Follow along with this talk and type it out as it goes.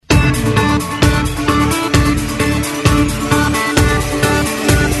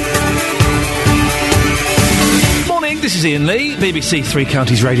is Iain Lee, BBC Three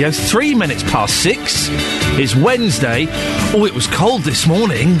Counties Radio, 3 minutes past 6. It's Wednesday. Oh, it was cold this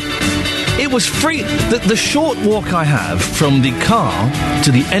morning. It was free. The short walk I have from the car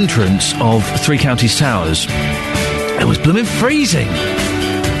to the entrance of Three Counties Towers, it was blooming freezing.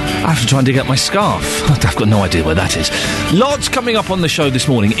 I have to try and dig up my scarf. I've got no idea where that is. Lots coming up on the show this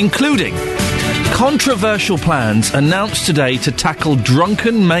morning, including controversial plans announced today to tackle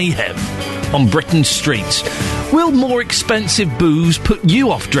drunken mayhem on Britain's streets. Will more expensive booze put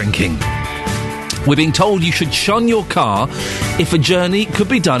you off drinking? We're being told you should shun your car if a journey could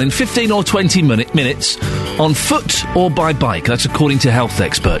be done in 15 or 20 minutes on foot or by bike. That's according to health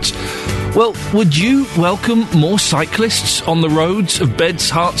experts. Well, would you welcome more cyclists on the roads of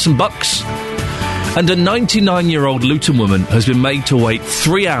Beds, Herts and Bucks? And a 99-year-old Luton woman has been made to wait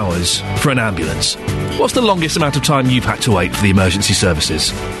 3 hours for an ambulance. What's the longest amount of time you've had to wait for the emergency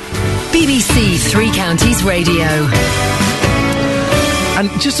services? BBC Three Counties Radio. And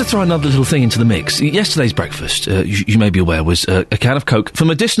just to throw another little thing into the mix, yesterday's breakfast, you may be aware, was a can of Coke. For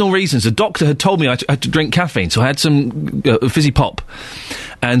medicinal reasons, a doctor had told me I had to drink caffeine, so I had some fizzy pop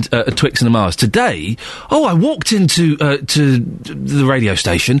and a Twix and a Mars. Today, I walked into to the radio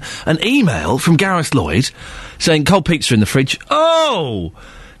station, an email from Gareth Lloyd saying cold pizza in the fridge. Oh!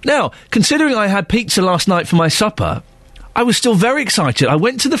 Now, considering I had pizza last night for my supper, I was still very excited. I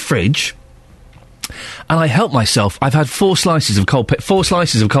went to the fridge and I helped myself. I've had 4 slices of cold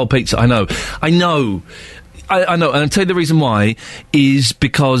pizza. I know. And I'll tell you the reason why is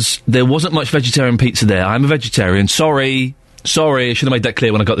because there wasn't much vegetarian pizza there. I'm a vegetarian. Sorry. I should have made that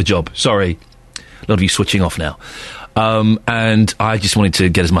clear when I got the job. Sorry. A lot of you switching off now. And I just wanted to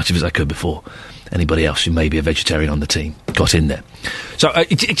get as much of it as I could before anybody else who may be a vegetarian on the team got in there. So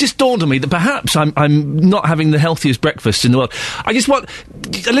it just dawned on me that perhaps I'm not having the healthiest breakfast in the world. I just want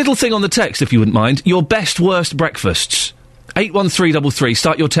a little thing on the text, if you wouldn't mind. Your best, worst breakfasts. 81333,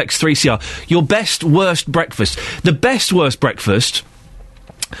 start your text 3CR. Your best, worst breakfast. The best, worst breakfast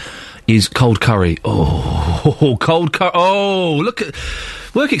is cold curry. Oh, cold curry. Oh, look at...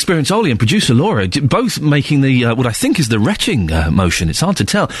 Work experience Ollie and producer Laura, both making the, what I think is the retching motion. It's hard to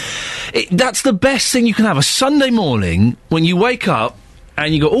tell. That's the best thing you can have. A Sunday morning when you wake up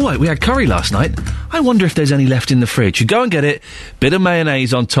and you go, oh, we had curry last night. I wonder if there's any left in the fridge. You go and get it, bit of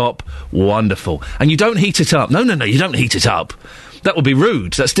mayonnaise on top. Wonderful. And you don't heat it up. No, you don't heat it up. That would be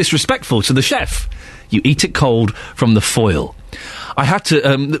rude. That's disrespectful to the chef. You eat it cold from the foil. I had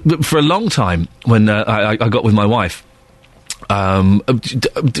to, for a long time, when I got with my wife,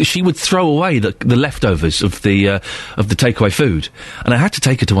 she would throw away the leftovers of the takeaway food, and I had to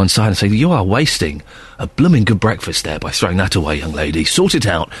take her to one side and say, you are wasting a blooming good breakfast there by throwing that away, young lady. Sort it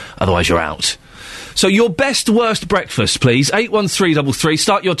out, otherwise you're out. So your best, worst breakfast, please. 81333,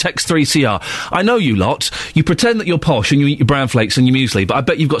 start your text 3CR. I know you lot. You pretend that you're posh and you eat your bran flakes and your muesli, but I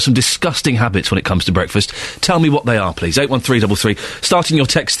bet you've got some disgusting habits when it comes to breakfast. Tell me what they are, please. 81333, starting your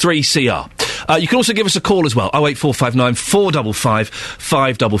text 3CR. You can also give us a call as well, 08459 455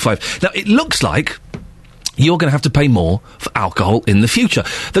 555. Now, it looks like you're going to have to pay more for alcohol in the future.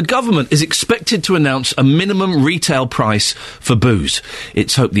 The government is expected to announce a minimum retail price for booze.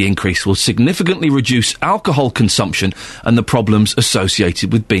 It's hoped the increase will significantly reduce alcohol consumption and the problems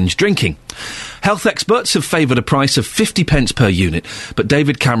associated with binge drinking. Health experts have favoured a price of 50 pence per unit, but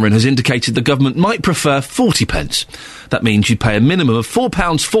David Cameron has indicated the government might prefer 40 pence. That means you pay a minimum of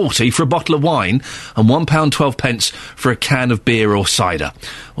 £4.40 for a bottle of wine and £1.12 for a can of beer or cider.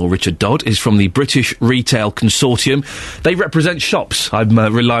 Well, Richard Dodd is from the British Retail Consortium. They represent shops, I'm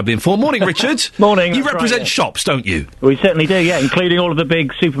reliably informed. Morning, Richard. Morning. You represent shops, don't you? We certainly do, yeah, including all of the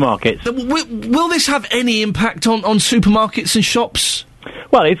big supermarkets. Will this have any impact on supermarkets and shops?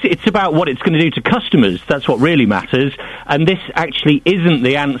 Well, it's about what it's going to do to customers. That's what really matters. And this actually isn't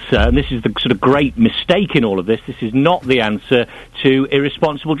the answer, and this is the sort of great mistake in all of this. This is not the answer to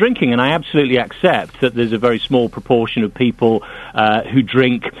irresponsible drinking. And I absolutely accept that there's a very small proportion of people who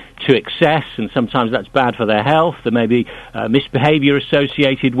drink to excess, and sometimes that's bad for their health. There may be misbehaviour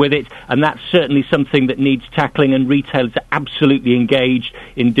associated with it, and that's certainly something that needs tackling, and retailers are absolutely engaged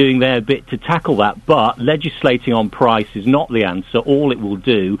in doing their bit to tackle that. But legislating on price is not the answer. All it will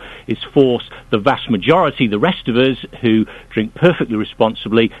do is force the vast majority, the rest of us who drink perfectly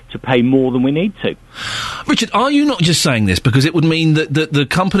responsibly, to pay more than we need to. Richard, are you not just saying this because it would mean that the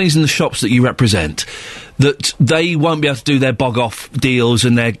companies and the shops that you represent, that they won't be able to do their bog-off deals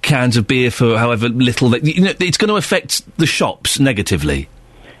and their cans of beer for however little... it's going to affect the shops negatively?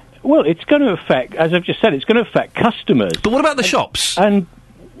 Well, it's going to affect, as I've just said, it's going to affect customers. But what about the shops? And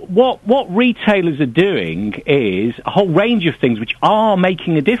what retailers are doing is a whole range of things which are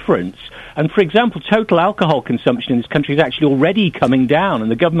making a difference. And, for example, total alcohol consumption in this country is actually already coming down,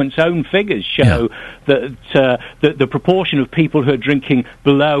 and the government's own figures show that the proportion of people who are drinking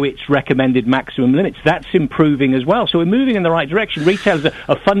below its recommended maximum limits, that's improving as well. So we're moving in the right direction. Retailers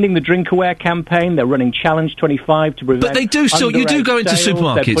are funding the Drink Aware campaign. They're running Challenge 25 to prevent. But they do still. You do go into sales.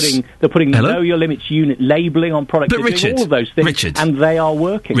 supermarkets. They're putting Know Your Limits unit labelling on products. But Richard, all of those things, and they are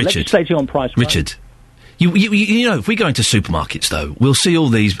working. Legislating on price. Richard. You know, if we go into supermarkets, though, we'll see all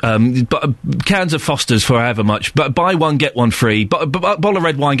these cans of Foster's for however much, but buy one, get one free, bottle of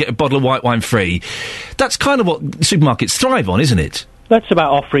red wine, get a bottle of white wine free. That's kind of what supermarkets thrive on, isn't it? That's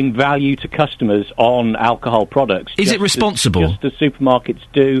about offering value to customers on alcohol products. Is it responsible? Just as supermarkets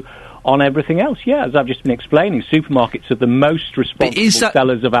do on everything else, yeah. As I've just been explaining, supermarkets are the most responsible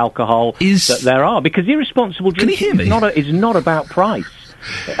sellers of alcohol that there are, because irresponsible drinking is not about price.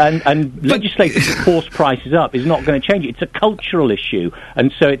 And legislating to force prices up is not going to change it. It's a cultural issue,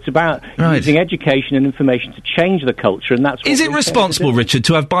 and so it's about using education and information to change the culture. And that's what is it responsible, Richard,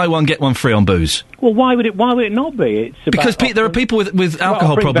 to have buy one get one free on booze? Well, why would it not be? It's because there are people with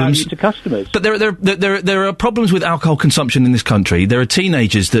alcohol problems to customers. But there are problems with alcohol consumption in this country. There are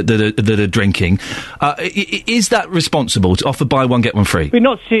teenagers that are drinking. Is that responsible to offer buy one get one free?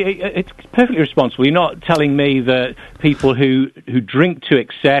 It's perfectly responsible. You're not telling me that people who drink to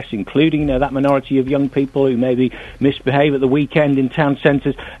excess, including that minority of young people who maybe misbehave at the weekend in town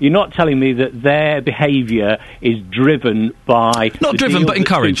centres. You're not telling me that their behaviour is driven by not driven but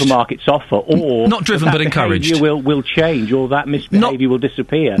encouraged. Supermarkets offer, or not driven but encouraged. Will change, or that misbehaviour will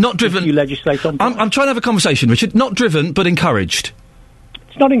disappear. Not driven. If you legislate on. I'm trying to have a conversation, Richard. Not driven but encouraged.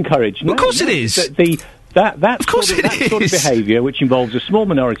 It's not encouraged. No, of course it is. That sort of behaviour, which involves a small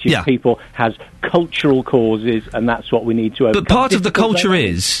minority of people, has cultural causes, and that's what we need to overcome. But part of the culture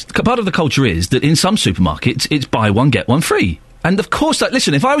is that in some supermarkets it's buy one get one free. And of course,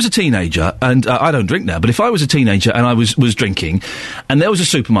 listen, if I was a teenager, and I don't drink now, but if I was a teenager and I was drinking, and there was a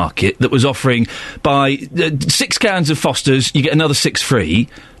supermarket that was offering buy 6 cans of Foster's, you get another 6 free,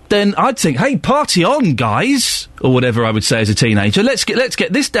 then I'd think, hey, party on, guys, or whatever I would say as a teenager. Let's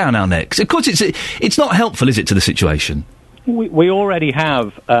get this down our necks. Of course, it's not helpful, is it, to the situation? We already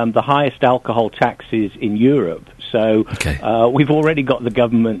have the highest alcohol taxes in Europe, so we've already got the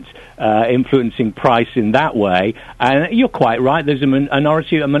government influencing price in that way. And you're quite right. There's a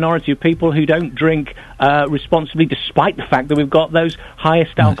minority of people who don't drink responsibly, despite the fact that we've got those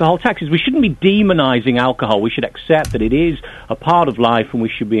highest alcohol taxes. We shouldn't be demonising alcohol. We should accept that it is a part of life, and we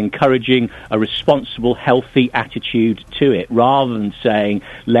should be encouraging a responsible, healthy attitude to it, rather than saying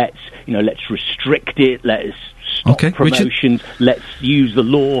let's restrict it, let's stop promotions, let's use the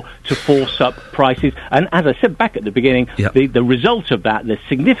law to force up prices. And as I said back at the beginning, the result of that, the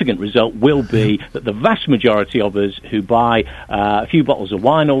significant result, will be that the vast majority of us who buy a few bottles of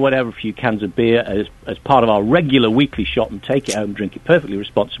wine or whatever, a few cans of beer as part of our regular weekly shop and take it home and drink it perfectly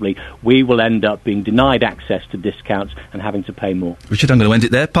responsibly, we will end up being denied access to discounts and having to pay more. Richard, I'm going to end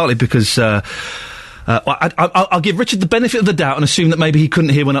it there, partly because I'll give Richard the benefit of the doubt and assume that maybe he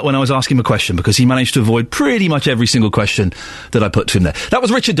couldn't hear when I was asking him a question, because he managed to avoid pretty much every single question that I put to him there. That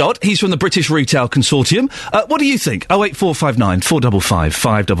was Richard Dodd. He's from the British Retail Consortium. What do you think? 08459 455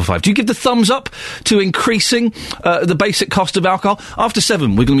 555. Do you give the thumbs up to increasing the basic cost of alcohol? After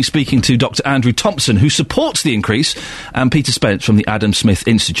 7, we're going to be speaking to Dr. Andrew Thompson, who supports the increase, and Peter Spence from the Adam Smith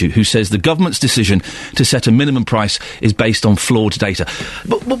Institute, who says the government's decision to set a minimum price is based on flawed data.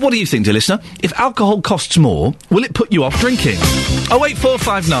 But what do you think, dear listener? If alcohol costs more, will it put you off drinking?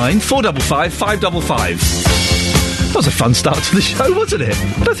 08459 455 555. That was a fun start to the show, wasn't it?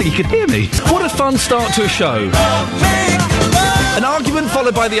 I don't think you could hear me. What a fun start to a show. An argument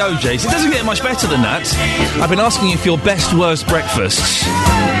followed by the OJs. It doesn't get much better than that. I've been asking you for your best, worst breakfasts.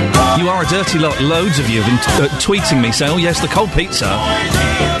 You are a dirty lot. Loads of you have been tweeting me saying, oh yes, the cold pizza.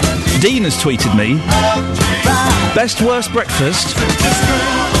 Dean has tweeted me. Best, worst breakfast.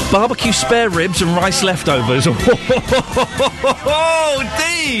 Barbecue spare ribs and rice leftovers. Oh,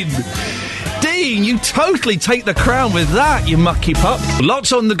 Dean! Dean, you totally take the crown with that, you mucky pup.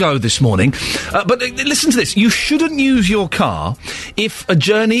 Lots on the go this morning. But listen to this. You shouldn't use your car if a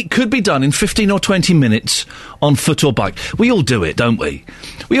journey could be done in 15 or 20 minutes on foot or bike. We all do it, don't we?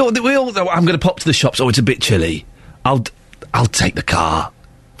 We all I'm going to pop to the shops. Oh, it's a bit chilly. I'll take the car.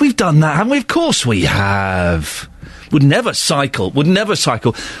 We've done that, haven't we? Of course we have. Would never cycle.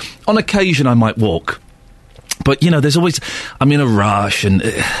 On occasion I might walk. But, there's always... I'm in a rush and...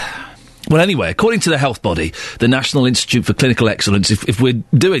 Well, anyway, according to the health body, the National Institute for Clinical Excellence, if we're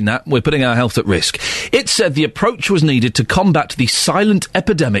doing that, we're putting our health at risk. It said the approach was needed to combat the silent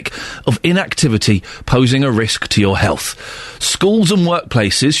epidemic of inactivity posing a risk to your health. Schools and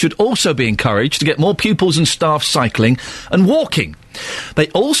workplaces should also be encouraged to get more pupils and staff cycling and walking. They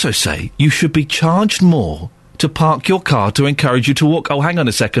also say you should be charged more to park your car to encourage you to walk. Oh, hang on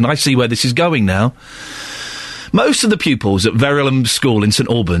a second, I see where this is going now. Most of the pupils at Verulam School in St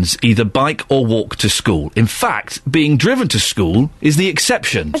Albans either bike or walk to school. In fact, being driven to school is the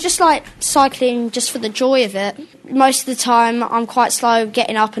exception. I just like cycling just for the joy of it. Most of the time I'm quite slow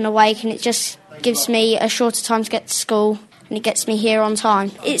getting up and awake, and it just gives me a shorter time to get to school, and it gets me here on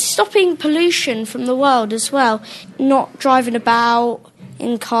time. It's stopping pollution from the world as well. Not driving about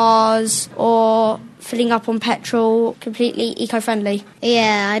in cars or filling up on petrol, completely eco-friendly.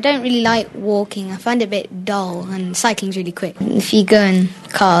 Yeah, I don't really like walking. I find it a bit dull, and cycling's really quick. If you go in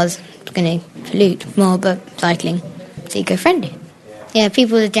cars, it's going to pollute more, but cycling, it's eco-friendly. Yeah,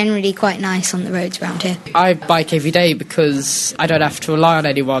 people are generally quite nice on the roads around here. I bike every day because I don't have to rely on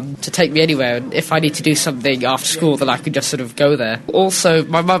anyone to take me anywhere. And if I need to do something after school, then I can just sort of go there. Also,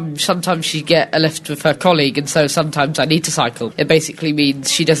 my mum, sometimes she'd get a lift with her colleague, and so sometimes I need to cycle. It basically means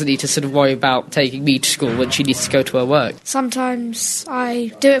she doesn't need to sort of worry about taking me to school when she needs to go to her work. Sometimes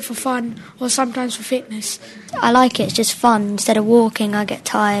I do it for fun, or sometimes for fitness. I like it, it's just fun. Instead of walking, I get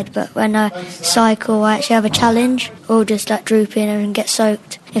tired, but when I cycle, I actually have a challenge, or just like droop in and get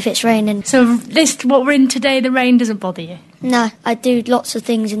soaked if it's raining. So this, what we're in today, the rain doesn't bother you? No, I do lots of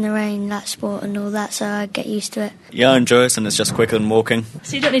things in the rain, like sport and all that, so I get used to it. Yeah, I enjoy it, and it's just quicker than walking.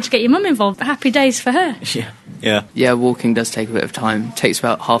 So you don't need to get your mum involved. Happy days for her. Yeah, walking does take a bit of time. It takes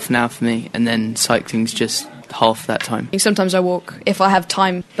about half an hour for me, and then cycling's just half that time. Sometimes I walk if I have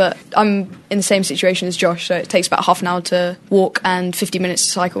time, but I'm in the same situation as Josh, so it takes about half an hour to walk and 50 minutes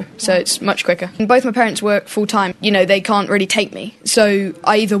to cycle, so it's much quicker. And both my parents work full time. You know, they can't really take me, so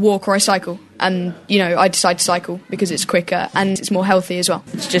I either walk or I cycle. And, you know, I decide to cycle because it's quicker and it's more healthy as well.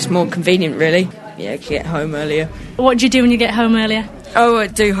 It's just more convenient, really. Yeah, get home earlier. What do you do when you get home earlier? Oh, I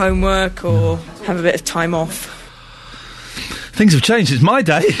do homework or have a bit of time off. Things have changed. It's my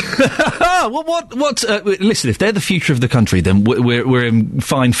day. Listen, if they're the future of the country, then we're in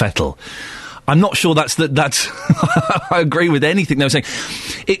fine fettle. I'm not sure that's... I agree with anything they were saying.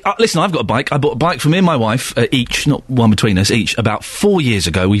 Listen, I've got a bike. I bought a bike for me and my wife, each, not one between us, each, about 4 years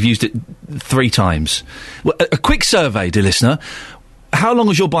ago. We've used it 3 times. Well, a quick survey, dear listener. How long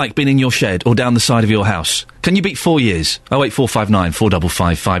has your bike been in your shed or down the side of your house? Can you beat 4 years? 08459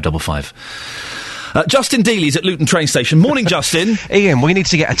 455 555. Justin Dealey's at Luton train station. Morning, Justin. Ian, we need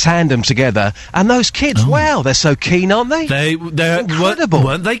to get a tandem together. And those kids, wow, they're so keen, aren't they? They're incredible.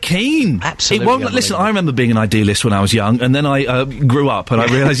 Weren't they keen? Absolutely. Listen, I remember being an idealist when I was young, and then I grew up and I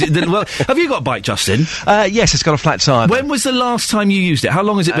realised it didn't. Well, have you got a bike, Justin? Yes, it's got a flat tyre. When was the last time you used it? How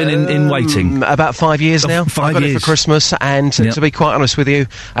long has it been in waiting? About 5 years now. 5 years. I got it for Christmas, and to be quite honest with you,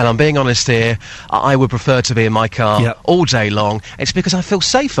 and I'm being honest here, I would prefer to be in my car all day long. It's because I feel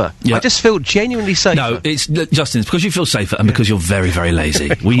safer. I just feel genuinely safer. No, Justin, it's because you feel safer and because you're very, very lazy.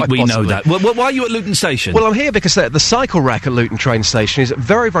 We know that. Why are you at Luton Station? Well, I'm here because the cycle rack at Luton train station is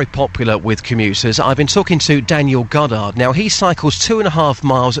very, very popular with commuters. I've been talking to Daniel Goddard. Now, he cycles 2.5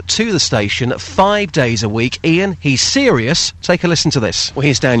 miles to the station 5 days a week. Ian, he's serious. Take a listen to this. Well,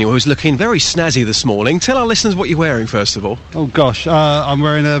 here's Daniel, who's looking very snazzy this morning. Tell our listeners what you're wearing, first of all. Oh, gosh. I'm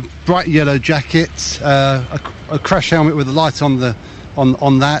wearing a bright yellow jacket, a crash helmet with a light on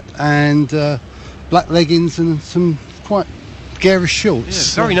that, and... black leggings and some quite garish shorts.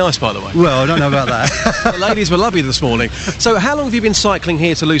 Yeah, very nice, by the way. Well, I don't know about that. The ladies were lovely this morning. So how long have you been cycling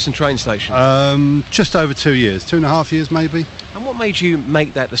here to Luton train station? Just over 2 years, 2.5 years maybe. And what made you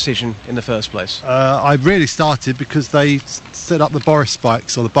make that decision in the first place? I really started because they set up the Boris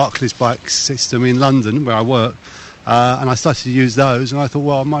bikes, or the Barclays bike system in London, where I work, and I started to use those, and I thought,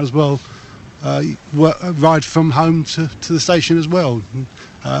 well, I might as well ride from home to the station as well.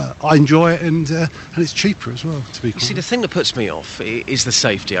 I enjoy it, and it's cheaper as well, to be honest. You see, the thing that puts me off is the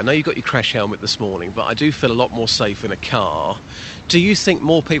safety. I know you got your crash helmet this morning, but I do feel a lot more safe in a car. Do you think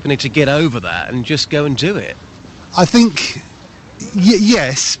more people need to get over that and just go and do it? I think,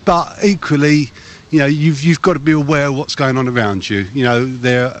 yes, but equally, you know, you've got to be aware of what's going on around you. You know,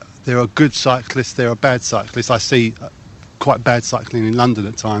 there are good cyclists, there are bad cyclists. I see quite bad cycling in London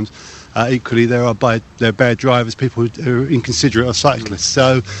at times. Equally, there are bad drivers, people who are inconsiderate of cyclists.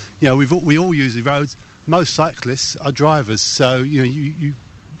 So, you know, we all use the roads. Most cyclists are drivers, so you know,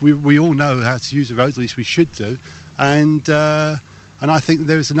 we all know how to use the roads. At least we should do, and I think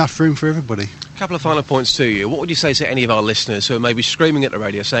there is enough room for everybody. couple of final points to you. What would you say to any of our listeners who are maybe screaming at the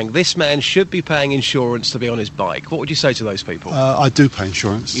radio saying, this man should be paying insurance to be on his bike? What would you say to those people? I do pay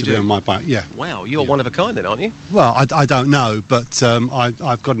insurance to be on my bike, yeah. Wow, you're one of a kind then, aren't you? Well, I don't know, but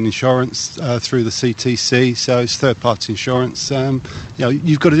I've got an insurance through the CTC, so it's third-party insurance.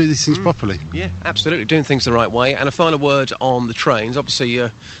 You've got to do these things properly. Yeah, absolutely, doing things the right way. And a final word on the trains. Obviously,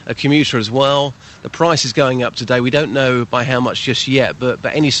 you're a commuter as well. The price is going up today. We don't know by how much just yet, but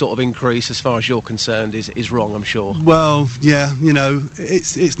any sort of increase, as far as you're concerned, is wrong, I'm sure. Well, yeah,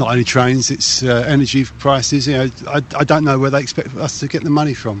 it's not only trains, it's energy prices. I don't know where they expect us to get the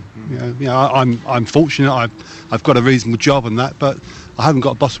money from. I'm fortunate. I've got a reasonable job and that, but I haven't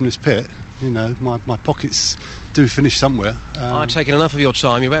got a bottomless pit. My pockets do finish somewhere. I've taken enough of your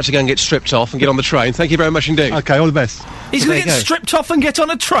time. You're about to go and get stripped off and get on the train. Thank you very much indeed. Okay, all the best. He's going to get stripped off and get on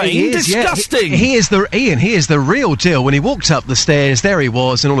a train? Disgusting! Yeah. He is the real deal. When he walked up the stairs, there he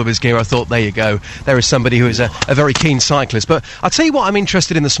was in all of his gear. I thought, there you go. There is somebody who is a very keen cyclist. But I'll tell you what I'm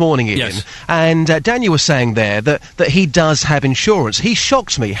interested in this morning, Iain. Yes. And Daniel was saying there that he does have insurance. He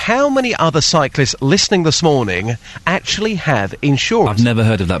shocked me. How many other cyclists listening this morning actually have insurance? I've never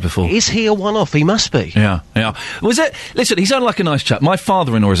heard of that before. Is he a one-off? He must be. Yeah. Was it? Listen, he sounded like a nice chap. My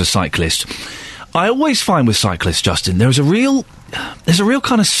father-in-law is a cyclist. I always find with cyclists, Justin, there's a real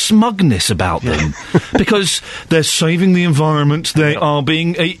kind of smugness about them because they're saving the environment, they are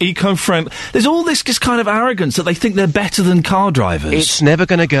being eco-friendly. There's all this just kind of arrogance that they think they're better than car drivers. It's never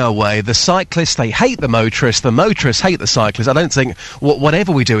going to go away. The cyclists, they hate the motorists hate the cyclists. I don't think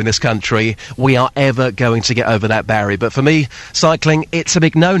whatever we do in this country, we are ever going to get over that barrier. But for me, cycling, it's a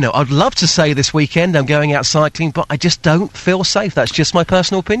big no-no. I'd love to say this weekend I'm going out cycling, but I just don't feel safe. That's just my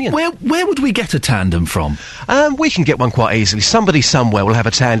personal opinion. Where would we get a tandem from? We can get one quite easily. Somebody somewhere will have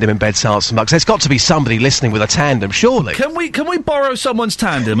a tandem in Beds, Herts and Bucks. There's got to be somebody listening with a tandem, surely. Can we borrow someone's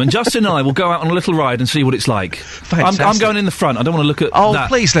tandem and Justin and I will go out on a little ride and see what it's like? Fantastic. I'm going in the front. I don't want to look at that.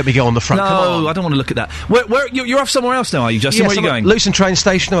 Please let me go on the front. No, come on. I don't want to look at that. You're off somewhere else now, are you, Justin? Yes, where are you going? Luton train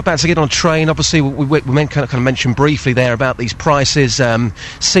station. I'm about to get on a train. Obviously, we kind of mentioned briefly there about these prices.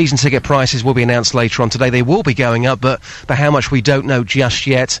 Season ticket prices will be announced later on today. They will be going up, but how much we don't know just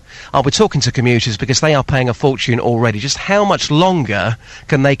yet. I'll be talking to commuters because they are paying a fortune already. Just how much longer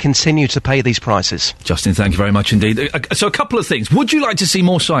can they continue to pay these prices? Justin, thank you very much indeed. So a couple of things. Would you like to see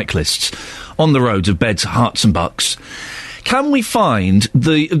more cyclists on the roads of Beds, Herts and Bucks? Can we find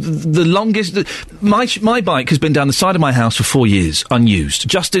the longest... My bike has been down the side of my house for 4 years, unused.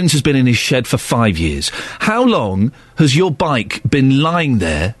 Justin's has been in his shed for 5 years. How long has your bike been lying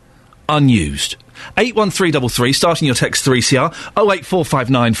there, unused? 81333, starting your text 3CR,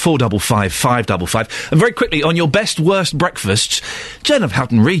 08459 455 555. And very quickly, on your best, worst breakfasts, Jen of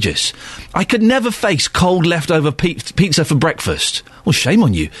Houghton Regis. I could never face cold leftover pizza for breakfast. Well, shame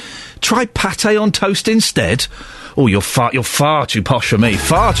on you. Try pate on toast instead. Oh, you're far too posh for me.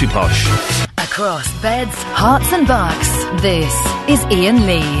 Far too posh. Across Beds, Herts and Bucks, this is Iain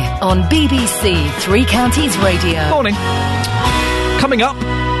Lee on BBC Three Counties Radio. Morning. Coming up,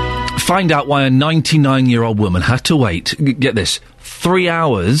 find out why a 99-year-old woman had to wait, get this, 3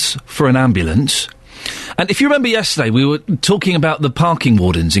 hours for an ambulance. And if you remember yesterday, we were talking about the parking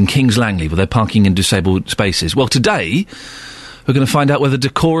wardens in Kings Langley, where they're parking in disabled spaces. Well, today, we're going to find out whether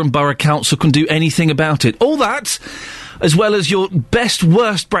Dacorum Borough Council can do anything about it. All that, as well as your best,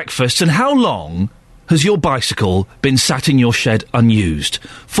 worst breakfast, and how long has your bicycle been sat in your shed unused?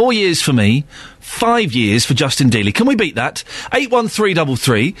 4 years for me, 5 years for Justin Dealey. Can we beat that?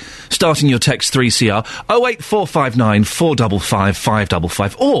 81333, starting your text 3CR, 08459 455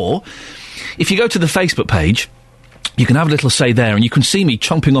 555. Or, if you go to the Facebook page, you can have a little say there and you can see me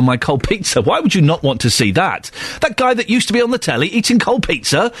chomping on my cold pizza. Why would you not want to see that? That guy that used to be on the telly eating cold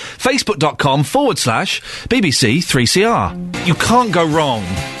pizza, facebook.com/BBC 3CR. You can't go wrong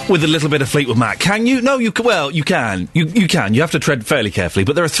with a little bit of Fleetwood Mac, can you? No, you can. Well, you can. You can. You have to tread fairly carefully,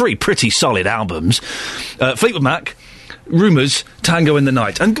 but there are 3 pretty solid albums. Fleetwood Mac, Rumours, Tango in the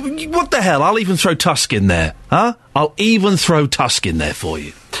Night. And what the hell? I'll even throw Tusk in there. Huh? I'll even throw Tusk in there for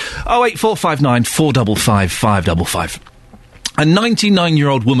you. 08459 455 555. A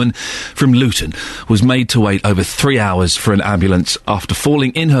 99-year-old woman from Luton was made to wait over 3 hours for an ambulance after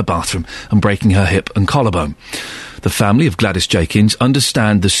falling in her bathroom and breaking her hip and collarbone. The family of Gladys Jakins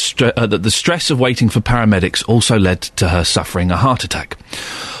understand that the stress of waiting for paramedics also led to her suffering a heart attack.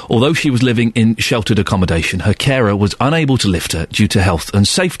 Although she was living in sheltered accommodation, her carer was unable to lift her due to health and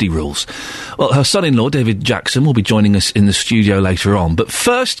safety rules. Well, her son-in-law, David Jackson, will be joining us in the studio later on. But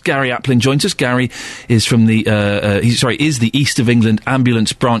first, Gary Applin joins us. Gary is from is the East of England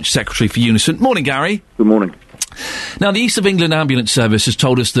Ambulance Branch Secretary for Unison. Morning, Gary. Good morning. Now, the East of England Ambulance Service has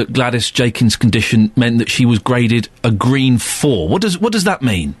told us that Gladys Jakin's condition meant that she was graded a green 4. What does that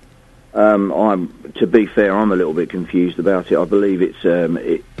mean? To be fair, I'm a little bit confused about it. I believe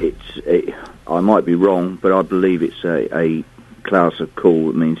I might be wrong, but I believe it's a class of call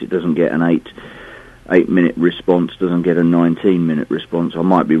that means it doesn't get an 8-minute response, doesn't get a 19-minute response. I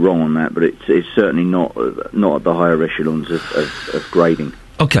might be wrong on that, but it's certainly not at the higher echelons of grading.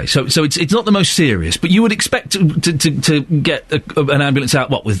 Okay, so it's not the most serious, but you would expect to get an ambulance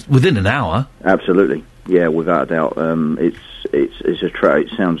out within an hour? Absolutely, yeah, without a doubt. It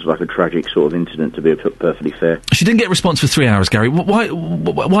sounds like a tragic sort of incident, to be perfectly fair. She didn't get a response for 3 hours, Gary. Why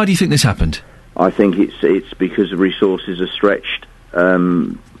do you think this happened? I think it's because the resources are stretched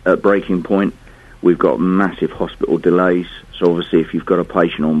at breaking point. We've got massive hospital delays, so obviously if you've got a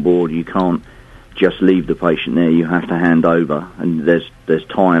patient on board, you can't just leave the patient there. You have to hand over, and there's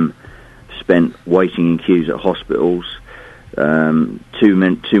time spent waiting in queues at hospitals. Too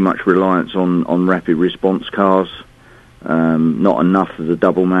much reliance on rapid response cars. Not enough of the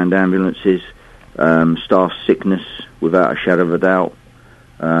double-manned ambulances. Staff sickness, without a shadow of a doubt.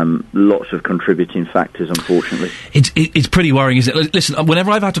 Lots of contributing factors, unfortunately. It's pretty worrying, isn't it? Listen,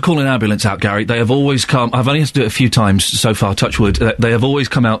 whenever I've had to call an ambulance out, Gary, they have always come... I've only had to do it a few times so far, touch wood. They have always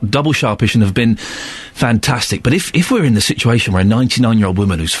come out double sharpish and have been fantastic. But if we're in the situation where a 99-year-old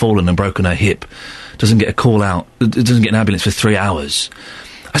woman who's fallen and broken her hip doesn't get a call out, doesn't get an ambulance for 3 hours...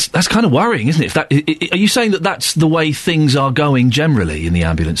 That's kind of worrying, isn't it? Are you saying that that's the way things are going generally in the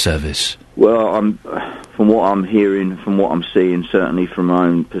ambulance service? Well, from what I'm hearing, from what I'm seeing, certainly from my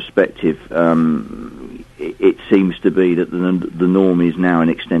own perspective, it seems to be that the norm is now an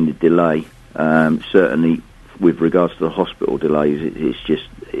extended delay. Certainly, with regards to the hospital delays,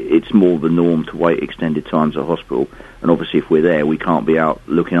 it's more the norm to wait extended times at hospital. And obviously, if we're there, we can't be out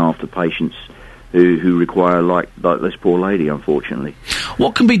looking after patients who require like this poor lady, unfortunately.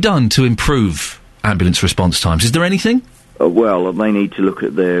 What can be done to improve ambulance response times? Is there anything? Well, they need to look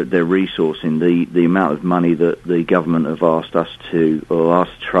at their resourcing, the amount of money that the government have asked us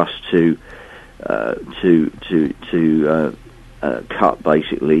asked Trust to cut.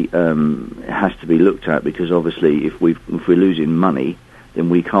 Basically, has to be looked at, because obviously, if we're losing money, then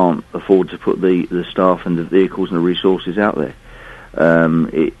we can't afford to put the staff and the vehicles and the resources out there.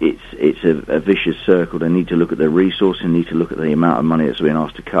 It's a vicious circle. They need to look at their resources, need to look at the amount of money that's being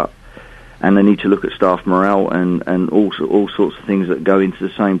asked to cut, and they need to look at staff morale and all sorts of things that go into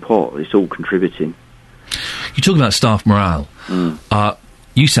the same pot. It's all contributing. You're talking about staff morale.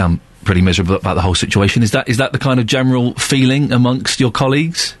 You sound pretty miserable about the whole situation. Is that the kind of general feeling amongst your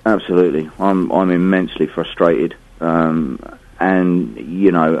colleagues? Absolutely. I'm immensely frustrated, and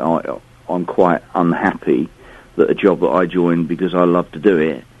I'm quite unhappy that a job that I joined because I love to do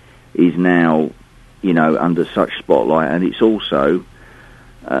it is now, under such spotlight, and it's also,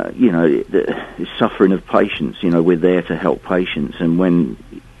 it's suffering of patients. We're there to help patients, and when,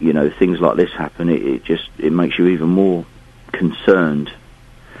 things like this happen, it makes you even more concerned,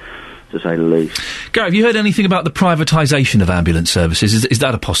 to say the least. Gary, have you heard anything about the privatisation of ambulance services? Is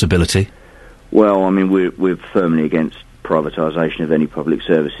that a possibility? Well, I mean, we're firmly against privatisation of any public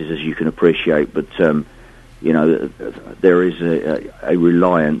services, as you can appreciate, but there is a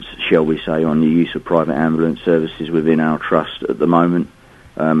reliance, shall we say, on the use of private ambulance services within our trust at the moment.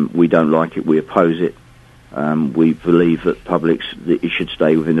 We don't like it. We oppose it. We believe that that it should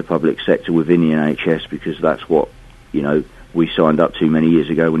stay within the public sector, within the NHS, because that's what we signed up to many years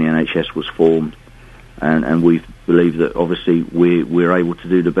ago when the NHS was formed, and we believe that obviously we're able to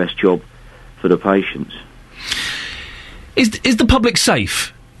do the best job for the patients. Is the public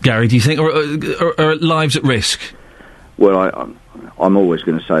safe, Gary, do you think, or are lives at risk? Well, I'm always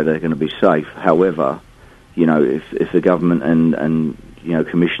going to say they're going to be safe. However, if the government and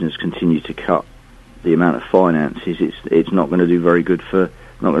commissioners continue to cut the amount of finances, it's not going to be very good for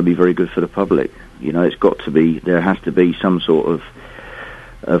the public. It's got to be. There has to be some sort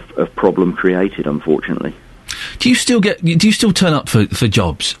of problem created, unfortunately. Do you still turn up for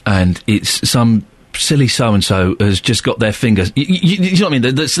jobs and it's some silly so-and-so has just got their fingers... You know what I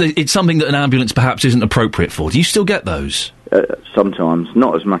mean? It's something that an ambulance perhaps isn't appropriate for. Do you still get those? Sometimes.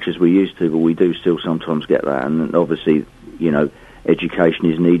 Not as much as we used to, but we do still sometimes get that. And obviously,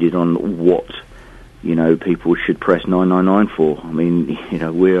 education is needed on what, people should press 999 for. I mean,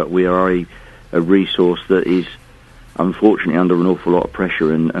 we are a resource that is unfortunately under an awful lot of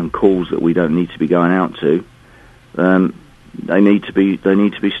pressure, and calls that we don't need to be going out to, they need to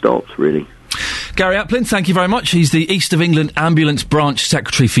be stopped, really. Gary Applin, thank you very much. He's the East of England Ambulance Branch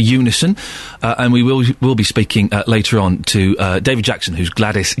Secretary for Unison, and we will be speaking later on to David Jackson, who's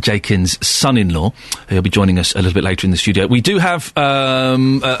Gladys Jakin's son-in-law. He'll be joining us a little bit later in the studio. We do have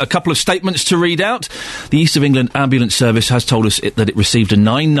a couple of statements to read out. The East of England Ambulance Service has told us that it received a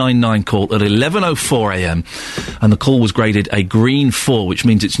 999 call at 11:04am, and the call was graded a green 4, which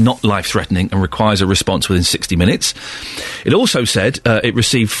means it's not life-threatening and requires a response within 60 minutes. It also said it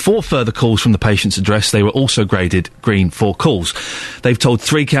received 4 further calls from the patient's address. They were also graded green 4 calls. They've told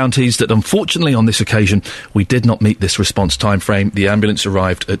 3 counties that unfortunately on this occasion we did not meet this response time frame. The ambulance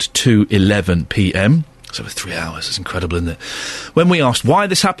arrived at 2:11pm. So 3 hours. It's incredible, isn't it? When we asked why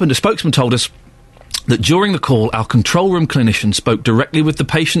this happened, a spokesman told us that during the call, our control room clinician spoke directly with the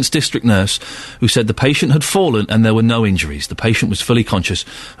patient's district nurse, who said the patient had fallen and there were no injuries. The patient was fully conscious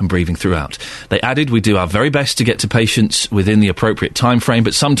and breathing throughout. They added, we do our very best to get to patients within the appropriate time frame,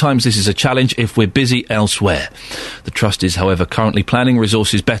 but sometimes this is a challenge if we're busy elsewhere. The Trust is, however, currently planning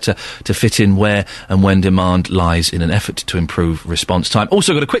resources better to fit in where and when demand lies in an effort to improve response time.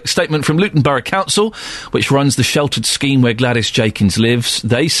 Also got a quick statement from Luton Borough Council, which runs the sheltered scheme where Gladys Jakins lives.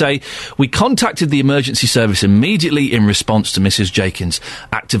 They say, we contacted the emergency service immediately in response to Mrs. Jakins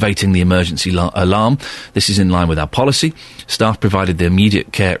activating the emergency alarm. This is in line with our policy. Staff provided the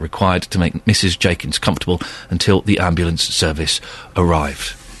immediate care required to make Mrs. Jakins comfortable until the ambulance service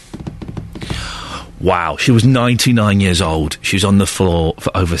arrived. Wow, she was 99 years old. She was on the floor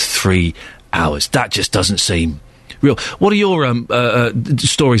for over 3 hours. That just doesn't seem real. What are your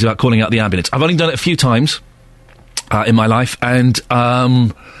stories about calling out the ambulance? I've only done it a few times in my life, and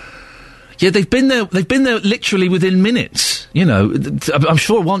yeah, they've been there literally within minutes. You know, I'm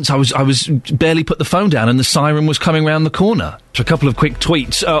sure once I was barely put the phone down and the siren was coming round the corner. So a couple of quick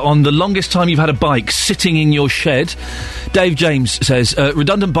tweets on the longest time you've had a bike sitting in your shed. Dave James says,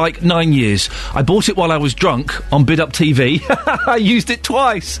 redundant bike, 9 years. I bought it while I was drunk on Bid Up TV. I used it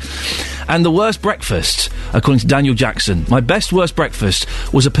twice. And the worst breakfast, according to Daniel Jackson, my worst breakfast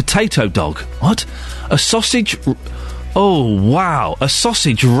was a potato dog. What? A sausage... Oh, wow. A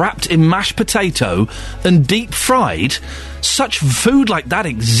sausage wrapped in mashed potato and deep fried? Such food like that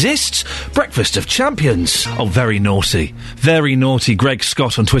exists? Breakfast of champions. Oh, very naughty. Very naughty. Greg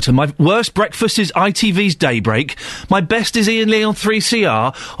Scott on Twitter. My worst breakfast is ITV's Daybreak. My best is Iain Lee on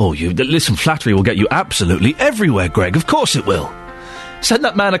 3CR. Oh, listen, flattery will get you absolutely everywhere, Greg. Of course it will. Send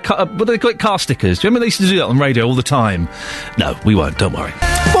that man what do they call it? Car stickers. Do you remember they used to do that on radio all the time? No, we won't. Don't worry.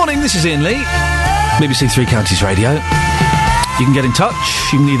 Morning, this is Iain Lee. BBC Three Counties Radio. You can get in touch.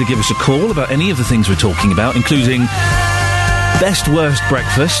 You can either give us a call about any of the things we're talking about, including best, worst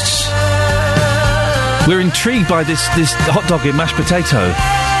breakfasts. We're intrigued by this hot dog in mashed potato.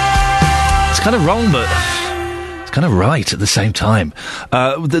 It's kind of wrong, but it's kind of right at the same time.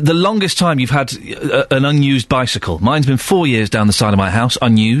 The longest time you've had an unused bicycle. Mine's been 4 years down the side of my house,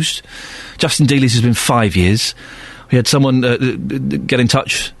 unused. Justin Dealey's has been 5 years. We had someone get in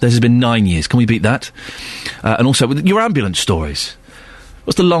touch. Theirs has been 9 years. Can we beat that? And also, with your ambulance stories.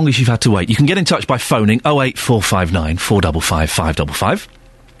 What's the longest you've had to wait? You can get in touch by phoning 08459 455 555.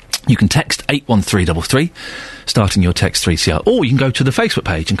 You can text 81333, starting your text 3CR. Or you can go to the Facebook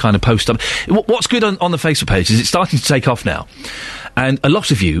page and kind of post up. What's good on the Facebook page is it's starting to take off now. And a lot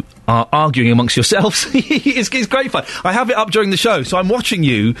of you are arguing amongst yourselves. It's great fun. I have it up during the show, so I'm watching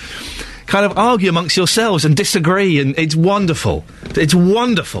you kind of argue amongst yourselves and disagree, and it's wonderful. It's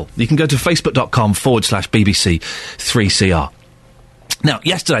wonderful. You can go to facebook.com/BBC 3CR. Now,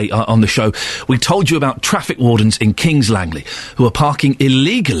 yesterday on the show, we told you about traffic wardens in Kings Langley who are parking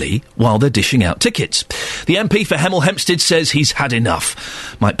illegally while they're dishing out tickets. The MP for Hemel Hempstead says he's had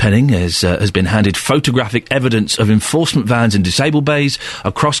enough. Mike Penning has been handed photographic evidence of enforcement vans in disabled bays,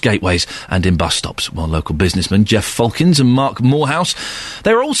 across gateways and in bus stops, while local businessmen Jeff Falkins and Mark Morehouse,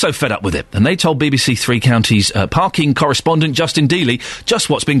 they were also fed up with it, and they told BBC Three Counties parking correspondent Justin Dealey just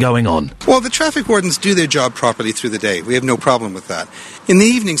what's been going on. Well, the traffic wardens do their job properly through the day. We have no problem with that. In the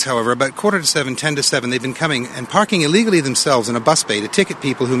evenings, however, about 7:15, 7:10, they've been coming and parking illegally themselves in a bus bay to ticket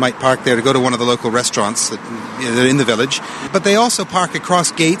people who might park there to go to one of the local restaurants that are in the village. But they also park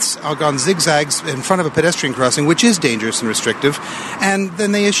across gates, on zigzags in front of a pedestrian crossing, which is dangerous and restrictive, and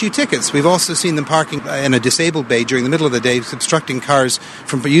then they issue tickets. We've also seen them parking in a disabled bay during the middle of the day, obstructing cars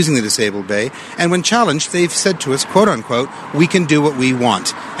from using the disabled bay. And when challenged, they've said to us, quote unquote, we can do what we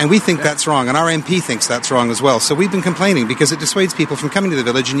want. And we think that's wrong, and our MP thinks that's wrong as well. So we've been complaining because it dissuades people from coming to the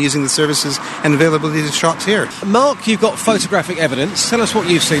village and using the services and availability of shops here. Mark, you've got photographic evidence. Tell us what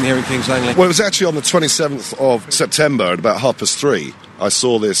you've seen here in Kings Langley. Well, it was actually on the 27th of September at about 3:30. I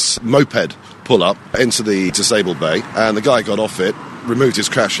saw this moped pull up into the disabled bay, and the guy got off it, removed his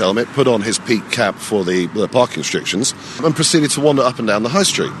crash helmet, put on his peak cap for the parking restrictions, and proceeded to wander up and down the high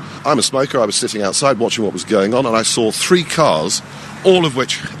street. I'm a smoker. I was sitting outside watching what was going on, and I saw 3 cars, all of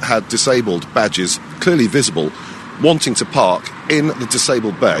which had disabled badges clearly visible, wanting to park in the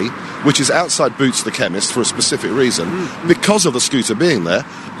disabled bay, which is outside Boots the chemist for a specific reason. Because of the scooter being there,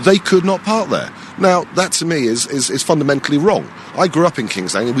 they could not park there. Now, that to me is fundamentally wrong. I grew up in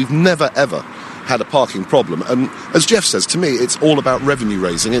King's Lane, and we've never, ever had a parking problem. And as Jeff says, to me, it's all about revenue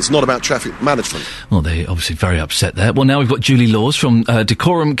raising. It's not about traffic management. Well, they're obviously very upset there. Well, now we've got Julie Laws from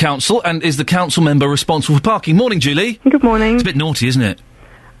Decorum Council, and is the council member responsible for parking. Morning, Julie. Good morning. It's a bit naughty, isn't it?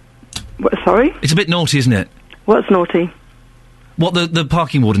 Sorry? It's a bit naughty, isn't it? What's naughty? What the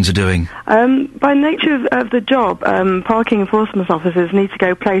parking wardens are doing. By nature of the job, parking enforcement officers need to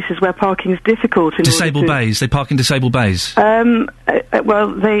go places where parking is difficult. Disabled bays. They park in disabled bays.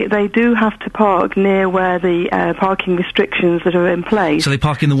 Well, they do have to park near where the parking restrictions that are in place. So they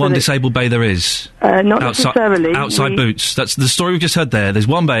park in the one disabled bay there is? Not necessarily. Outside Boots. That's the story we've just heard there. There's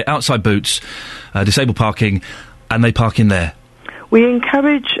one bay outside Boots, disabled parking, and they park in there. We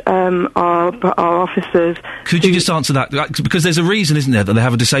encourage our officers... Could you just answer that? Because there's a reason, isn't there, that they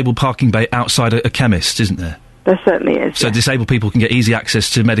have a disabled parking bay outside a chemist, isn't there? There certainly is. So disabled people can get easy access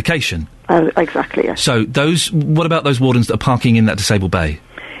to medication? Exactly, yes. So what about those wardens that are parking in that disabled bay?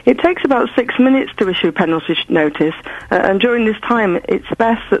 It takes about 6 minutes to issue a penalty notice, and during this time, it's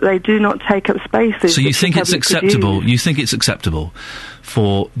best that they do not take up spaces. So you think it's acceptable? You think it's acceptable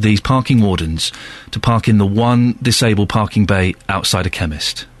for these parking wardens to park in the one disabled parking bay outside a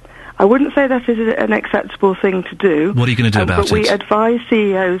chemist? I wouldn't say that is an acceptable thing to do. What are you going to do about it? But we advise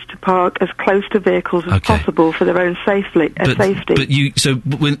CEOs to park as close to vehicles as possible for their own safety. But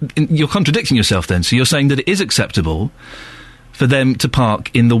you're contradicting yourself then. So you're saying that it is acceptable for them to park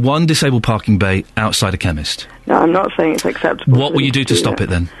in the one disabled parking bay outside a chemist? No, I'm not saying it's acceptable. What will you do to stop it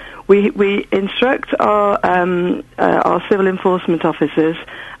then? We instruct our civil enforcement officers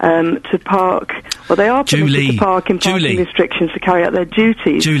to park. Well, they are permitted to park in parking restrictions to carry out their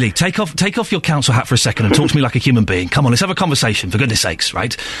duties. Julie, take off your council hat for a second and talk to me like a human being. Come on, let's have a conversation, for goodness sakes,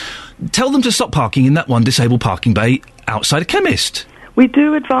 right? Tell them to stop parking in that one disabled parking bay outside a chemist. We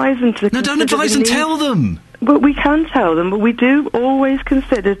do advise them to... No, don't advise them, tell them! But we can tell them, but we do always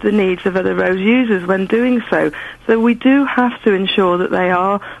consider the needs of other road users when doing so. So we do have to ensure that they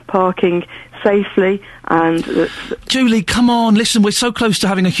are parking safely and... Julie, come on, listen, we're so close to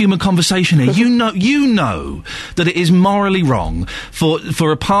having a human conversation here. You know that it is morally wrong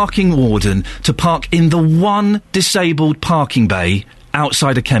for a parking warden to park in the one disabled parking bay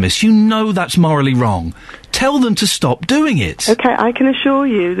outside a chemist. You know that's morally wrong. Tell them to stop doing it. OK, I can assure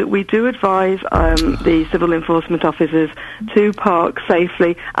you that we do advise the civil enforcement officers to park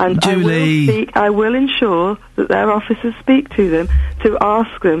safely, and Julie, I will ensure that their officers speak to them to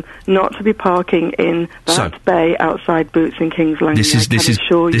ask them not to be parking in that bay outside Boots in King's Lane. This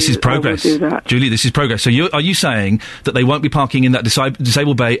is progress. Julie, this is progress. So are you saying that they won't be parking in that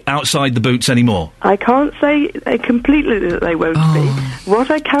disabled bay outside the Boots anymore? I can't say completely that they won't be.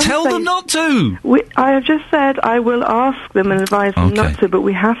 What I can tell them not to. I have just said I will ask them and advise them not to, but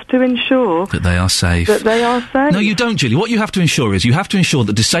we have to ensure that they are safe. No, you don't, Julie. What you have to ensure is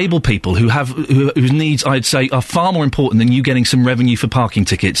that disabled people whose needs, I'd say, are far more important than you getting some revenue for parking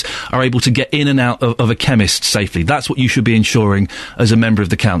tickets are able to get in and out of a chemist safely. That's what you should be ensuring as a member of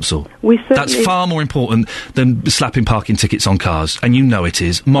the council. That's far more important than slapping parking tickets on cars, and you know it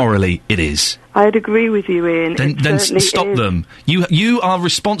is. Morally, it is. I'd agree with you, Ian. Then stop them. You are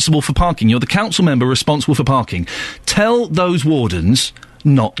responsible for parking. You're the council member responsible for parking. Tell those wardens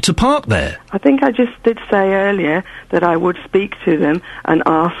not to park there. I think I just did say earlier that I would speak to them and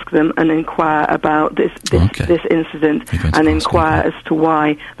ask them and inquire about this incident and inquire as to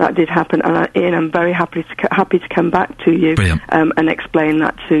why that did happen. And Ian, I'm very happy to come back to you and explain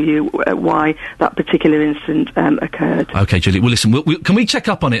that to you why that particular incident occurred. Okay, Julie. Well, listen. Can we check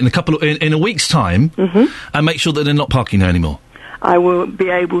up on it in a week's time and make sure that they're not parking there anymore? I will be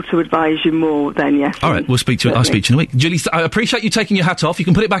able to advise you more then, yes. All right, I'll speak to you in a week. Julie, I appreciate you taking your hat off. You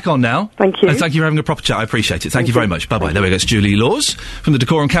can put it back on now. Thank you. And thank you for having a proper chat. I appreciate it. Thank you very much. Bye-bye. There we go. It's Julie Laws from the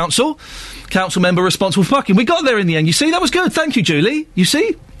Decorum Council. Council member responsible for parking. We got there in the end. You see, that was good. Thank you, Julie. You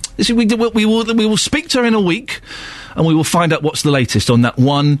see? We will speak to her in a week, and we will find out what's the latest on that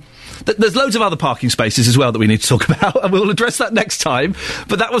one. There's loads of other parking spaces as well that we need to talk about, and we'll address that next time.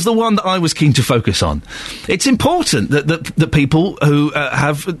 But that was the one that I was keen to focus on. It's important that people who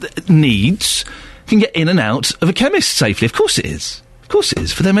have needs can get in and out of a chemist safely. Of course it is. Of course it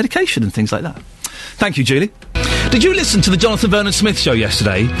is, for their medication and things like that. Thank you, Julie. Did you listen to the Jonathan Vernon Smith show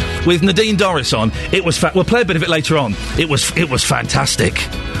yesterday with Nadine Dorris on? It was we'll play a bit of it later on. It was fantastic.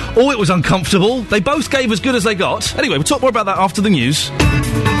 Oh, it was uncomfortable. They both gave as good as they got. Anyway, we'll talk more about that after the news.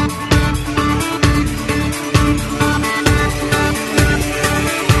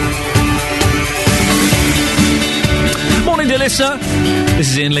 Morning, dear listener.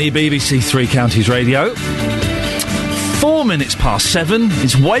 This is Iain Lee, BBC Three Counties Radio. 4 minutes past 7.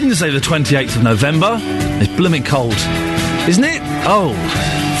 It's Wednesday the 28th of November. It's blooming cold, isn't it? Oh,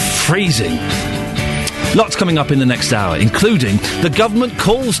 freezing. Lots coming up in the next hour, including the government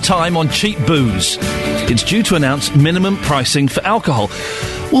calls time on cheap booze. It's due to announce minimum pricing for alcohol.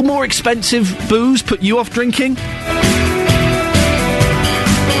 Will more expensive booze put you off drinking?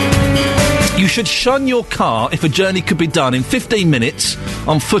 You should shun your car if a journey could be done in 15 minutes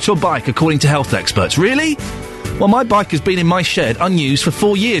on foot or bike, according to health experts. Really? Well, my bike has been in my shed unused for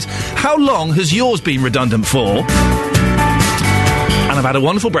 4 years. How long has yours been redundant for? And I've had a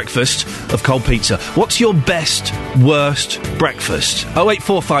wonderful breakfast of cold pizza. What's your best, worst breakfast?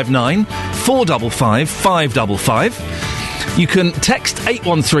 08459 455 555. You can text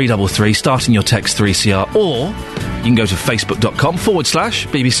 81333, starting your text 3CR, or you can go to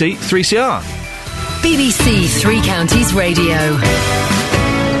facebook.com/BBC 3CR. BBC Three Counties Radio.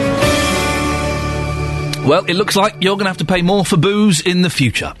 Well, it looks like you're going to have to pay more for booze in the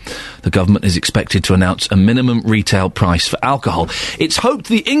future. The government is expected to announce a minimum retail price for alcohol. It's hoped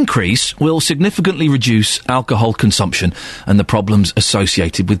the increase will significantly reduce alcohol consumption and the problems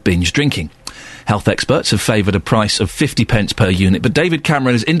associated with binge drinking. Health experts have favoured a price of 50 pence per unit, but David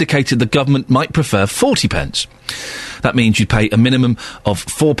Cameron has indicated the government might prefer 40 pence. That means you'd pay a minimum of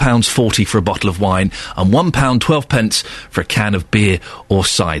 £4.40 for a bottle of wine and £1.12 for a can of beer or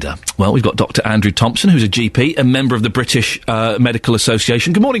cider. Well, we've got Dr. Andrew Thompson, who's a GP, a member of the British Medical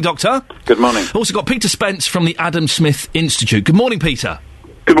Association. Good morning, Doctor. Good morning. We've also got Peter Spence from the Adam Smith Institute. Good morning, Peter.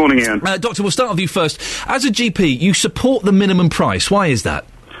 Good morning, Ian. Doctor, we'll start with you first. As a GP, you support the minimum price. Why is that?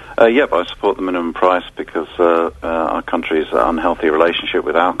 Yep, I support the minimum price because our country's unhealthy relationship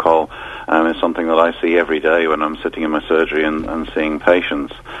with alcohol is something that I see every day when I'm sitting in my surgery and seeing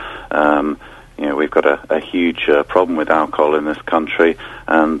patients. We've got a huge problem with alcohol in this country,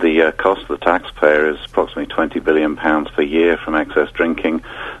 and the cost to the taxpayer is approximately £20 billion per year from excess drinking.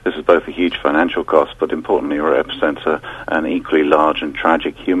 This is both a huge financial cost, but importantly represents an equally large and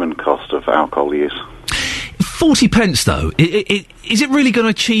tragic human cost of alcohol use. 40 pence, though, is it really going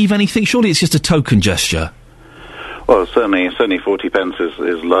to achieve anything? Surely it's just a token gesture. Well, certainly 40 pence is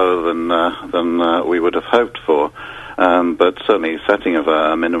lower than we would have hoped for. But certainly setting of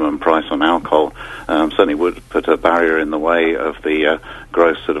a minimum price on alcohol certainly would put a barrier in the way of the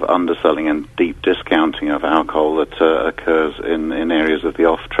gross sort of underselling and deep discounting of alcohol that occurs in areas of the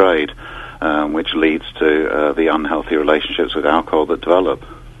off-trade, which leads to the unhealthy relationships with alcohol that develop.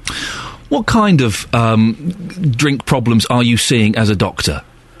 What kind of drink problems are you seeing as a doctor?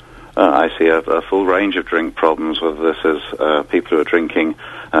 I see a full range of drink problems, whether this is people who are drinking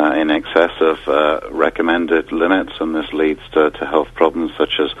in excess of recommended limits, and this leads to health problems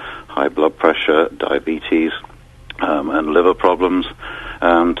such as high blood pressure, diabetes, and liver problems,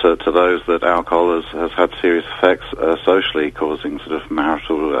 to those that alcohol has had serious effects socially, causing sort of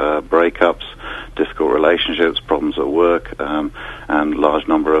marital breakups, difficult relationships, problems at work, and large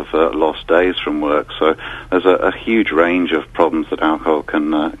number of lost days from work. So there's a huge range of problems that alcohol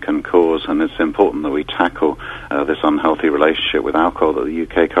can cause, and it's important that we tackle this unhealthy relationship with alcohol that the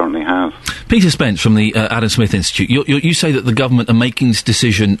UK currently has. Peter Spence from the Adam Smith Institute, you say that the government are making this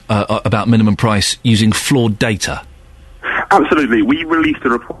decision about minimum price using flawed data. Absolutely. We released a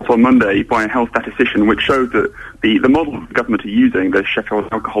report on Monday by a health statistician which showed that the model the government are using, the Sheffield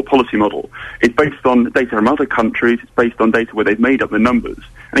alcohol policy model, is based on data from other countries. It's based on data where they've made up the numbers.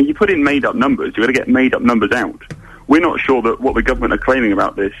 And you put in made-up numbers, you're going to get made-up numbers out. We're not sure that what the government are claiming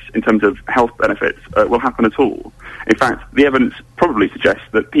about this in terms of health benefits will happen at all. In fact, the evidence probably suggests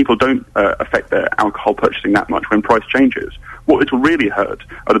that people don't affect their alcohol purchasing that much when price changes. What it will really hurt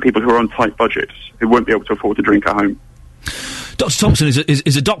are the people who are on tight budgets, who won't be able to afford to drink at home. Dr. Thompson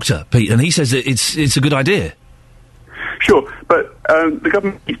is a doctor, Pete, and he says that it's a good idea. Sure, but the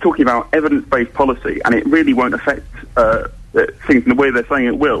government keeps talking about evidence-based policy, and it really won't affect things in the way they're saying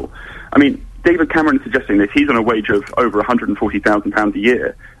it will. I mean, David Cameron is suggesting this. He's on a wage of over £140,000 a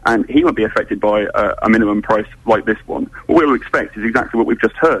year, and he won't be affected by a minimum price like this one. What we'll expect is exactly what we've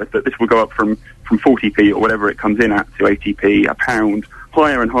just heard, that this will go up from 40p or whatever it comes in at to 80p, a pound,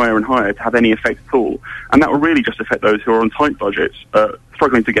 higher and higher and higher to have any effect at all. And that will really just affect those who are on tight budgets,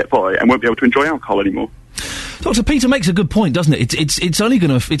 struggling to get by and won't be able to enjoy alcohol anymore. Dr. Peter makes a good point, doesn't it? It's only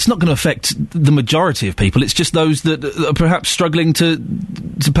going to, it's not going to affect the majority of people. It's just those that are perhaps struggling to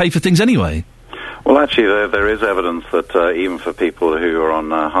pay for things anyway. Well, actually, there is evidence that even for people who are on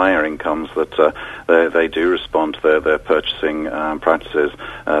higher incomes, that they do respond to their purchasing practices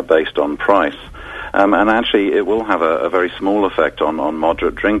based on price. And actually, it will have a very small effect on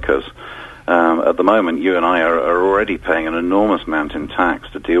moderate drinkers. At the moment, you and I are already paying an enormous amount in tax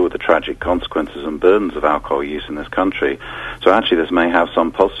to deal with the tragic consequences and burdens of alcohol use in this country. So actually, this may have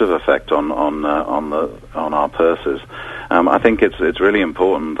some positive effect on our purses. I think it's really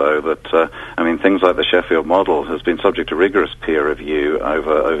important, though, that things like the Sheffield model has been subject to rigorous peer review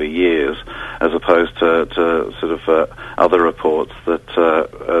over years, as opposed to sort of other reports that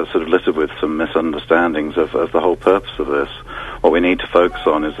are sort of littered with some misunderstandings of the whole purpose of this. What we need to focus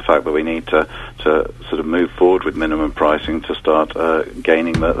on is the fact that we need to sort of move forward with minimum pricing to start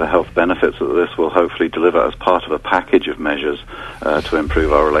gaining the health benefits that this will hopefully deliver as part of a package of measures to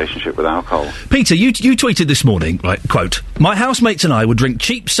improve our relationship with alcohol. Peter, you tweeted this morning, right, quote, "My housemates and I would drink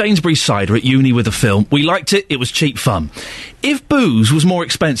cheap Sainsbury's cider at uni with a film. We liked it was cheap fun. If booze was more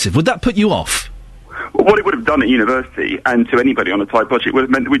expensive, would that put you off?" Well, what it would have done at university, and to anybody on a tight budget, would have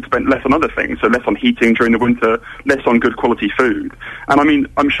meant that we'd spent less on other things, so less on heating during the winter, less on good quality food. And I mean,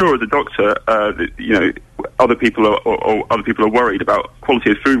 I'm sure as a doctor, other people are worried about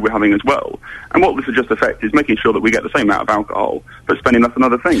quality of food we're having as well. And what this will just affect is making sure that we get the same amount of alcohol, but spending less on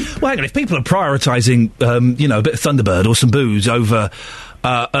other things. Well, hang on, if people are prioritising, a bit of Thunderbird or some booze over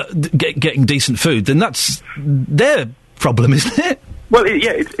getting decent food, then that's their problem, isn't it? Well,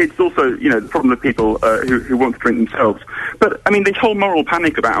 it's also, the problem of people who want to drink themselves. But, I mean, this whole moral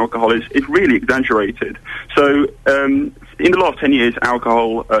panic about alcohol is really exaggerated. So, in the last 10 years,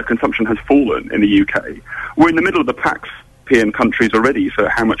 alcohol consumption has fallen in the UK. We're in the middle of the pack European countries already for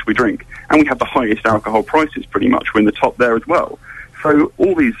how much we drink, and we have the highest alcohol prices pretty much. We're in the top there as well. So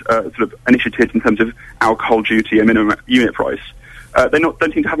all these sort of initiatives in terms of alcohol duty and minimum unit price,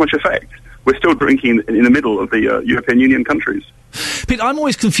 don't seem to have much effect. We're still drinking in the middle of the European Union countries. Pete, I'm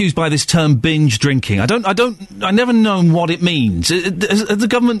always confused by this term binge drinking. I never known what it means. Has the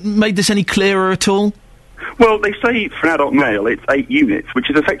government made this any clearer at all? Well, they say for an adult male it's 8 units, which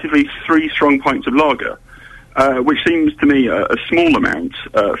is effectively 3 strong pints of lager, which seems to me a small amount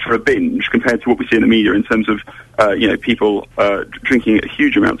for a binge compared to what we see in the media in terms of people drinking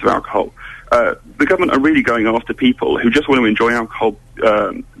huge amounts of alcohol. The government are really going after people who just want to enjoy alcohol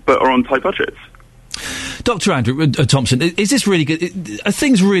but are on tight budgets. Dr. Andrew Thompson, is this really good? Are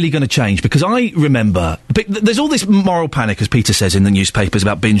things really going to change? Because I remember, there's all this moral panic, as Peter says in the newspapers,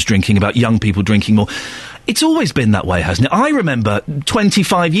 about binge drinking, about young people drinking more. It's always been that way, hasn't it? I remember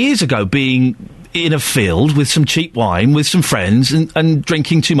 25 years ago being in a field with some cheap wine, with some friends, and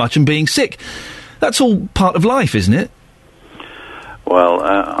drinking too much and being sick. That's all part of life, isn't it? Well,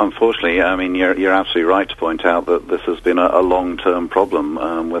 unfortunately, I mean, you're absolutely right to point out that this has been a long-term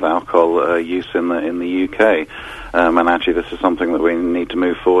problem with alcohol use in the UK. And actually, this is something that we need to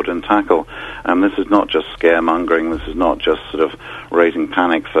move forward and tackle. This is not just scaremongering. This is not just sort of raising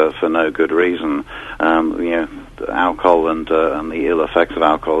panic for no good reason. Alcohol and the ill effects of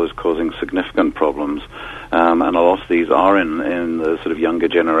alcohol is causing significant problems. And a lot of these are in the sort of younger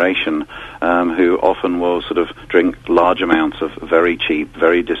generation who often will sort of drink large amounts of very cheap,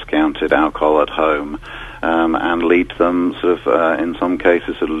 very discounted alcohol at home and lead to them sort of, in some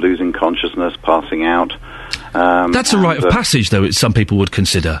cases, sort of losing consciousness, passing out. That's a rite of passage, though, some people would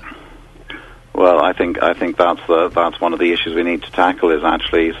consider. Well, I think that's one of the issues we need to tackle, is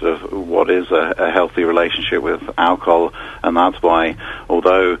actually sort of what is a healthy relationship with alcohol, and that's why,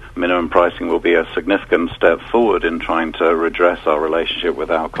 although minimum pricing will be a significant step forward in trying to redress our relationship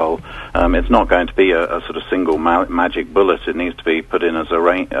with alcohol, it's not going to be a sort of single magic bullet. It needs to be put in as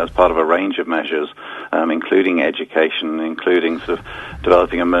part of a range of measures, including education, including sort of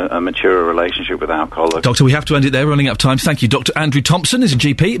developing a mature relationship with alcohol. Doctor, we have to end it there. We're running out of time. Thank you. Dr. Andrew Thompson is a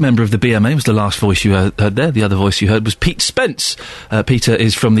GP, member of the BMA. Was the last voice you heard there. The other voice you heard was Pete Spence. Peter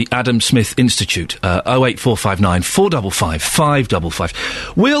is from the Adam Smith Institute. 08459 455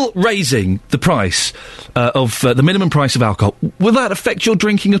 555. Will raising the price of the minimum price of alcohol, will that affect your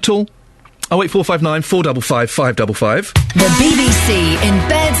drinking at all? 08459 455 555. The BBC in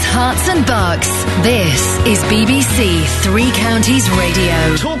beds, hearts and bucks. This is BBC Three Counties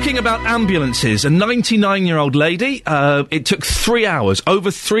Radio. Talking about ambulances, a 99-year-old lady, it took 3 hours, over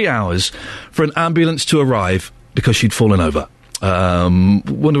 3 hours, for an ambulance to arrive because she'd fallen over.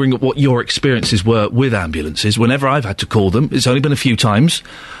 Wondering what your experiences were with ambulances. Whenever I've had to call them, it's only been a few times,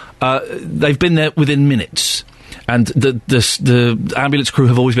 they've been there within minutes. And the ambulance crew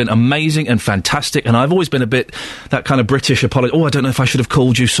have always been amazing and fantastic, and I've always been a bit that kind of British apology. Oh, I don't know if I should have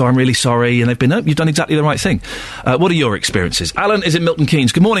called you, so I'm really sorry. And they've been, no, you've done exactly the right thing. What are your experiences? Alan is in Milton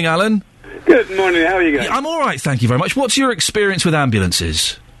Keynes. Good morning, Alan. Good morning, how are you going? I'm all right, thank you very much. What's your experience with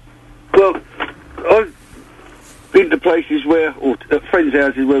ambulances? Well, I've been to places where, or at friends'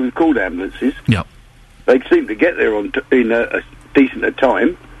 houses where we've called ambulances. Yeah. They seem to get there in a decent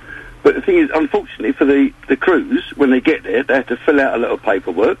time. But the thing is, unfortunately for the crews, when they get there, they have to fill out a lot of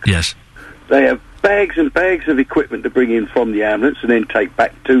paperwork. Yes. They have bags and bags of equipment to bring in from the ambulance and then take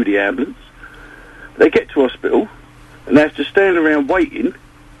back to the ambulance. They get to hospital and they have to stand around waiting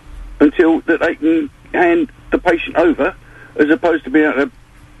until that they can hand the patient over, as opposed to being able to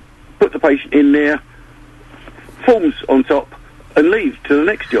put the patient in their forms on top and leave to the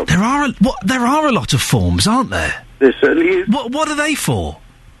next job. There are a lot of forms, aren't there? There certainly is. What are they for?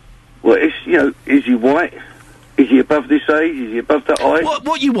 Well, it's, is he white? Is he above this age? Is he above that height?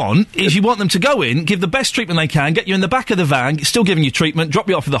 What you want is you want them to go in, give the best treatment they can, get you in the back of the van, still giving you treatment, drop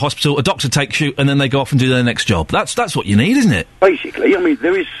you off at the hospital, a doctor takes you, and then they go off and do their next job. That's what you need, isn't it? Basically, I mean,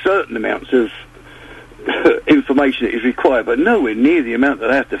 there is certain amounts of information that is required, but nowhere near the amount that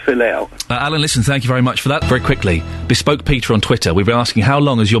I have to fill out. Alan, listen, thank you very much for that. Very quickly, Bespoke Peter on Twitter, we've been asking how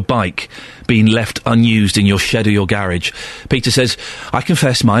long has your bike been left unused in your shed or your garage? Peter says, I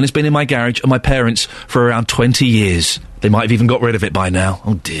confess mine has been in my garage and my parents for around 20 years. They might have even got rid of it by now.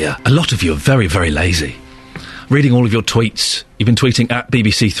 Oh dear. A lot of you are very, very lazy. Reading all of your tweets. You've been tweeting at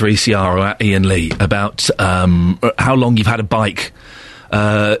BBC3CR or at Iain Lee about how long you've had a bike.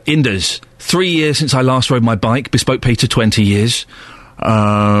 Inders, 3 years since I last rode my bike. Bespoke Peter, 20 years.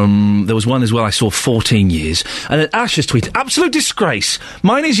 There was one as well I saw 14 years. And then Ash has tweeted, absolute disgrace.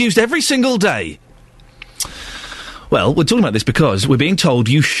 Mine is used every single day. Well, we're talking about this because we're being told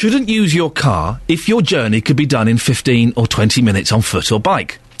you shouldn't use your car if your journey could be done in 15 or 20 minutes on foot or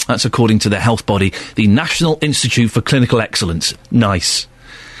bike. That's according to the health body, the National Institute for Clinical Excellence. Nice.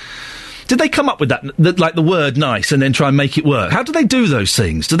 Did they come up with that, like the word nice, and then try and make it work? How do they do those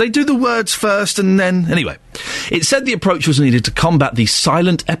things? Do they do the words first and then... Anyway, it said the approach was needed to combat the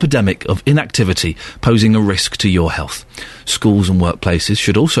silent epidemic of inactivity posing a risk to your health. Schools and workplaces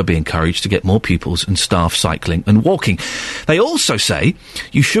should also be encouraged to get more pupils and staff cycling and walking. They also say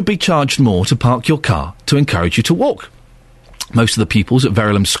you should be charged more to park your car to encourage you to walk. Most of the pupils at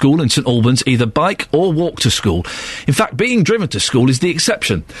Verulam School in St Albans either bike or walk to school. In fact, being driven to school is the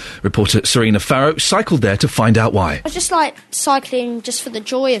exception. Reporter Serena Farrow cycled there to find out why. I just like cycling just for the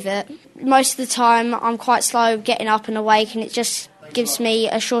joy of it. Most of the time I'm quite slow getting up and awake, and it just gives me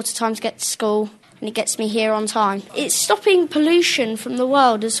a shorter time to get to school, and it gets me here on time. It's stopping pollution from the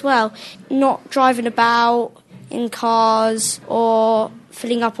world as well. Not driving about in cars or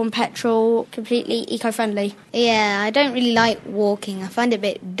filling up on petrol, completely eco-friendly. Yeah, I don't really like walking. I find it a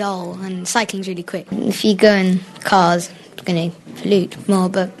bit dull, and cycling's really quick. If you go in cars, it's going to pollute more,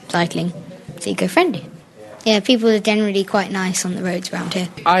 but cycling, it's eco-friendly. Yeah, people are generally quite nice on the roads around here.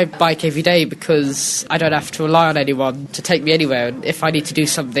 I bike every day because I don't have to rely on anyone to take me anywhere. And if I need to do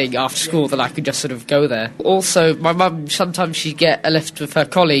something after school, then I can just sort of go there. Also, my mum, sometimes she get a lift with her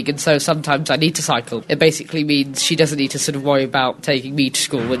colleague, and so sometimes I need to cycle. It basically means she doesn't need to sort of worry about taking me to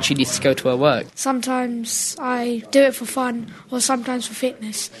school when she needs to go to her work. Sometimes I do it for fun, or sometimes for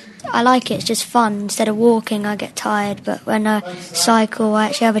fitness. I like it, it's just fun. Instead of walking, I get tired, but when I cycle, I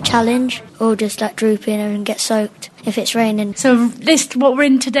actually have a challenge, or just like droop in and get soaked if it's raining. So what we're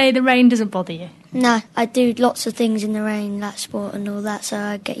in today, the rain doesn't bother you? No, I do lots of things in the rain, like sport and all that, so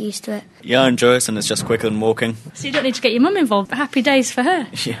I get used to it. Yeah, I enjoy it, and it's just quicker than walking. So you don't need to get your mum involved. Happy days for her.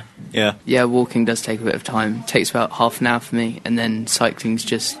 Yeah. Yeah, walking does take a bit of time. It takes about half an hour for me, and then cycling's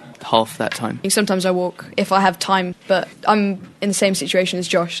just half that time. Sometimes I walk if I have time, but I'm in the same situation as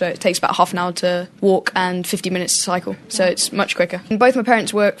Josh, so it takes about half an hour to walk and 50 minutes to cycle, so it's much quicker. And both my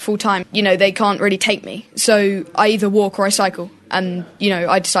parents work full-time. They can't really take me, so I either walk or I cycle. And,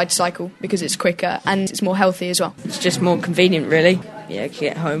 I decide to cycle because it's quicker and it's more healthy as well. It's just more convenient, really. Yeah,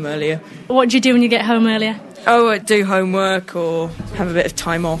 get home earlier. What do you do when you get home earlier? Oh, I do homework or have a bit of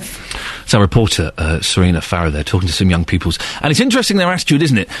time off. So reporter Serena Farrow there talking to some young peoples. And it's interesting their attitude,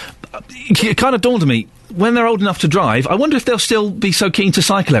 isn't it? It kind of dawned on me, when they're old enough to drive, I wonder if they'll still be so keen to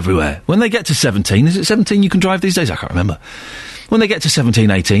cycle everywhere. When they get to 17, is it 17 you can drive these days? I can't remember. When they get to 17,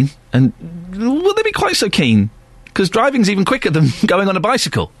 18, and will they be quite so keen? Because driving's even quicker than going on a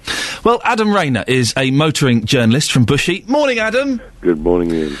bicycle. Well, Adam Rayner is a motoring journalist from Bushy. Morning, Adam. Good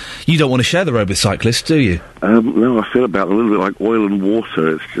morning, Ian. You don't want to share the road with cyclists, do you? No, I feel about them a little bit like oil and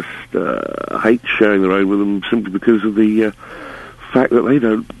water. It's just, I hate sharing the road with them simply because of the fact that they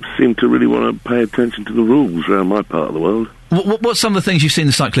don't seem to really want to pay attention to the rules around my part of the world. What's some of the things you've seen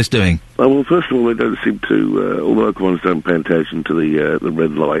the cyclists doing? Well, first of all, they don't seem to, all the local ones don't pay attention to the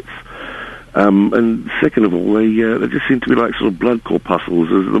red lights. And second of all, they just seem to be like sort of blood corpuscles.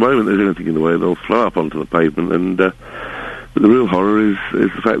 At the moment there's anything in the way, they'll flow up onto the pavement. And but the real horror is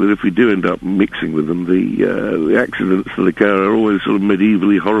the fact that if we do end up mixing with them, the accidents that occur are always sort of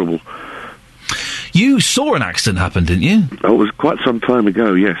medievally horrible. You saw an accident happen, didn't you? Oh, it was quite some time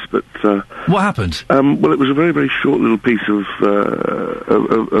ago, yes, but... what happened? Well, it was a very, very short little piece of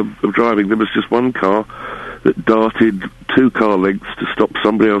driving. There was just one car that darted 2 car lengths to stop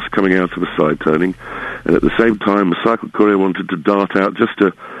somebody else coming out of a side turning, and at the same time, a cycle courier wanted to dart out just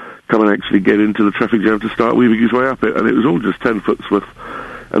to come and actually get into the traffic jam to start weaving his way up it, and it was all just 10 foot's worth.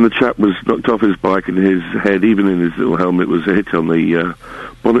 And the chap was knocked off his bike, and his head, even in his little helmet, was hit on the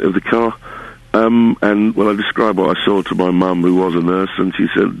bonnet of the car. And when I described what I saw to my mum, who was a nurse, and she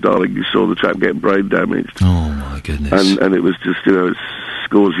said, "Darling, you saw the chap get brain damaged." Oh my goodness! And it was just, it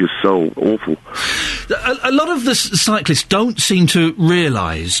scores your soul. Awful. A lot of the cyclists don't seem to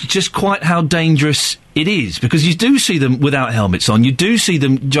realise just quite how dangerous it is, because you do see them without helmets on, you do see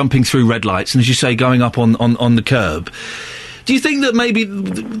them jumping through red lights, and as you say, going up on the curb. Do you think that maybe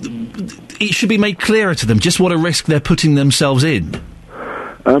it should be made clearer to them just what a risk they're putting themselves in?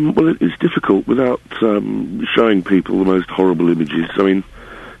 Well, it's difficult without showing people the most horrible images. I mean,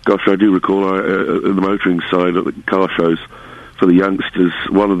 gosh, I do recall at the motoring side at the car shows for the youngsters,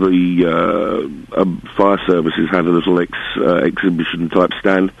 one of the fire services had a little exhibition type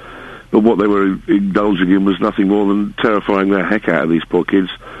stand, but what they were indulging in was nothing more than terrifying the heck out of these poor kids,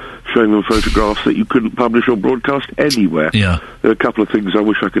 showing them photographs that you couldn't publish or broadcast anywhere. Yeah. There are a couple of things I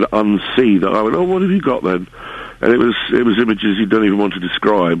wish I could unsee that I went, oh, what have you got then? And it was images you don't even want to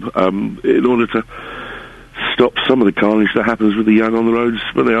describe, in order to stop some of the carnage that happens with the young on the roads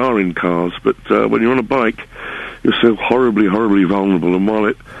when they are in cars. But when you're on a bike, you're so horribly, horribly vulnerable. And while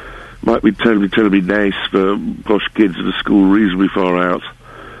it might be terribly nice for posh kids at a school reasonably far out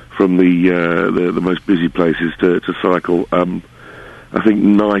from the most busy places to cycle, I think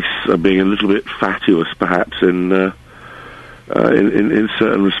nice being a little bit fatuous, perhaps, in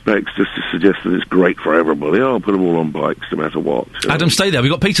certain respects, just to suggest that it's great for everybody. I'll put them all on bikes, no matter what. Adam, stay there.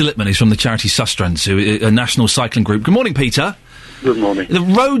 We've got Peter Lippman, who's from the charity Sustrans, a national cycling group. Good morning, Peter. Good morning. The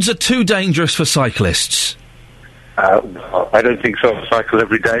roads are too dangerous for cyclists. I don't think so. I cycle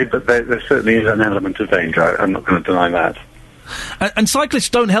every day, but there certainly is an element of danger. I'm not going to deny that. And cyclists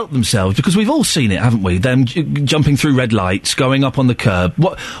don't help themselves, because we've all seen it, haven't we? Them jumping through red lights, going up on the curb.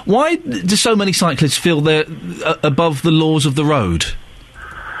 Why do so many cyclists feel they're above the laws of the road?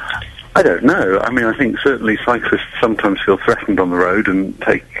 I don't know. I mean, I think certainly cyclists sometimes feel threatened on the road and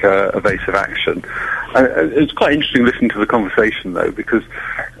take evasive action. It's quite interesting listening to the conversation, though, because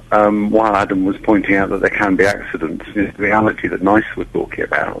while Adam was pointing out that there can be accidents, the reality that NICE was talking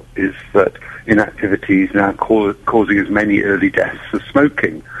about is that inactivity is now causing as many early deaths as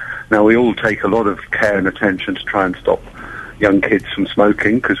smoking. Now, we all take a lot of care and attention to try and stop young kids from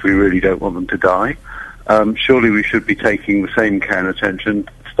smoking, because we really don't want them to die. Surely we should be taking the same care and attention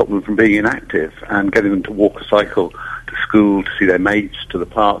to stop them from being inactive, and getting them to walk or cycle to school, to see their mates, to the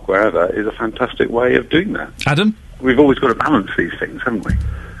park, wherever, is a fantastic way of doing that. Adam? We've always got to balance these things, haven't we?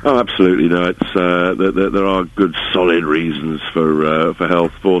 Oh, absolutely. No, it's there are good, solid reasons for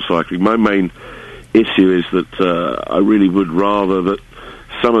health for cycling. My main issue is that I really would rather that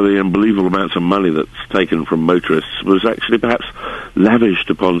some of the unbelievable amounts of money that's taken from motorists was actually perhaps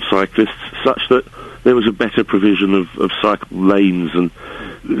lavished upon cyclists, such that there was a better provision of cycle lanes. And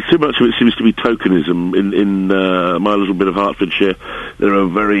too much of it seems to be tokenism. In my little bit of Hertfordshire, there are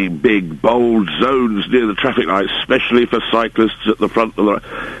very big, bold zones near the traffic lights, especially for cyclists at the front of the...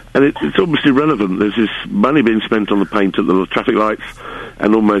 And it's almost irrelevant. There's this money being spent on the paint at the traffic lights,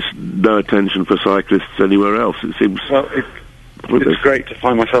 and almost no attention for cyclists anywhere else. It seems... Well, it's great to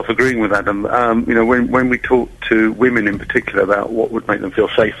find myself agreeing with Adam. When we talk to women in particular about what would make them feel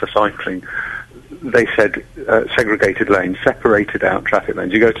safe for cycling, they said segregated lanes, separated out traffic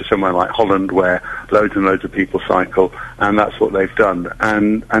lanes. You go to somewhere like Holland where loads and loads of people cycle, and that's what they've done.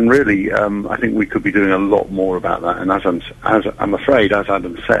 And really, I think we could be doing a lot more about that. And as I'm afraid, as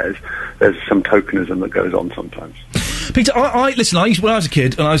Adam says, there's some tokenism that goes on sometimes. Peter, listen, when I was a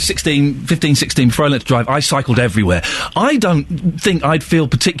kid, and I was 15, 16, before I learned to drive, I cycled everywhere. I don't think I'd feel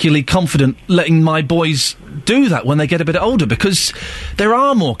particularly confident letting my boys do that when they get a bit older, because there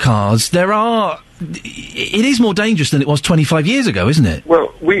are more cars, it is more dangerous than it was 25 years ago, isn't it?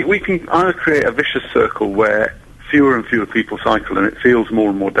 Well, we can either create a vicious circle where fewer and fewer people cycle, and it feels more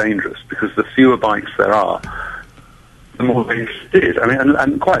and more dangerous, because the fewer bikes there are, the more they're interested. I mean,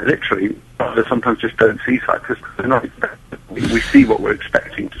 and quite literally, they sometimes just don't see cyclists because they're not expecting. We see what we're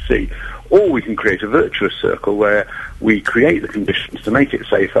expecting to see. Or we can create a virtuous circle where we create the conditions to make it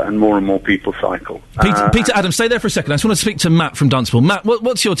safer and more people cycle. Peter, Adam, stay there for a second. I just want to speak to Matt from Dunstable. Matt,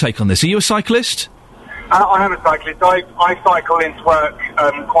 what's your take on this? Are you a cyclist? I am a cyclist. I cycle into work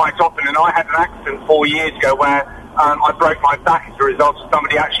quite often, and I had an accident 4 years ago where I broke my back as a result of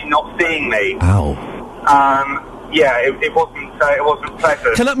somebody actually not seeing me. Ow. Yeah, it wasn't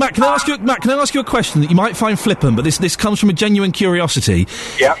pleasant. Matt, can I ask you a question that you might find flippant, but this comes from a genuine curiosity?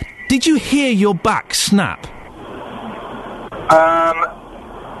 Yeah. Did you hear your back snap?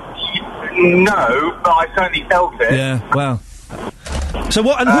 No, but I certainly felt it. Yeah, well. So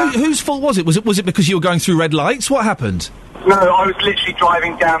what? And whose fault was it? Was it because you were going through red lights? What happened? No, I was literally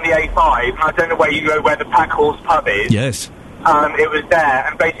driving down the A5, and I don't know where the Pack Horse pub is. Yes. It was there,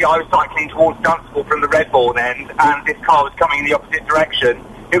 and basically I was cycling towards Dunstable from the Redbourne end, and this car was coming in the opposite direction.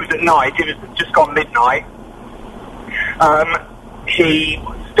 It was at night. It was just gone midnight. He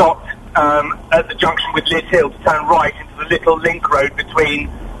stopped at the junction with Liz Hill to turn right into the little link road between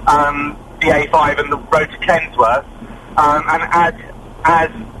the A5 and the road to Kensworth. And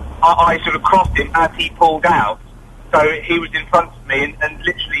as I sort of crossed him as he pulled out, so he was in front of me and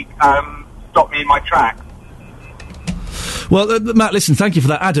literally stopped me in my tracks. Well, Matt, listen, thank you for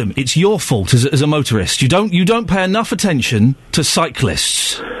that. Adam, it's your fault as a motorist. You don't pay enough attention to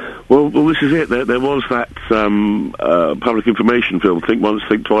cyclists. Well, this is it. There was that public information film, Think Once,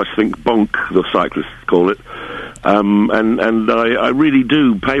 Think Twice, Think Bonk, the cyclists call it. And I really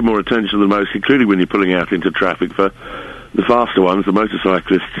do pay more attention than most, including when you're pulling out into traffic for the faster ones, the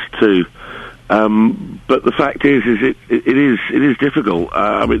motorcyclists too. But the fact is it is difficult.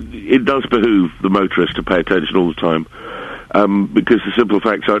 I mean, it does behoove the motorist to pay attention all the time, because the simple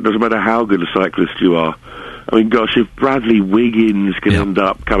facts are, it doesn't matter how good a cyclist you are. I mean, gosh, if Bradley Wiggins can end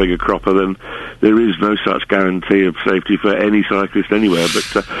up coming a cropper, then there is no such guarantee of safety for any cyclist anywhere.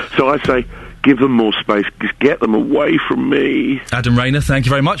 But so I say, give them more space. Just get them away from me. Adam Rayner, thank you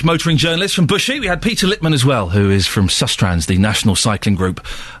very much. Motoring journalist from Bushy. We had Peter Littman as well, who is from Sustrans, the National Cycling Group,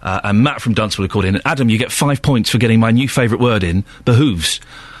 and Matt from Dunstable, who called in. And Adam, you get 5 points for getting my new favourite word in, behooves.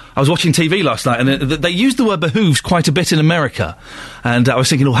 I was watching TV last night, and they used the word behooves quite a bit in America. And I was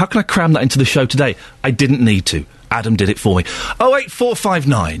thinking, how can I cram that into the show today? I didn't need to. Adam did it for me.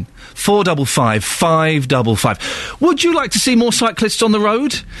 08459 455 555. Would you like to see more cyclists on the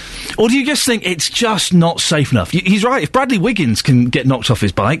road? Or do you just think it's just not safe enough? He's right. If Bradley Wiggins can get knocked off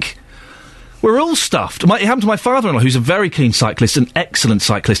his bike, we're all stuffed. It happened to my father-in-law, who's a very keen cyclist, an excellent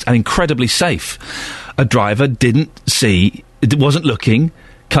cyclist, and incredibly safe. A driver wasn't looking,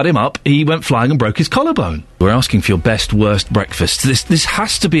 cut him up, he went flying and broke his collarbone. We're asking for your best, worst breakfast. This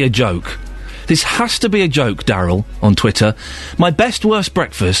has to be a joke. This has to be a joke, Darryl, on Twitter. My best, worst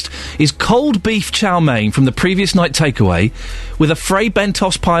breakfast is cold beef chow mein from the previous night takeaway with a Frey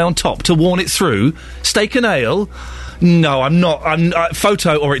Bentos pie on top to warm it through, steak and ale. No, I'm not.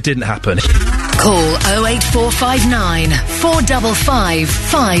 Photo or it didn't happen. Call 08459 455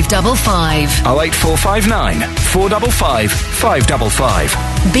 555. 08459 455 555.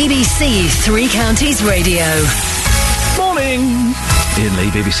 BBC Three Counties Radio. Morning. Iain Lee,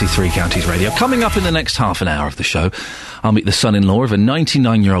 BBC Three Counties Radio. Coming up in the next half an hour of the show, I'll meet the son-in-law of a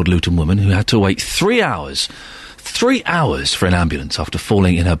 99-year-old Luton woman who had to wait 3 hours. 3 hours for an ambulance after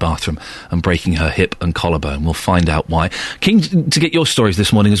falling in her bathroom and breaking her hip and collarbone. We'll find out why. Keen to get your stories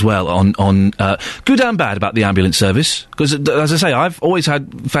this morning as well on good and bad about the ambulance service. Because, as I say, I've always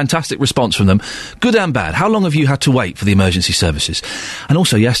had fantastic response from them. Good and bad. How long have you had to wait for the emergency services? And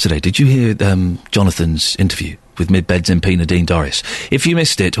also yesterday, did you hear Jonathan's interview with Mid-Beds MP Nadine Dorris? If you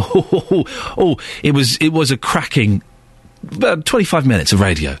missed it, it was a cracking... About 25 minutes of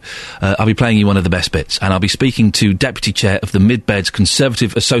radio. I'll be playing you one of the best bits, and I'll be speaking to Deputy Chair of the Mid-Beds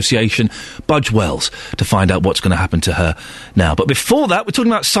Conservative Association, Budge Wells, to find out what's going to happen to her now. But before that, we're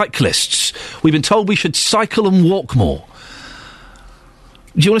talking about cyclists. We've been told we should cycle and walk more.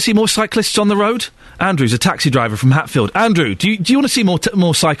 Do you want to see more cyclists on the road? Andrew's a taxi driver from Hatfield. Andrew, do you want to see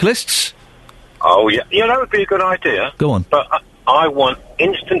more cyclists? Oh, yeah. Yeah, that would be a good idea. Go on. But I want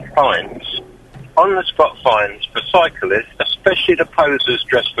instant fines. On-the-spot fines for cyclists, especially the posers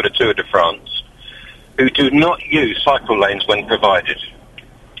dressed for the Tour de France, who do not use cycle lanes when provided.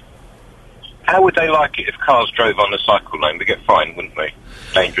 How would they like it if cars drove on the cycle lane? We get fined, wouldn't we?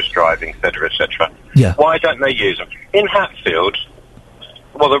 Dangerous driving, etc., etc. Yeah. Why don't they use them? In Hatfield,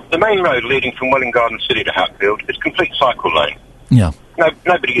 well, the main road leading from Welwyn Garden City to Hatfield is complete cycle lane. Yeah.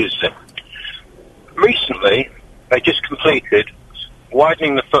 Nobody uses it. Recently, they just completed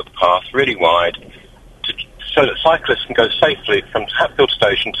widening the footpath really wide to so that cyclists can go safely from Hatfield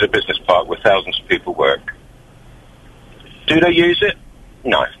Station to the business park where thousands of people work. Do they use it?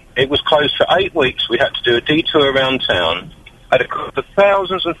 No. It was closed for 8 weeks. We had to do a detour around town at a cost of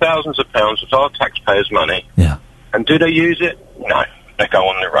thousands and thousands of pounds of our taxpayers' money. Yeah. And do they use it? No. They go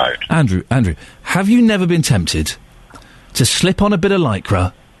on the road. Andrew, have you never been tempted to slip on a bit of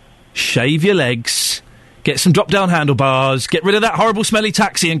Lycra, shave your legs, get some drop-down handlebars, get rid of that horrible smelly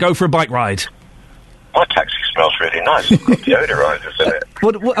taxi and go for a bike ride? My taxi smells really nice. It's got deodorisers in it.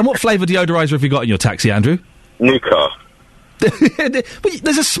 What flavour deodoriser have you got in your taxi, Andrew? New car.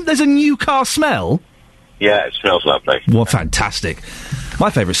 There's a new car smell? Yeah, it smells lovely. What fantastic. My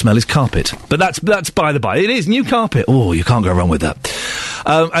favourite smell is carpet, but that's by the by. It is new carpet. Oh, you can't go wrong with that.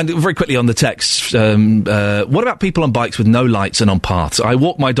 And very quickly on the text, what about people on bikes with no lights and on paths? I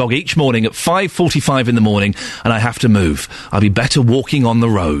walk my dog each morning at 5:45 in the morning and I have to move. I'll be better walking on the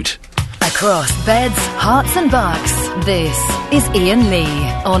road. Across beds, hearts and bucks, this is Iain Lee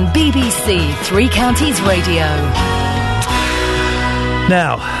on BBC Three Counties Radio.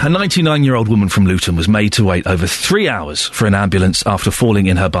 Now, a 99-year-old woman from Luton was made to wait over 3 hours for an ambulance after falling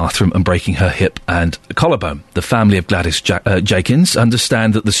in her bathroom and breaking her hip and collarbone. The family of Gladys Jakins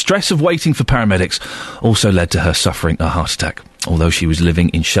understand that the stress of waiting for paramedics also led to her suffering a heart attack. Although she was living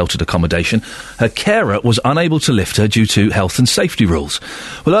in sheltered accommodation, her carer was unable to lift her due to health and safety rules.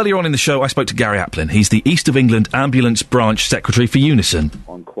 Well, earlier on in the show, I spoke to Gary Applin. He's the East of England Ambulance Branch Secretary for Unison.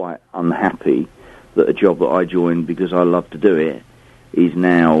 I'm quite unhappy that a job that I joined because I love to do it is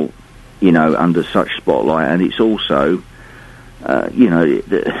now, under such spotlight, and it's also,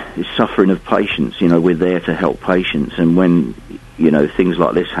 it's suffering of patients. We're there to help patients, and when, things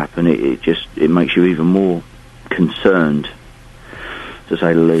like this happen, it makes you even more concerned, to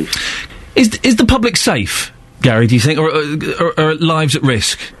say the least. Is the public safe, Gary, do you think, or are lives at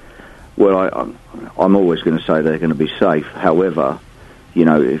risk? Well, I'm always going to say they're going to be safe. However,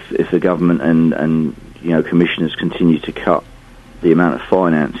 if the government and commissioners continue to cut the amount of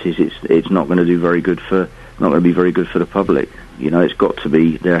finances, it's not going to be very good for the public. It's got to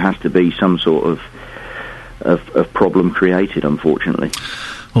be. There has to be some sort of problem created, unfortunately.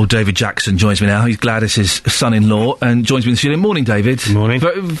 Well, David Jackson joins me now. He's Gladys's son-in-law and joins me in the studio. Morning, David. Morning.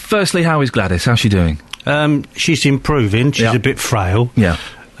 Firstly, how is Gladys? How's she doing? She's improving. She's a bit frail. Yeah.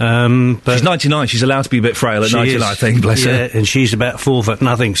 But she's 99. She's allowed to be a bit frail at 99, I think, bless her. And she's about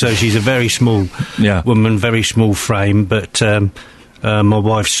 4'0", so she's a very small woman, very small frame, but my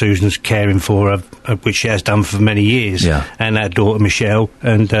wife Susan's caring for her, which she has done for many years, and our daughter Michelle,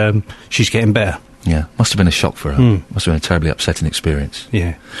 and she's getting better. Yeah, must have been a shock for her. Must have been a terribly upsetting experience.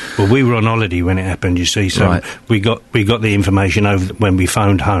 Yeah. Well, we were on holiday when it happened, you see, so we got the information over when we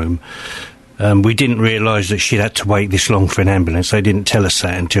phoned home. We didn't realise that she'd had to wait this long for an ambulance. They didn't tell us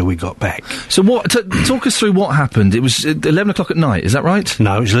that until we got back. So talk us through what happened. It was 11 o'clock at night, is that right?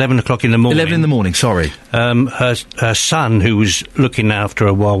 No, it was 11 o'clock in the morning. 11 in the morning, sorry. Her son, who was looking after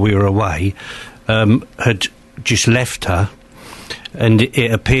her while we were away, had just left her, and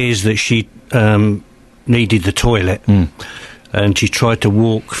it appears that she needed the toilet, and she tried to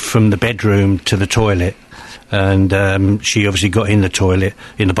walk from the bedroom to the toilet, and she obviously got in the toilet,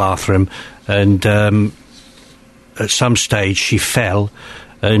 in the bathroom, and at some stage she fell,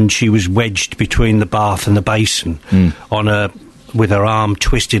 and she was wedged between the bath and the basin with her arm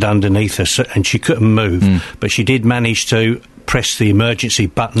twisted underneath her, and she couldn't move, but she did manage to press the emergency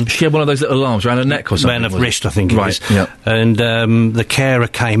button. She had one of those little alarms around her neck or something? Around her wrist, I think it is. Yep. And the carer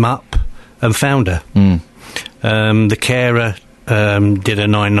came up and found her. The carer did a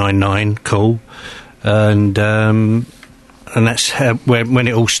 999 call, and that's how, when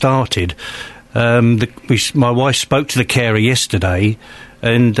it all started. My wife spoke to the carer yesterday,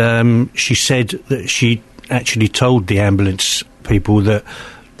 and she said that she actually told the ambulance people that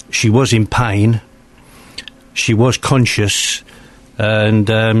she was in pain, she was conscious, and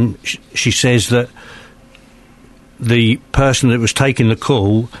she says that the person that was taking the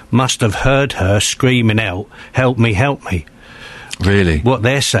call must have heard her screaming out, "Help me, help me." Really? What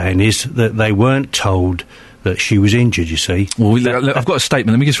they're saying is that they weren't told that she was injured, you see. Well, I've got a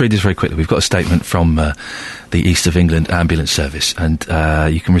statement. Let me just read this very quickly. We've got a statement from the East of England Ambulance Service, and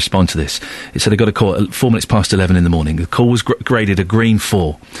you can respond to this. It said they got a call at 4 minutes past 11 in the morning. The call was graded a green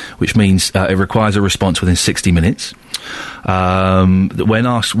 4, which means it requires a response within 60 minutes. When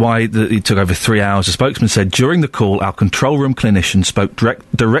asked why it took over 3 hours, the spokesman said, during the call, our control room clinician spoke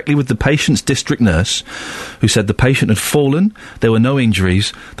directly with the patient's district nurse, who said the patient had fallen, there were no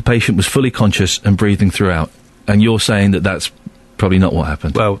injuries, the patient was fully conscious and breathing throughout. And you're saying that that's probably not what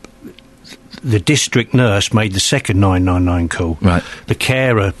happened? Well, the district nurse made the second 999 call. Right. The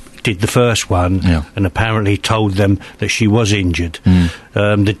carer did the first one and apparently told them that she was injured.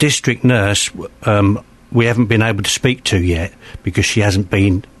 The district nurse, we haven't been able to speak to yet because she hasn't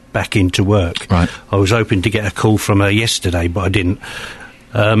been back into work. Right. I was hoping to get a call from her yesterday, but I didn't.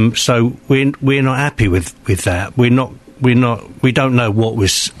 So we're not happy with that. We don't know what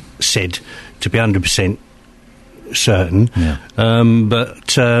was said to be 100% certain.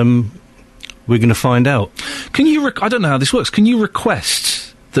 But we're going to find out. Can you? I don't know how this works. Can you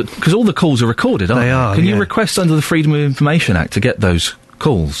request that? Because all the calls are recorded, aren't they? They are. Can you request under the Freedom of Information Act to get those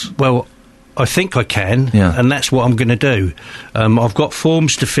calls? Well, I think I can, and that's what I'm going to do. I've got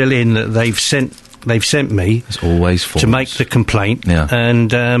forms to fill in that they've sent me. There's always forms to make the complaint,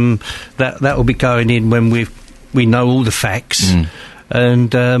 and that will be going in when we know all the facts.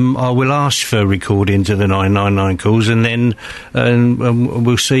 And I will ask for recordings of the 999 calls, and then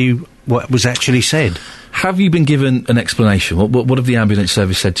we'll see what was actually said. Have you been given an explanation? What have the ambulance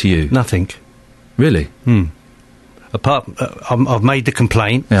service said to you? Nothing. Really? Apart, I've made the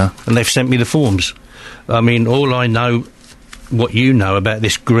complaint, and they've sent me the forms. I mean, all I know, what you know about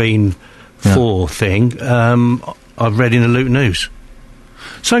this Green 4 thing, I've read in the Luton News.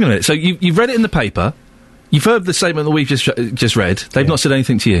 So hang on a minute. So you've read it in the paper. You've heard the statement that we've just read. They've not said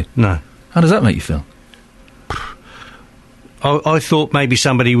anything to you? No. How does that make you feel? I thought maybe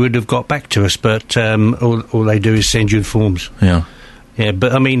somebody would have got back to us, but all they do is send you the forms. Yeah. Yeah,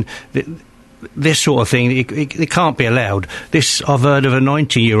 but I mean, this sort of thing, it can't be allowed. I've heard of a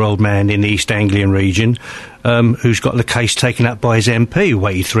 90-year-old man in the East Anglian region who's got the case taken up by his MP who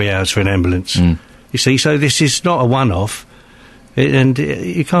waited 3 hours for an ambulance. You see, so this is not a one-off. And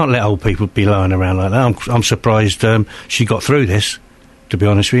you can't let old people be lying around like that. I'm surprised she got through this, to be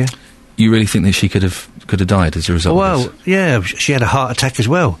honest with you. You really think that she could have died as a result of this? Well, yeah, she had a heart attack as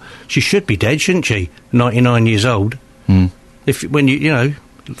well. She should be dead, shouldn't she? 99 years old. When you know,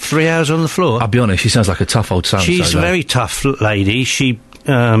 3 hours on the floor. I'll be honest, she sounds like a tough old soul. She's a very tough lady. She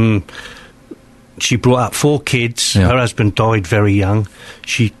brought up 4 kids. Her husband died very young.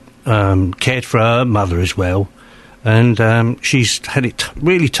 She cared for her mother as well. And she's had it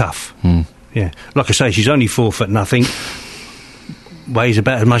really tough. Yeah. Like I say, she's only 4 foot nothing. Weighs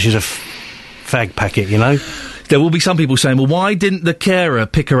about as much as a fag packet, you know. There will be some people saying, well, why didn't the carer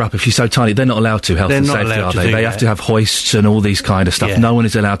pick her up if she's so tiny? They're not allowed to, health and safety, are they? They have to have hoists and all these kind of stuff. Yeah. No one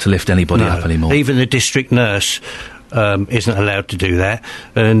is allowed to lift anybody up anymore. Even the district nurse isn't allowed to do that.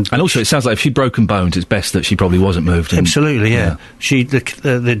 And also, it sounds like if she'd broken bones, it's best that she probably wasn't moved. Absolutely, yeah.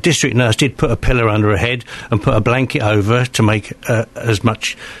 The district nurse did put a pillow under her head and put a blanket over her to make as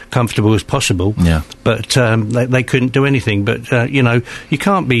much comfortable as possible. Yeah. But they couldn't do anything. But, you know, you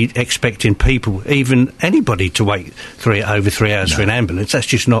can't be expecting people, even anybody, to wait over 3 hours for an ambulance. That's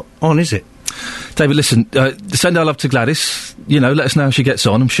just not on, is it? David, listen, send our love to Gladys. You know, let us know how she gets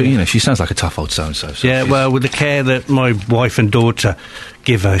on. I'm sure, you know, she sounds like a tough old so-and-so. Yeah, well, with the care that my wife and daughter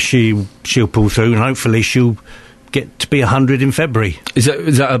give her, she'll pull through, and hopefully she'll get to be 100 in February. Is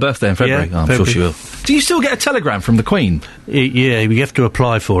that her birthday in February? Yeah, I'm February. sure she will. Do you still get a telegram from the Queen? Yeah, you have to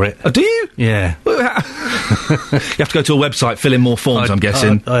apply for it. Oh, do you? Yeah. You have to go to a website, fill in more forms, I'm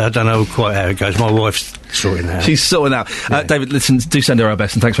guessing. I don't know quite how it goes. My wife's sorting out. She's sorting out. Yeah. David, listen, do send her our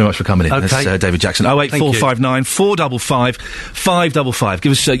best, and thanks very much for coming in. Okay. That's David Jackson. 08459 455 555.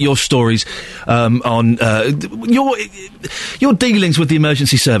 Give us your stories on your dealings with the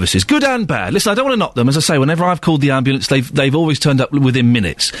emergency services, good and bad. Listen, I don't want to knock them. As I say, whenever I've called the ambulance, they've always turned up within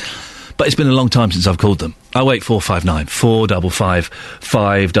minutes. But it's been a long time since I've called them. 08459 455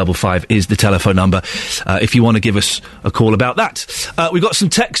 555 is the telephone number if you want to give us a call about that. We've got some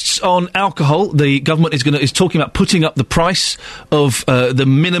texts on alcohol. The government is talking about putting up the price of the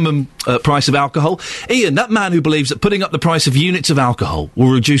minimum price of alcohol. Iain, that man who believes that putting up the price of units of alcohol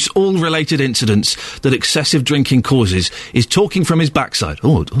will reduce all related incidents that excessive drinking causes is talking from his backside.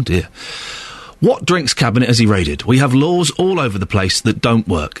 Oh dear. What drinks cabinet has he raided? We have laws all over the place that don't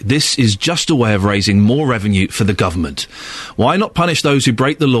work. This is just a way of raising more revenue for the government. Why not punish those who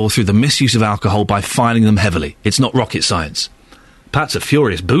break the law through the misuse of alcohol by fining them heavily? It's not rocket science. Pat's a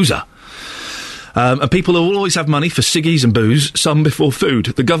furious boozer. And people will always have money for ciggies and booze, some before food.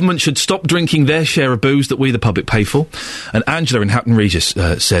 The government should stop drinking their share of booze that we, the public, pay for. And Angela in Hatton Regis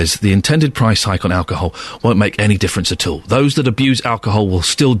says the intended price hike on alcohol won't make any difference at all. Those that abuse alcohol will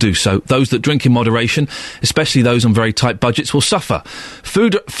still do so. Those that drink in moderation, especially those on very tight budgets, will suffer.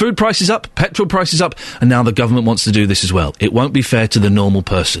 Food prices up, petrol prices up, and now the government wants to do this as well. It won't be fair to the normal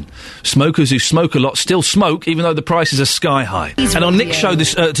person. Smokers who smoke a lot still smoke, even though the prices are sky high. And on Nick's show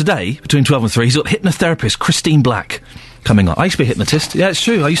this today, between 12 and 3, he's got hypnotherapist Christine Black. coming on. I used to be a hypnotist. Yeah, it's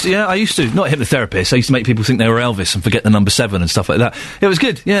true. I used to. Not a hypnotherapist. I used to make people think they were Elvis and forget the number 7 and stuff like that. It was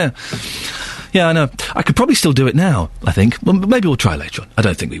good, yeah. Yeah, I know. I could probably still do it now, I think. Well, maybe we'll try later on. I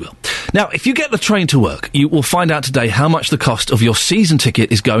don't think we will. Now, if you get the train to work, you will find out today how much the cost of your season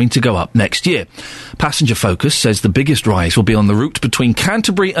ticket is going to go up next year. Passenger Focus says the biggest rise will be on the route between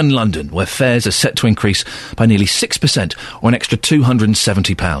Canterbury and London, where fares are set to increase by nearly 6%, or an extra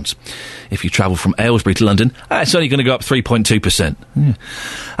 £270. If you travel from Aylesbury to London, it's only going to go up 3.2%. Yeah.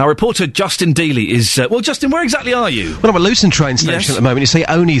 Our reporter Justin Dealey is... Justin, where exactly are you? Well, I'm at Luton train station at the moment. You say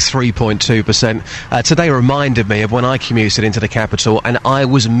only 3.2%. Today reminded me of when I commuted into the capital, and I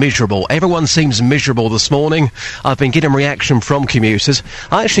was miserable. Everyone seems miserable this morning. I've been getting reaction from commuters.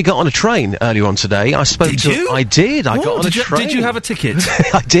 I actually got on a train earlier on today. I spoke Did you? I did. I got on a train. Did you have a ticket?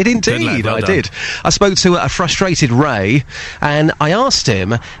 I did indeed. Well I done. did. I spoke to a frustrated Ray, and I asked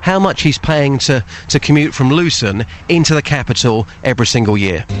him how much he's paying to commute from Luton into the capital every single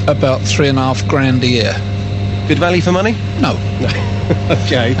year. About $3,500 a year. Good value for money? No.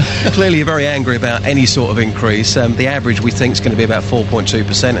 Okay. Clearly you're very angry about any sort of increase. The average we think is going to be about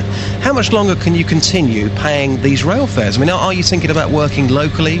 4.2%. How much longer can you continue paying these rail fares? I mean, are you thinking about working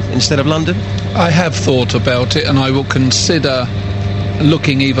locally instead of London? I have thought about it, and I will consider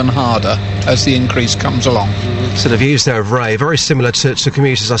looking even harder as the increase comes along. Sort of views there of Ray, very similar to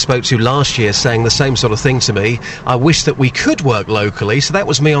commuters I spoke to last year, saying the same sort of thing to me. I wish that we could work locally, so that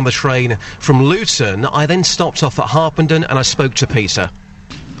was me on the train from Luton. I then stopped off at Harpenden and I spoke to Peter.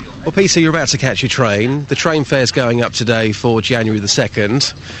 Well, Peter, you're about to catch your train. The train fare's going up today for January the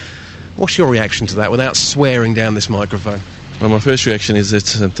 2nd. What's your reaction to that, without swearing down this microphone? Well, my first reaction is that,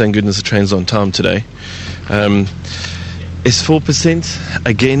 thank goodness the train's on time today. It's 4%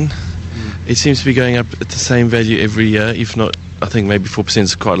 again. It seems to be going up at the same value every year, if not, I think maybe 4%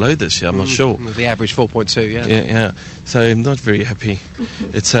 is quite low this year, I'm not sure. The average 4.2, yeah. Yeah. So I'm not very happy.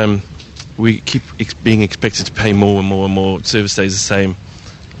 It's, we keep being expected to pay more and more and more. Service stays the same.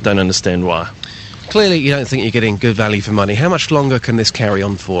 Don't understand why. Clearly you don't think you're getting good value for money. How much longer can this carry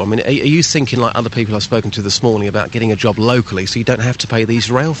on for? I mean, are you thinking, like other people I've spoken to this morning, about getting a job locally so you don't have to pay these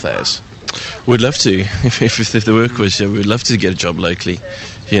rail fares? We'd love to. If the work was, we'd love to get a job locally,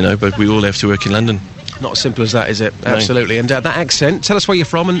 but we all have to work in London. Not as simple as that, is it? No. Absolutely. And that accent, tell us where you're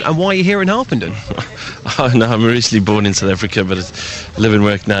from and why you're here in Harpenden. Oh, no, I'm originally born in South Africa, but I live and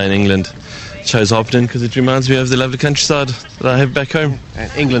work now in England. Chose Harpenden because it reminds me of the lovely countryside that I have back home.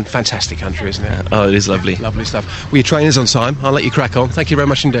 England, fantastic country, isn't it? Oh, it is lovely. Lovely stuff. Well, your train is on time. I'll let you crack on. Thank you very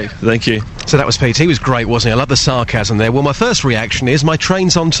much indeed. Thank you. So that was Pete. He was great, wasn't he? I love the sarcasm there. Well, my first reaction is my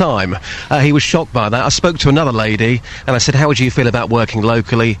train's on time. He was shocked by that. I spoke to another lady and I said, how would you feel about working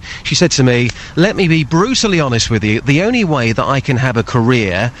locally? She said to me, let me be brutally honest with you. The only way that I can have a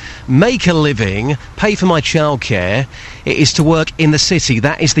career, make a living, pay for my childcare, is to work in the city.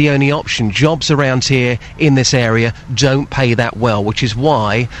 That is the only option. Jobs around here in this area don't pay that well, which is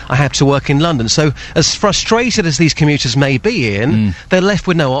why I have to work in London. So as frustrated as these commuters may be in, they're left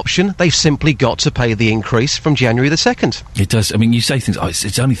with no option. They've simply got to pay the increase from January the 2nd. It does. I mean, you say things,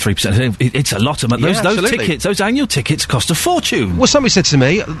 it's only 3%. It's a lot of money. Those tickets, those annual tickets cost a fortune. Well, somebody said to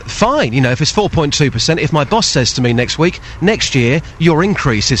me, fine, if it's 4.2%, if my boss says to me next year, your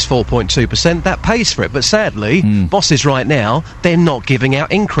increase is 4.2%, that pays for it. But sadly, bosses right now, they're not giving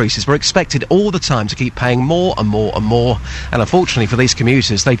out increases. We're expected all the time to keep paying more and more and more. And unfortunately for these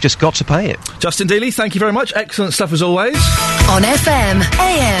commuters, they've just got to pay it. Justin Dealey, thank you very much. Excellent stuff as always. On FM,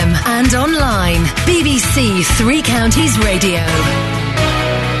 AM and online. BBC Three Counties Radio.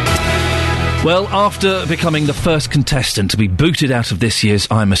 Well, after becoming the first contestant to be booted out of this year's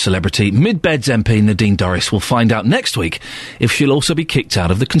I'm a Celebrity, Mid-Beds MP Nadine Dorries will find out next week if she'll also be kicked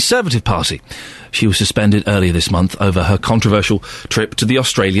out of the Conservative Party. She was suspended earlier this month over her controversial trip to the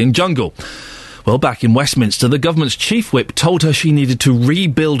Australian jungle. Well, back in Westminster, the government's chief whip told her she needed to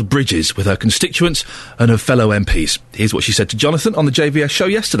rebuild bridges with her constituents and her fellow MPs. Here's what she said to Jonathan on the JVS show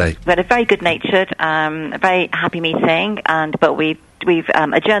yesterday. We had a very good-natured, a very happy meeting, but we've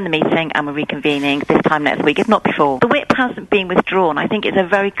adjourned the meeting and we're reconvening this time next week, if not before. The whip hasn't been withdrawn. I think it's a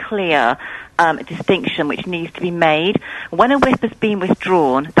very clear distinction which needs to be made. When a whip has been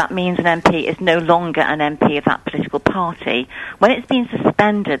withdrawn, that means an MP is no longer an MP of that political party. When it's been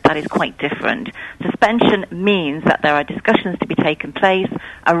suspended, that is quite different. Suspension means that there are discussions to be taken place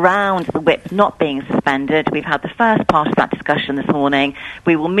around the whip not being suspended. We've had the first part of that discussion this morning.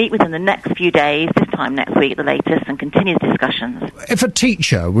 We will meet within the next few days, this time next week at the latest, and continue the discussions. If a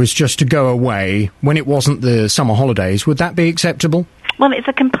teacher was just to go away when it wasn't the summer holidays, would that be acceptable? Well, it's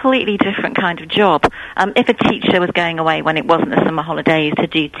a completely different kind of job. If a teacher was going away when it wasn't the summer holidays to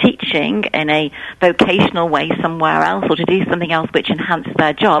do teaching in a vocational way somewhere else or to do something else which enhances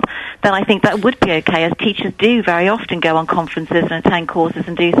their job, then I think that would be okay, as teachers do very often go on conferences and attend courses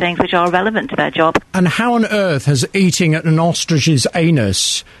and do things which are relevant to their job. And how on earth has eating at an ostrich's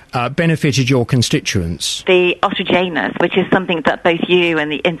anus benefited your constituents? The ostrich anus, which is something that both you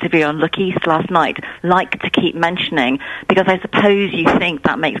and the interview on Look East last night like to keep mentioning, because I suppose you think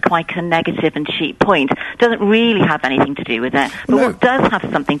that makes quite a negative and cheap point, doesn't really have anything to do with it. But what does have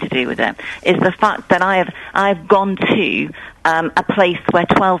something to do with it is the fact that I've gone to a place where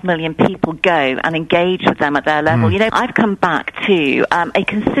 12 million people go and engage with them at their level. You know, I've come back to a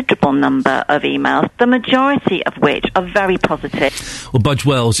considerable number of emails, the majority of which are very positive. Well, Budge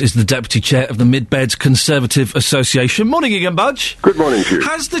Wells is the Deputy Chair of the Mid-Beds Conservative Association. Morning again, Budge. Good morning to you.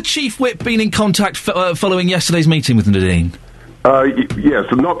 Has the Chief Whip been in contact following yesterday's meeting with Nadine? Yes,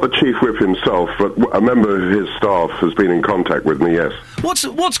 not the Chief Whip himself, but a member of his staff has been in contact with me, yes.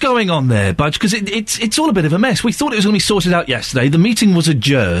 What's going on there, Budge? Because it's all a bit of a mess. We thought it was going to be sorted out yesterday. The meeting was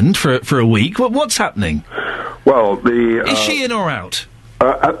adjourned for a week. What's happening? Well, is she in or out?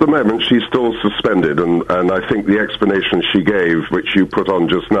 At the moment, she's still suspended, and I think the explanation she gave, which you put on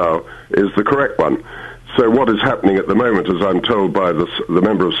just now, is the correct one. So what is happening at the moment, as I'm told by the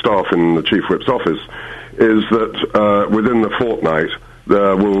member of staff in the Chief Whip's office, is that within the fortnight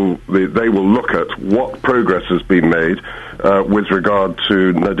they will look at what progress has been made with regard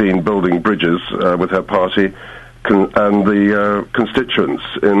to Nadine building bridges with her party and the constituents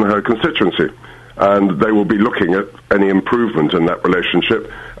in her constituency. And they will be looking at any improvement in that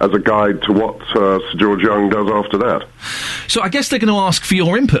relationship as a guide to what Sir George Young does after that. So I guess they're going to ask for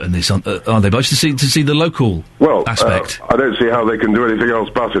your input in this, aren't they, Budge, to see the local aspect? I don't see how they can do anything else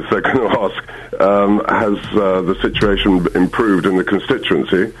but if they're going to ask, has the situation improved in the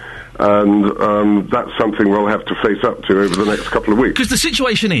constituency? And that's something we'll have to face up to over the next couple of weeks. Because the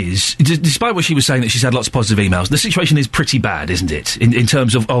situation is, despite what she was saying that she's had lots of positive emails, the situation is pretty bad, isn't it, in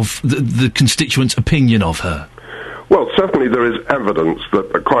terms of the constituents' opinion of her? Well, certainly there is evidence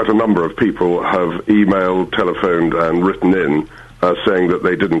that quite a number of people have emailed, telephoned and written in saying that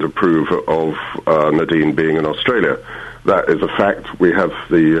they didn't approve of Nadine being in Australia. That is a fact. We have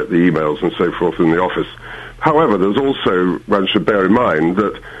the emails and so forth in the office. However, there's also, one should bear in mind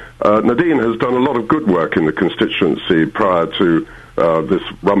that Nadine has done a lot of good work in the constituency prior to this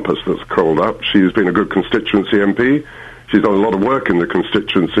rumpus that's called up. She's been a good constituency MP. She's done a lot of work in the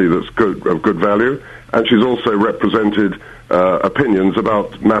constituency that's of good value, and she's also represented opinions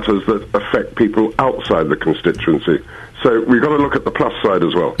about matters that affect people outside the constituency. So we've got to look at the plus side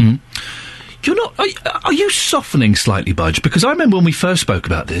as well. You're not. Are you softening slightly, Budge? Because I remember when we first spoke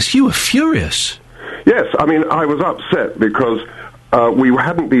about this, you were furious. Yes, I mean, I was upset because we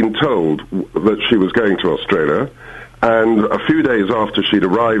hadn't been told that she was going to Australia, and a few days after she'd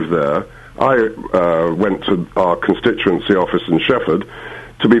arrived there, I went to our constituency office in Shefford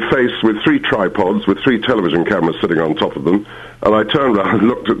to be faced with 3 tripods with 3 television cameras sitting on top of them, and I turned around and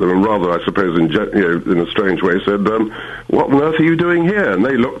looked at them and rather, I suppose, in a strange way, said, what on earth are you doing here? And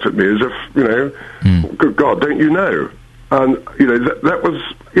they looked at me as if, good God, don't you know? And,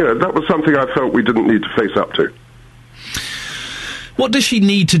 that was something I felt we didn't need to face up to. What does she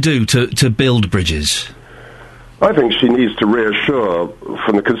need to do to build bridges? I think she needs to reassure,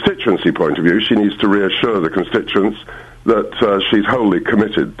 from the constituency point of view, she needs to reassure the constituents that she's wholly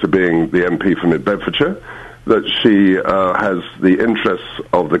committed to being the MP for Mid-Bedfordshire, that she has the interests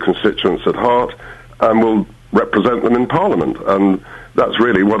of the constituents at heart and will represent them in Parliament. And that's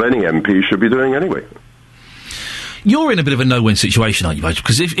really what any MP should be doing anyway. You're in a bit of a no-win situation, aren't you, Budge?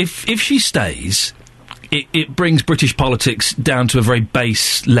 Because if she stays, it brings British politics down to a very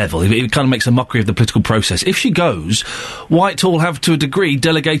base level. It kind of makes a mockery of the political process. If she goes, Whitehall have, to a degree,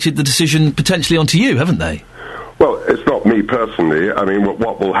 delegated the decision potentially onto you, haven't they? Well, it's not me personally. I mean,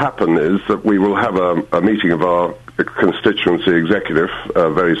 what will happen is that we will have a meeting of our constituency executive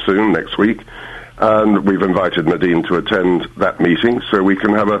very soon, next week, and we've invited Nadine to attend that meeting so we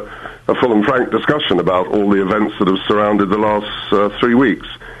can have a full and frank discussion about all the events that have surrounded the last 3 weeks.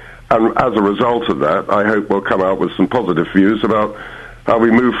 And as a result of that, I hope we'll come out with some positive views about how we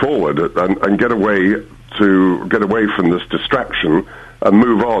move forward and get away from this distraction and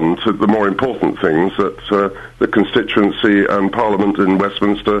move on to the more important things that the constituency and Parliament in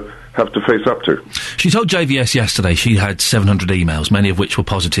Westminster have to face up to. She told JVS yesterday she had 700 emails, many of which were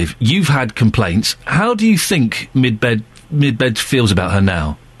positive. You've had complaints. How do you think Mid-Bed feels about her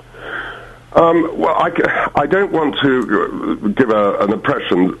now? Well, I don't want to give an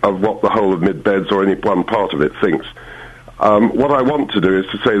impression of what the whole of Mid-Beds or any one part of it thinks. What I want to do is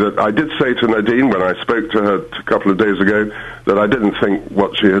to say that I did say to Nadine when I spoke to her a couple of days ago that I didn't think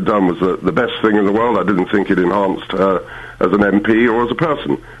what she had done was the best thing in the world. I didn't think it enhanced her as an MP or as a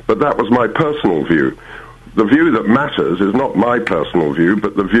person. But that was my personal view. The view that matters is not my personal view,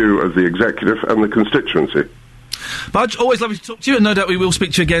 but the view of the executive and the constituency. Budge, always lovely to talk to you, and no doubt we will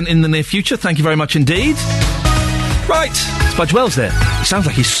speak to you again in the near future. Thank you very much indeed. Right, it's Budge Wells there. It sounds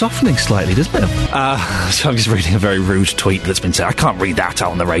like he's softening slightly, doesn't it? So I'm just reading a very rude tweet that's been said. I can't read that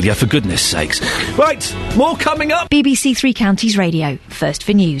out on the radio, for goodness sakes. Right, more coming up. BBC Three Counties Radio, first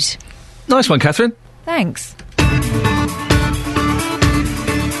for news. Nice one, Catherine. Thanks.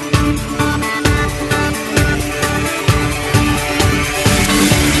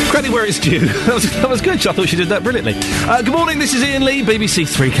 Credit where it's due. That was good. I thought she did that brilliantly. Good morning, this is Iain Lee, BBC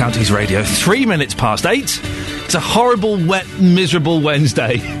Three Counties Radio, 3 minutes past 8. It's a horrible, wet, miserable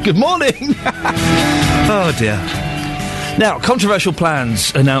Wednesday. Good morning! Oh, dear. Now, controversial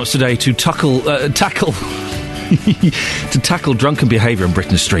plans announced today to tackle drunken behaviour in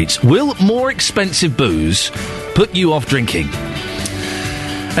Britain's streets. Will more expensive booze put you off drinking?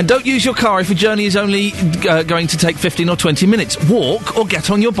 And don't use your car if a journey is only going to take 15 or 20 minutes. Walk or get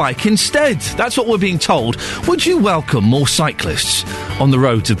on your bike instead. That's what we're being told. Would you welcome more cyclists on the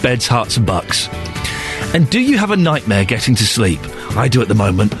roads of Beds, Herts and Bucks? And do you have a nightmare getting to sleep? I do at the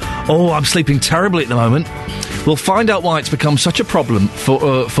moment. Oh, I'm sleeping terribly at the moment. We'll find out why it's become such a problem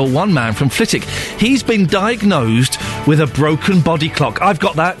for one man from Flitwick. He's been diagnosed with a broken body clock. I've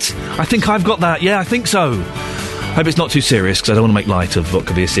got that. I think I've got that. Yeah, I think so. Hope it's not too serious, because I don't want to make light of what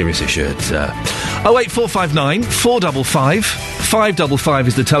could be a serious issue. 08459 455 555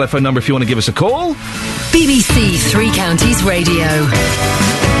 is the telephone number if you want to give us a call. BBC Three Counties Radio.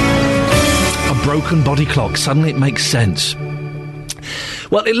 A broken body clock. Suddenly it makes sense.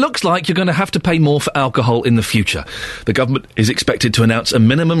 Well, it looks like you're going to have to pay more for alcohol in the future. The government is expected to announce a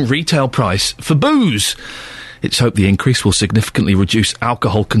minimum retail price for booze. It's hoped the increase will significantly reduce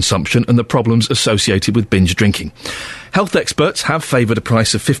alcohol consumption and the problems associated with binge drinking. Health experts have favoured a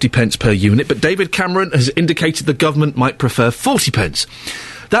price of 50 pence per unit, but David Cameron has indicated the government might prefer 40 pence.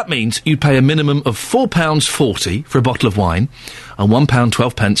 That means you'd pay a minimum of £4.40 for a bottle of wine and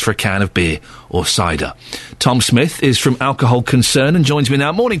 £1.12 for a can of beer or cider. Tom Smith is from Alcohol Concern and joins me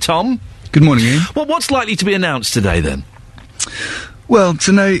now. Morning, Tom. Good morning, Ian. Well, what's likely to be announced today, then? Well,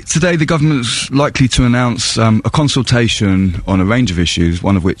 today the government's likely to announce a consultation on a range of issues,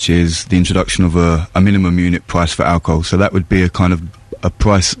 one of which is the introduction of a minimum unit price for alcohol. So that would be a kind of a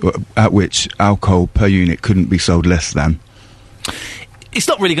price at which alcohol per unit couldn't be sold less than. It's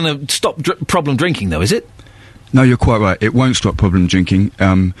not really going to stop problem drinking, though, is it? No, you're quite right. It won't stop problem drinking.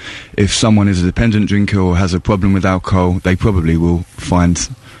 If someone is a dependent drinker or has a problem with alcohol, they probably will find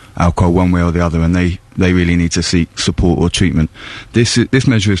alcohol one way or the other, and they really need to seek support or treatment. This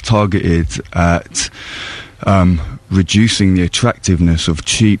measure is targeted at reducing the attractiveness of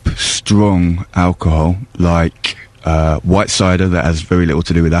cheap, strong alcohol like white cider that has very little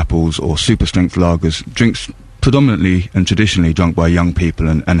to do with apples, or super strength lagers, drinks predominantly and traditionally drunk by young people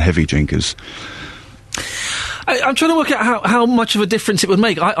and heavy drinkers. I'm trying to work out how much of a difference it would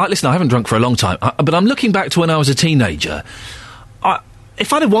make. Listen, I haven't drunk for a long time, but I'm looking back to when I was a teenager.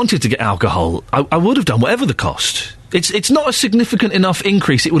 If I'd have wanted to get alcohol, I would have done, whatever the cost. It's not a significant enough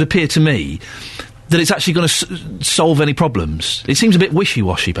increase, it would appear to me, that it's actually going to solve any problems. It seems a bit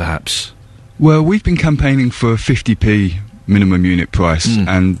wishy-washy, perhaps. Well, we've been campaigning for a 50p minimum unit price,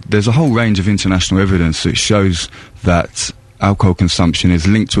 and there's a whole range of international evidence that shows that alcohol consumption is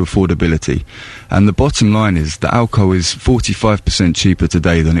linked to affordability. And the bottom line is that alcohol is 45% cheaper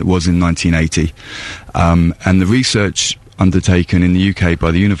today than it was in 1980. And the research undertaken in the UK by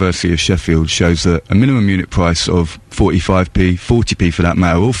the University of Sheffield shows that a minimum unit price of 45p, 40p for that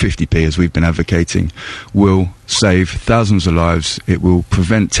matter, or 50p as we've been advocating, will save thousands of lives. It will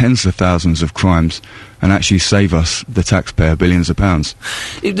prevent tens of thousands of crimes and actually save us, the taxpayer, billions of pounds.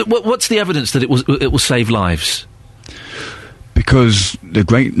 What's the evidence that it will save lives? Because the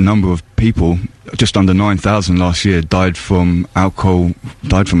great number of people, just under 9,000 last year, died from alcohol.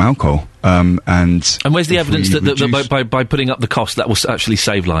 And where's the evidence that by putting up the cost, that will actually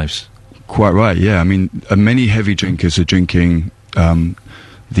save lives? Quite right, yeah. I mean, many heavy drinkers are drinking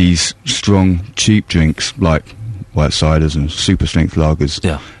these strong, cheap drinks like white ciders and super strength lagers.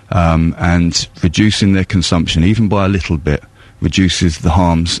 Yeah. And reducing their consumption, even by a little bit, reduces the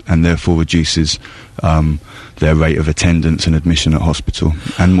harms and therefore reduces their rate of attendance and admission at hospital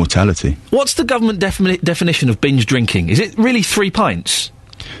and mortality. What's the government definition of binge drinking? Is it really 3 pints?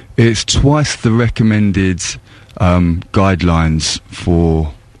 It's twice the recommended guidelines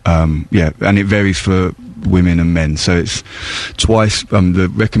for, and it varies for women and men. So it's twice.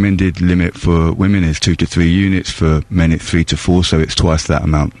 The recommended limit for women is 2 to 3 units. For men, it's 3 to 4. So it's twice that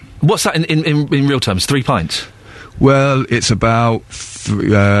amount. What's that in real terms? 3 pints? Well, it's about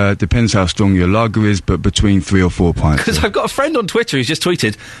depends how strong your lager is, but between 3 or 4 pints. Because I've got a friend on Twitter who's just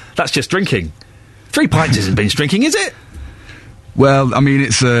tweeted, "That's just drinking. 3 pints isn't binge drinking, is it?" Well, I mean,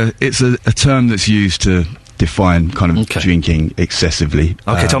 it's a term that's used to define kind of drinking excessively.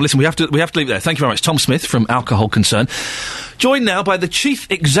 Okay, Tom, listen, we have to leave it there. Thank you very much. Tom Smith from Alcohol Concern. Joined now by the Chief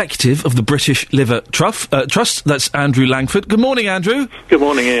Executive of the British Liver Trust. That's Andrew Langford. Good morning, Andrew. Good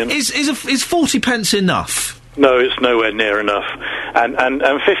morning, Ian. Is 40 pence enough? No, it's nowhere near enough. And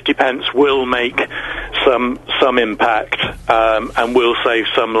 50 pence will make some impact and will save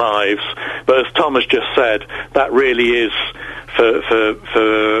some lives. But as Tom has just said, that really is for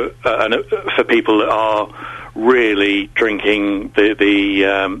people that are really drinking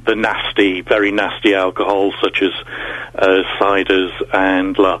the nasty, very nasty alcohol, such as ciders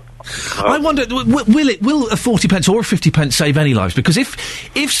and luck. I wonder, will a 40 pence or a 50 pence save any lives? Because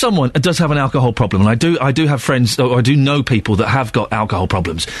if someone does have an alcohol problem, and I do have friends, or I do know people that have got alcohol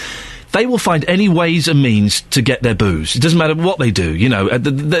problems, they will find any ways and means to get their booze. It doesn't matter what they do, you know.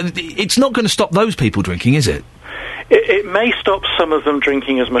 It's not going to stop those people drinking, is it? It may stop some of them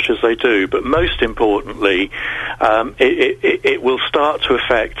drinking as much as they do, but most importantly, it will start to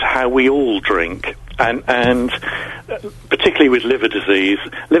affect how we all drink. And particularly with liver disease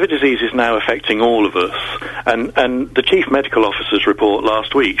is now affecting all of us. And the Chief Medical Officer's report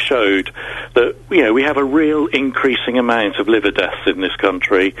last week showed that, you know, we have a real increasing amount of liver deaths in this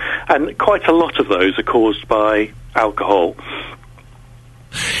country, and quite a lot of those are caused by alcohol.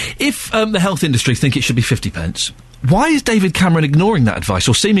 If the health industry think it should be 50 pence, why is David Cameron ignoring that advice,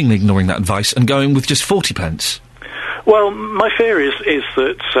 or seemingly ignoring that advice, and going with just 40 pence? Well, my fear is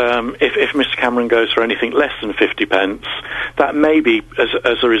that if Mr Cameron goes for anything less than 50 pence, that may be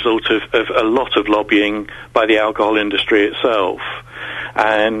as a result of a lot of lobbying by the alcohol industry itself.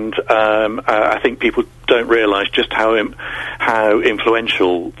 And I think people don't realise just how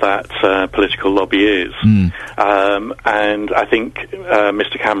influential that political lobby is. And I think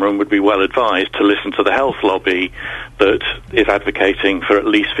Mr Cameron would be well advised to listen to the health lobby that is advocating for at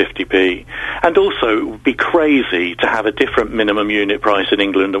least 50p. And also, it would be crazy to have a different minimum unit price in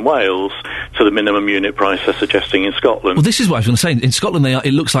England and Wales to the minimum unit price they're suggesting in Scotland. Well, this is what I was going to say. In Scotland,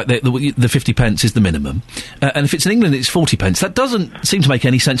 it looks like the 50 pence is the minimum. And if it's in England, it's 40 pence. That doesn't seem to make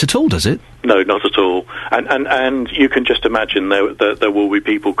any sense at all, does it? No, not at all. And you can just imagine there will be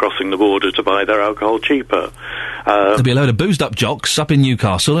people crossing the border to buy their alcohol cheaper. There'll be a load of boozed up jocks up in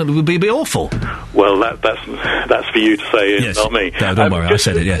Newcastle, and it would be awful. Well, that's for you to say, Ian, yes. Not me. No, don't worry, I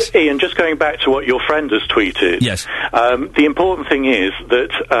said it, yes. Ian, just going back to what your friend has tweeted. Yes. The important thing is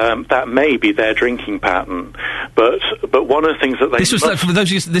that that may be their drinking pattern, but one of the things that they...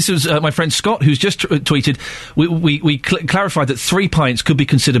 This was my friend Scott, who's just tweeted, we clarified that 3 pints could be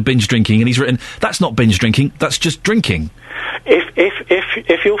considered binge drinking, and he's written, that's not binge drinking, that's just drinking.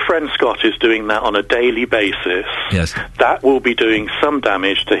 If your friend Scott is doing that on a daily basis, yes, that will be doing some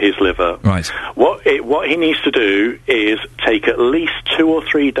damage to his liver. Right. What he needs to do is take at least 2 or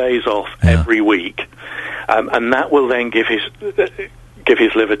 3 days off every week, and that will then give his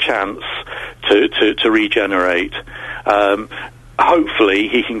liver a chance to regenerate. Hopefully,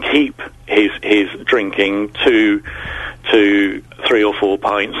 he can keep his drinking to 3 or 4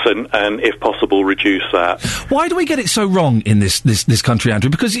 pints, and if possible, reduce that. Why do we get it so wrong in this country, Andrew?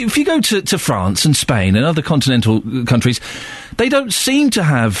 Because if you go to France and Spain and other continental countries, they don't seem to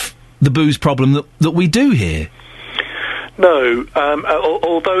have the booze problem that we do here. No,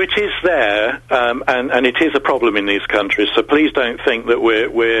 although it is there, and it is a problem in these countries, so please don't think that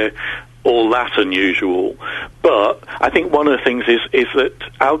we're all that unusual. But I think one of the things is that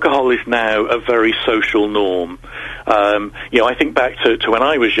alcohol is now a very social norm. I think back to when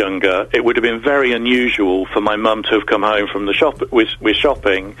I was younger, it would have been very unusual for my mum to have come home from the shop with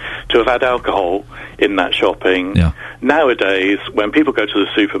shopping to have had alcohol in that shopping. Yeah. Nowadays, when people go to the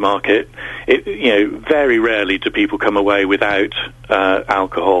supermarket, very rarely do people come away without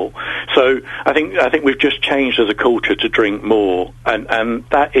alcohol. So I think we've just changed as a culture to drink more, and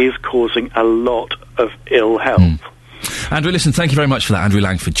that is causing a lot of ill health. Andrew, listen, thank you very much for that. Andrew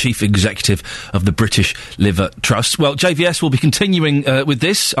Langford, Chief Executive of the British Liver Trust. Well, JVS will be continuing with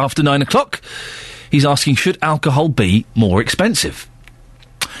this after 9 o'clock. He's asking, should alcohol be more expensive?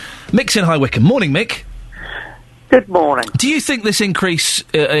 Mick's in High Wycombe. Morning, Mick. Good morning. Do you think this increase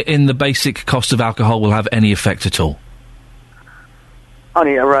in the basic cost of alcohol will have any effect at all? I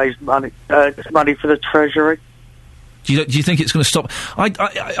need to raise money for the Treasury. Do you think it's going to stop?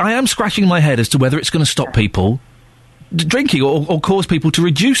 I am scratching my head as to whether it's going to stop people drinking or cause people to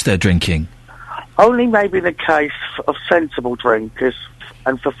reduce their drinking. Only maybe in the case of sensible drinkers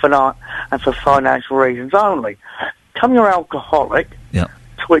and for financial reasons only. Come you're alcoholic, yeah,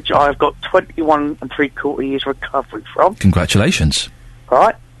 to which I've got 21 3/4 years recovery from. Congratulations.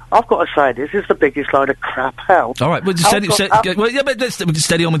 Right? I've got to say, this is the biggest load of crap out. All right, well, but let's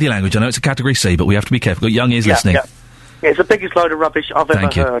steady on with your language. I know it's a Category C, but we have to be careful. We've got young ears listening. Yeah, it's the biggest load of rubbish I've ever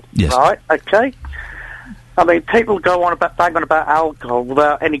heard. Yes. Right? Okay? I mean, people bang on about alcohol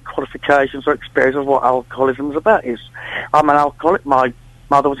without any qualifications or experience of what alcoholism is about. I'm an alcoholic. My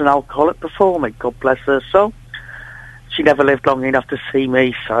mother was an alcoholic before me. God bless her soul. She never lived long enough to see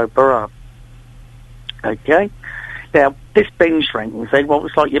me sober up. Okay? Now, this binge drinking thing, what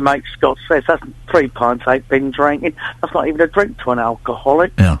was like your mate Scott says, that's 3 pints, 8 binge drinking. That's not even a drink to an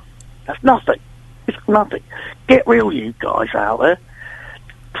alcoholic. Yeah. That's nothing. It's nothing. Get real, you guys out there.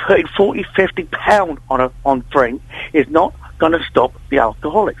 Putting 40, 50 pound on drink is not going to stop the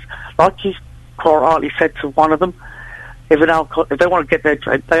alcoholics. Like he quite rightly said to one of them, if they want to get their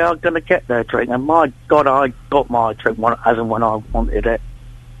drink, they are going to get their drink. And my God, I got my drink as and when I wanted it.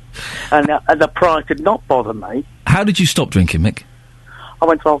 And the price did not bother me. How did you stop drinking, Mick? I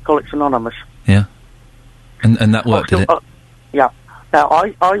went to Alcoholics Anonymous. Yeah. And that worked, did it? Yeah. Now,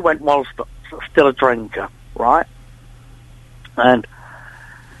 I went while still a drinker, right? And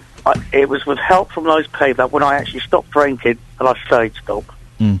it was with help from those people that when I actually stopped drinking, and I stayed stop.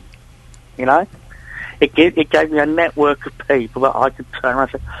 You know? It gave me a network of people that I could turn around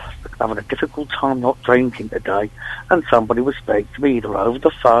and say, look, I'm having a difficult time not drinking today. And somebody would speak to me either over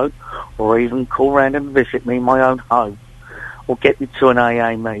the phone or even call round and visit me in my own home or get me to an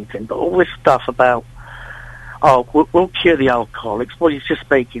AA meeting. But all this stuff about, we'll cure the alcoholics, well, he's just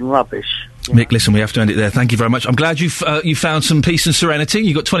speaking rubbish. Mick, listen, we have to end it there. Thank you very much. I'm glad you found some peace and serenity.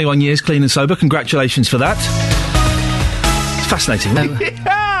 You got 21 years clean and sober. Congratulations for that. It's fascinating, isn't it?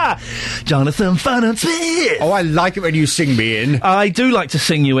 Jonathan Farnham Smith. Oh, I like it when you sing me in. I do like to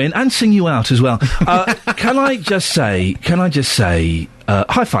sing you in and sing you out as well. Can I just say,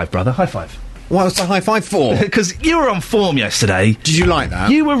 high five, brother, high five. What's the high five for? Because you were on form yesterday. Did you like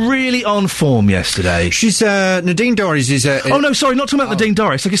that? You were really on form yesterday. She's, Nadine Dorries is... oh, no, sorry, not talking about Nadine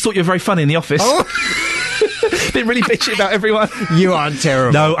Dorries. I just thought you were very funny in the office. Oh. Been really bitchy about everyone. You are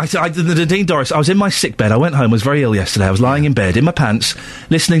terrible. No, the Nadine Dorries, I was in my sick bed. I went home, I was very ill yesterday. I was lying in bed, in my pants,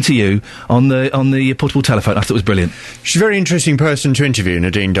 listening to you on the portable telephone. I thought it was brilliant. She's a very interesting person to interview,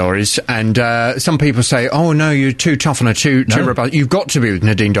 Nadine Dorries. And some people say, oh, no, you're too tough on her, too robust. You've got to be with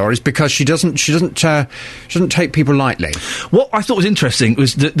Nadine Dorries because she doesn't take people lightly. What I thought was interesting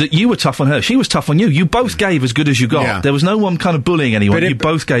was that you were tough on her. She was tough on you. You both gave as good as you got. Yeah. There was no one kind of bullying anyone. You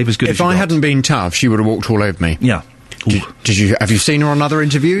both gave as good as you got. If I hadn't been tough, she would have walked all over me. Yeah. Have you seen her on other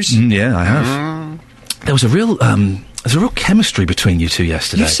interviews? Yeah, I have. There was a real chemistry between you two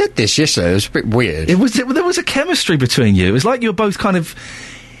yesterday. You said this yesterday. It was a bit weird. There was a chemistry between you. It was like you were both kind of...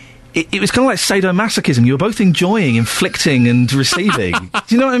 It was kind of like sadomasochism. You were both enjoying, inflicting and receiving. Do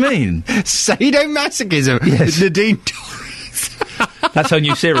you know what I mean? Sadomasochism? Yes. Nadine That's her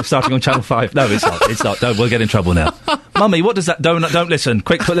new series starting on Channel 5. No, it's not. It's not. Don't, we'll get in trouble now. Mummy, what does that... Don't listen.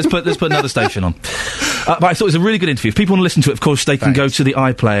 Quick, let's put another station on. But I thought it was a really good interview. If people want to listen to it, of course, they can go to the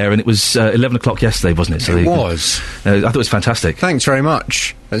iPlayer, and it was 11 o'clock yesterday, wasn't it? So it was. I thought it was fantastic. Thanks very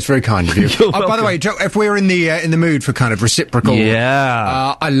much. That's very kind of you. By the way, if we're in the mood for kind of reciprocal...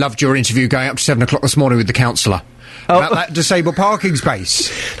 Yeah. I loved your interview going up to 7 o'clock this morning with the counsellor. About that disabled parking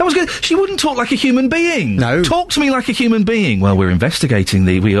space. That was good. She wouldn't talk like a human being. No. Talk to me like a human being. Well, we're investigating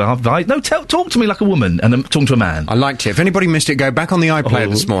talk to me like a woman, and I'm talking to a man. I liked it. If anybody missed it, go back on the iPlayer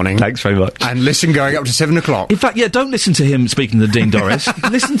this morning. Thanks very much. And listen going up to 7 o'clock. In fact, don't listen to him speaking to Dean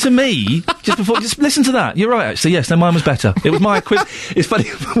Dorries. Listen to me just listen to that. You're right, actually. Yes, no, mine was better. It was my It's funny,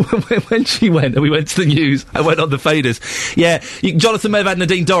 when she went, and we went to the news, I went on the faders. Yeah, Jonathan may have had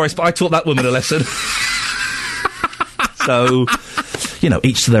Nadine Dorries, but I taught that woman a lesson. So,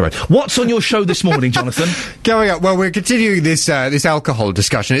 each to their own. What's on your show this morning, Jonathan? Going up, well, we're continuing this alcohol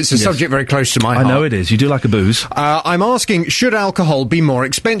discussion. It's a subject very close to my heart. I know it is. You do like a booze. I'm asking, should alcohol be more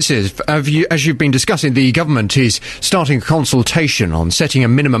expensive? As you've been discussing, the government is starting a consultation on setting a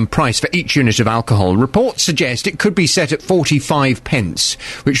minimum price for each unit of alcohol. Reports suggest it could be set at 45 pence,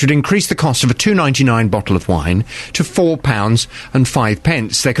 which would increase the cost of a £2.99 bottle of wine to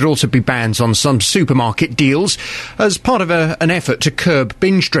 £4.05. There could also be bans on some supermarket deals as part of an effort to curb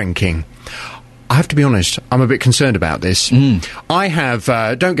binge drinking. I have to be honest, I'm a bit concerned about this. I have,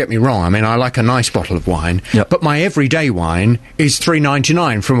 don't get me wrong, I mean, I like a nice bottle of wine, but my everyday wine is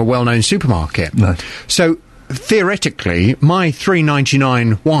 $3.99 from a well-known supermarket. Right. So theoretically, my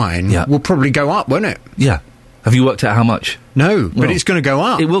 $3.99 wine will probably go up, won't it? Yeah. Have you worked out how much? No, but it's going to go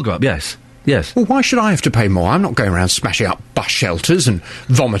up. It will go up, yes. Yes. Well, why should I have to pay more? I'm not going around smashing up bus shelters and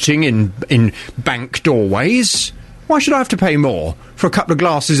vomiting in bank doorways. Why should I have to pay more for a couple of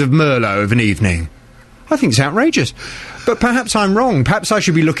glasses of Merlot of an evening? I think it's outrageous. But perhaps I'm wrong. Perhaps I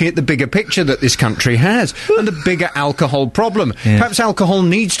should be looking at the bigger picture that this country has and the bigger alcohol problem. Yeah. Perhaps alcohol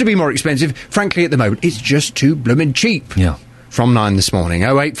needs to be more expensive. Frankly, at the moment, it's just too blooming cheap. Yeah. From 9 this morning,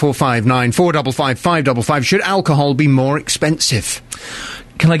 08459 455 555. Should alcohol be more expensive?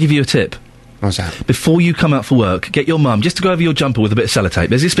 Can I give you a tip? What's that? Before you come out for work, get your mum just to go over your jumper with a bit of sellotape.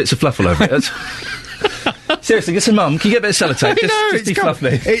 There's these bits of fluff all over it. Seriously, get some mum. Can you get a bit of sellotape? Just be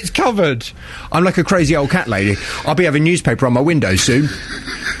fluffy. It's covered. I'm like a crazy old cat lady. I'll be having newspaper on my window soon.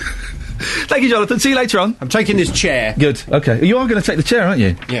 Thank you, Jonathan. See you later on. I'm taking this chair. Good. Okay. You are going to take the chair, aren't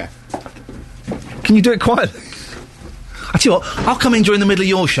you? Yeah. Can you do it quietly? I tell you what, I'll come in during the middle of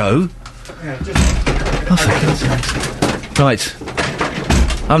your show. Right.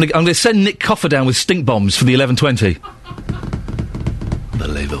 I'm going to send Nick Coffer down with stink bombs for the 11:20.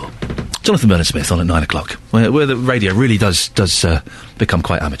 Unbelievable. Jonathan Bernard-Smith on at 9 o'clock, where the radio really does become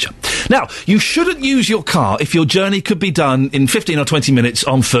quite amateur. Now, you shouldn't use your car if your journey could be done in 15 or 20 minutes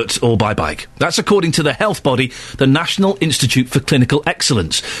on foot or by bike. That's according to the health body, the National Institute for Clinical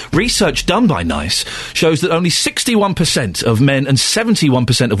Excellence. Research done by NICE shows that only 61% of men and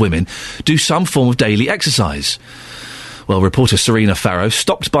 71% of women do some form of daily exercise. Well, reporter Serena Farrow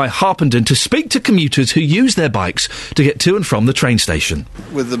stopped by Harpenden to speak to commuters who use their bikes to get to and from the train station.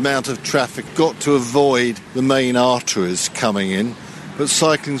 With the amount of traffic, got to avoid the main arteries coming in. But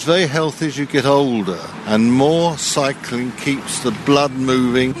cycling's very healthy as you get older, and more cycling keeps the blood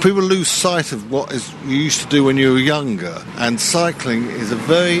moving. People lose sight of what you used to do when you were younger, and cycling is a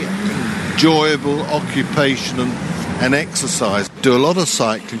very enjoyable occupation and exercise. Do a lot of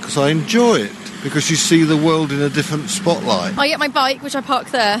cycling because I enjoy it, because you see the world in a different spotlight. I get my bike, which I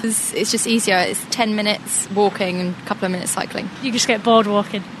park there. It's just easier. It's 10 minutes walking and a couple of minutes cycling. You just get bored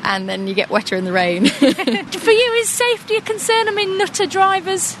walking. And then you get wetter in the rain. For you, is safety a concern? I mean, nutter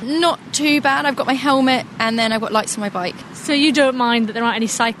drivers? Not too bad. I've got my helmet and then I've got lights on my bike. So you don't mind that there aren't any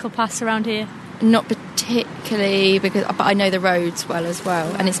cycle paths around here? Not particularly, but I know the roads well as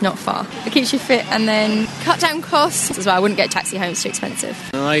well, and it's not far. It keeps you fit and then cut down costs as well. I wouldn't get a taxi home, it's too expensive.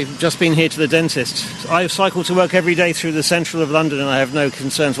 I've just been here to the dentist. I cycle to work every day through the central of London and I have no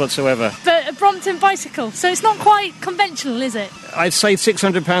concerns whatsoever. But a Brompton bicycle, so it's not quite conventional, is it? I've saved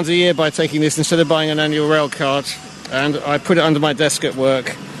 £600 a year by taking this instead of buying an annual rail card, and I put it under my desk at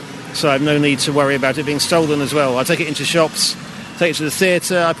work, so I have no need to worry about it being stolen as well. I take it into shops, take it to the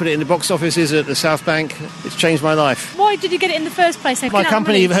theatre, I put it in the box offices at the South Bank. It's changed my life. Why did you get it in the first place? My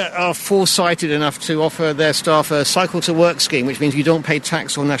company are foresighted enough to offer their staff a cycle to work scheme, which means you don't pay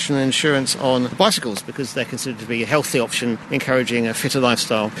tax or national insurance on bicycles because they're considered to be a healthy option, encouraging a fitter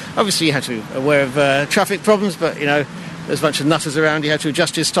lifestyle. Obviously you have to be aware of traffic problems, but you know, there's a bunch of nutters around, you have to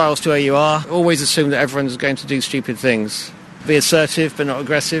adjust your styles to where you are. Always assume that everyone's going to do stupid things. Be assertive but not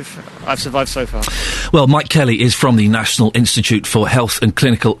aggressive. I've survived so far. Well, Mike Kelly is from the National Institute for Health and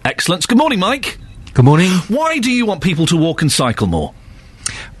Clinical Excellence. Good morning, Mike. Good morning. Why do you want people to walk and cycle more?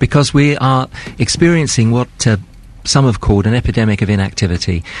 Because we are experiencing what some have called an epidemic of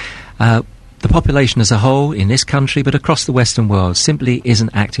inactivity. The population as a whole in this country, but across the Western world, simply isn't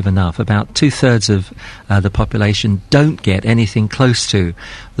active enough. About 2/3 of the population don't get anything close to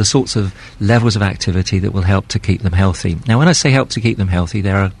the sorts of levels of activity that will help to keep them healthy. Now, when I say help to keep them healthy,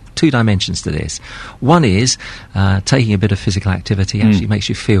 there are two dimensions to this. One is taking a bit of physical activity actually makes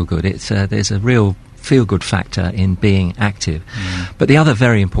you feel good. There's a real feel-good factor in being active. But the other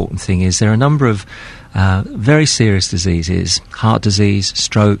very important thing is there are a number of very serious diseases, heart disease,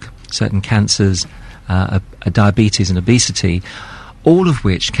 stroke, certain cancers, diabetes and obesity, all of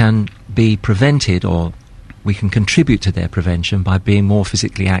which can be prevented, or we can contribute to their prevention by being more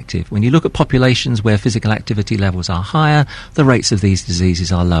physically active. When you look at populations where physical activity levels are higher, the rates of these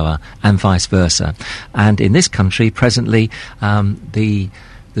diseases are lower, and vice versa. And in this country, presently, the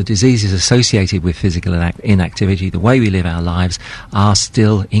diseases associated with physical inactivity, the way we live our lives, are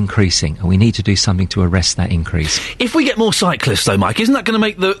still increasing, and we need to do something to arrest that increase. If we get more cyclists, though, Mike, isn't that going to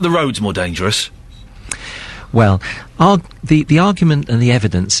make the roads more dangerous? Well, the argument and the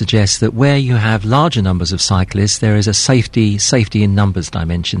evidence suggests that where you have larger numbers of cyclists, there is a safety in numbers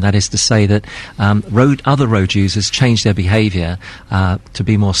dimension. That is to say that other road users change their behaviour to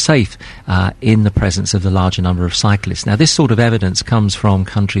be more safe in the presence of the larger number of cyclists. Now, this sort of evidence comes from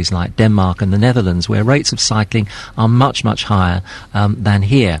countries like Denmark and the Netherlands, where rates of cycling are much, much higher than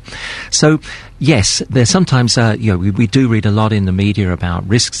here. So, Yes, there's sometimes, we do read a lot in the media about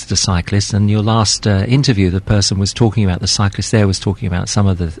risks to cyclists, and your last interview, the person was talking about, the cyclist there was talking about some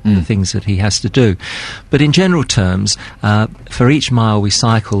of the things that he has to do. But in general terms, for each mile we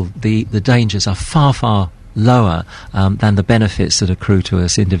cycle, the dangers are far, far lower than the benefits that accrue to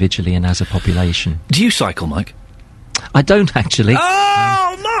us individually and as a population. Do you cycle, Mike? I don't actually.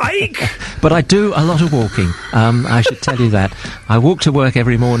 Oh, Mike! But I do a lot of walking. I should tell you that. I walk to work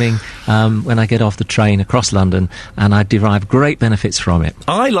every morning when I get off the train across London, and I derive great benefits from it.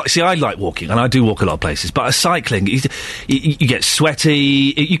 I like walking, and I do walk a lot of places, but cycling, you get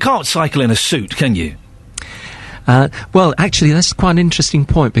sweaty. You can't cycle in a suit, can you? Well, actually, that's quite an interesting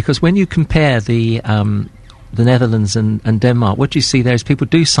point, because when you compare the Netherlands and Denmark, what you see there is people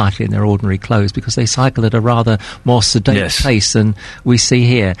do cycle in their ordinary clothes because they cycle at a rather more sedate pace than we see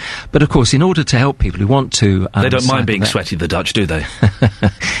here. But of course, in order to help people who want to... they don't mind being sweaty, the Dutch, do they?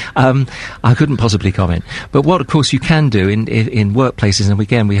 I couldn't possibly comment. But what, of course, you can do in workplaces, and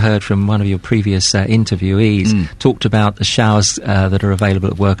again, we heard from one of your previous interviewees, talked about the showers that are available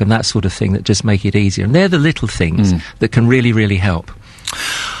at work and that sort of thing that just make it easier. And they're the little things that can really, really help.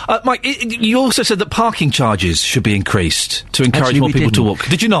 Mike, you also said that parking charges should be increased to encourage more people to walk.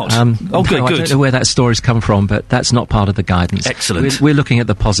 Did you not? No, good. I don't know where that story's come from, but that's not part of the guidance. Excellent. We're looking at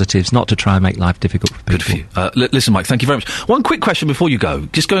the positives, not to try and make life difficult for people. Good for you. Listen, Mike, thank you very much. One quick question before you go,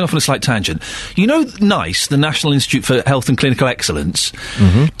 just going off on a slight tangent. You know NICE, the National Institute for Health and Clinical Excellence,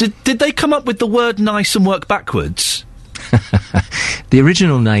 did they come up with the word nice and work backwards? The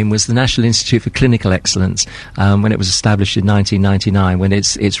original name was the National Institute for Clinical Excellence when it was established in 1999, when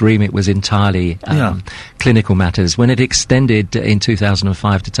its remit was entirely clinical matters. When it extended in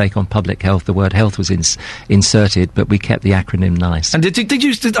 2005 to take on public health, the word health was inserted, but we kept the acronym NICE.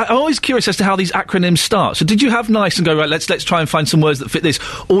 And I'm always curious as to how these acronyms start. So did you have NICE and go, right, let's try and find some words that fit this,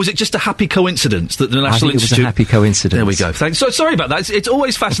 or was it just a happy coincidence that the National Institute... it was a happy coincidence. There we go. Thanks. So, sorry about that. It's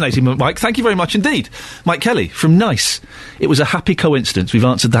always fascinating, Mike. Thank you very much indeed. Mike Kelly from NICE. It was a happy coincidence. We've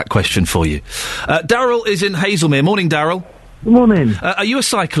answered that question for you. Darryl is in Hazelmere. Morning, Darryl. Good morning. Are you a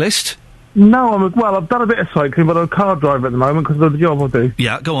cyclist? No, I've done a bit of cycling, but I'm a car driver at the moment because of the job I do.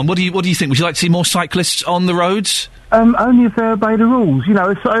 Yeah, go on. What do you think? Would you like to see more cyclists on the roads? Only if they obey the rules. You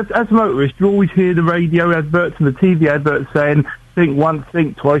know, as a motorist, you always hear the radio adverts and the TV adverts saying, think once,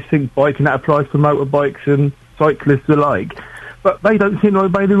 think twice, think bike, and that applies to motorbikes and cyclists alike. But they don't seem to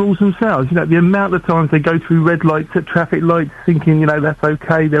obey the rules themselves. You know, the amount of times they go through red lights at traffic lights thinking, you know, that's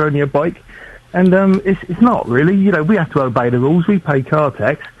okay, they're only a bike. And it's not really. You know, we have to obey the rules. We pay car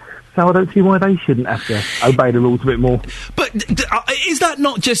tax. So I don't see why they shouldn't have to obey the rules a bit more. But is that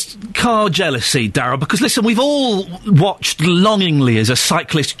not just car jealousy, Darryl? Because, listen, we've all watched longingly as a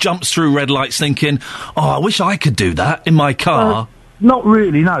cyclist jumps through red lights thinking, oh, I wish I could do that in my car. Not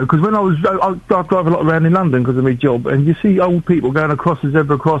really, no, because when I drive a lot around in London because of my job, and you see old people going across the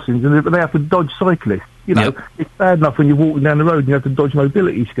zebra crossings, and they have to dodge cyclists. You know, It's bad enough when you're walking down the road and you have to dodge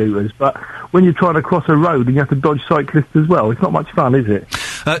mobility scooters, but when you're trying to cross a road and you have to dodge cyclists as well, it's not much fun, is it?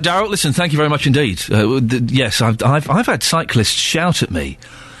 Darryl, listen, thank you very much indeed. Yes, I've had cyclists shout at me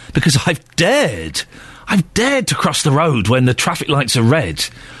because I've dared to cross the road when the traffic lights are red,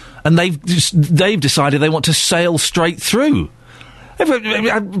 and they've decided they want to sail straight through.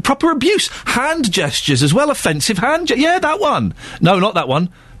 Proper abuse. Hand gestures as well, offensive yeah, that one. No, not that one.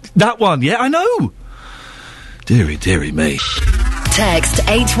 That one, yeah, I know. Deary me. Text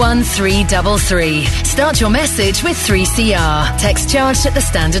 81333. Start your message with 3CR. Text charged at the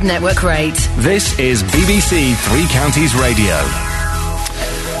standard network rate. This is BBC Three Counties Radio.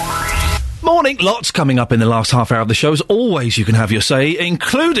 Morning. Lots coming up in the last half hour of the show. As always, you can have your say,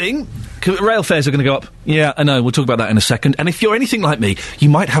 including... rail fares are going to go up. Yeah, I know. We'll talk about that in a second. And if you're anything like me, you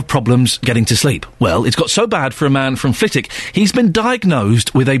might have problems getting to sleep. Well, it's got so bad for a man from Flitwick, he's been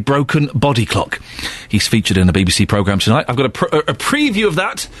diagnosed with a broken body clock. He's featured in a BBC programme tonight. I've got a preview of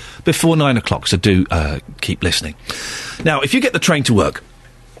that before 9 o'clock, so do keep listening. Now, if you get the train to work,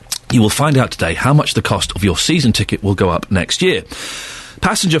 you will find out today how much the cost of your season ticket will go up next year.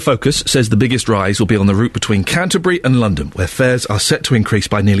 Passenger Focus says the biggest rise will be on the route between Canterbury and London, where fares are set to increase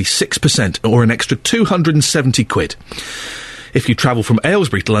by nearly 6%, or an extra £270. If you travel from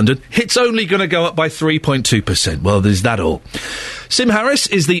Aylesbury to London, it's only going to go up by 3.2%. Well, there's that all. Sim Harris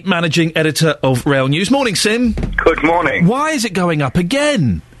is the managing editor of Rail News. Morning, Sim. Good morning. Why is it going up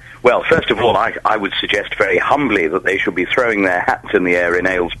again? Well, first of all, I would suggest very humbly that they should be throwing their hats in the air in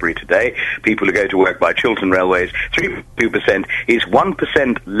Aylesbury today. People who go to work by Chiltern Railways, 3.2% is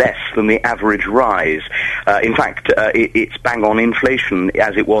 1% less than the average rise. In fact, it's bang on inflation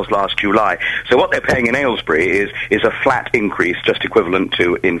as it was last July. So what they're paying in Aylesbury is a flat increase, just equivalent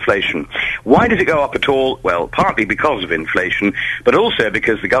to inflation. Why does it go up at all? Well, partly because of inflation, but also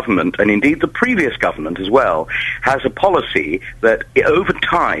because the government, and indeed the previous government as well, has a policy that over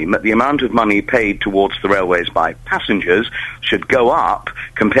time, the amount of money paid towards the railways by passengers should go up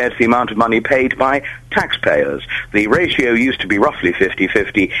compared to the amount of money paid by taxpayers. The ratio used to be roughly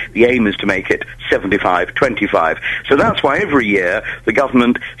 50-50. The aim is to make it 75-25. So that's why every year the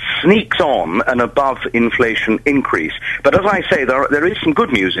government sneaks on an above-inflation increase. But as I say, there is some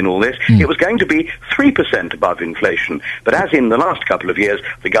good news in all this. It was going to be 3% above inflation. But as in the last couple of years,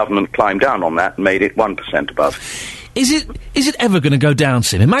 the government climbed down on that and made it 1% above. Is it ever going to go down,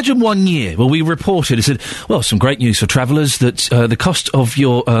 Sim? Imagine one year where we reported, it said, well, some great news for travellers, that the cost of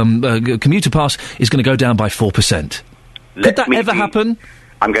your commuter pass is going to go down by 4%. Could that ever happen?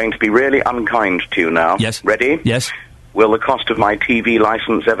 I'm going to be really unkind to you now. Yes. Ready? Yes. Will the cost of my TV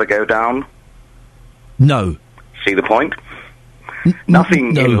licence ever go down? No. See the point?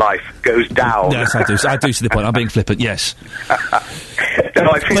 Nothing in life goes down. Yes, I do. I do see the point. I'm being flippant. Yes. No,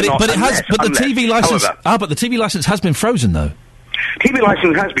 I think not. But the TV license. But the TV license has been frozen, though. TV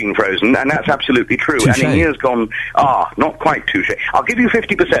licence has been frozen, and that's absolutely true. Touché. And in years gone, not quite touché. I'll give you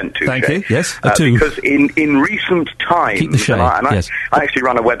 50% touché. Thank you. Yes, a two. Because in recent times, Keep the shade. I actually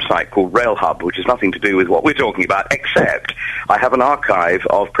run a website called Rail Hub, which has nothing to do with what we're talking about, except I have an archive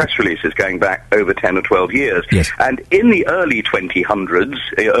of press releases going back over 10 or 12 years. Yes. And in the early 2000s,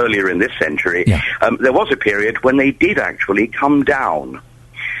 earlier in this century, there was a period when they did actually come down.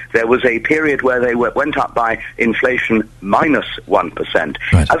 There was a period where they went up by inflation minus 1%.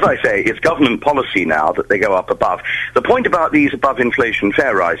 Right. As I say, it's government policy now that they go up above. The point about these above-inflation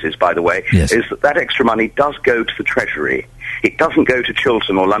fare rises, by the way, is that extra money does go to the Treasury. It doesn't go to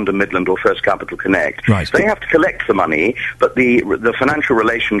Chiltern or London Midland or First Capital Connect. Right. They have to collect the money, but the financial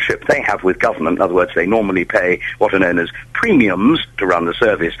relationship they have with government, in other words, they normally pay what are known as premiums to run the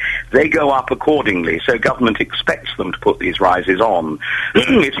service, they go up accordingly. So government expects them to put these rises on.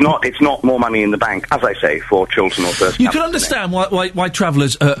 It's not more money in the bank, as I say, for Chiltern or First Capital. You can understand why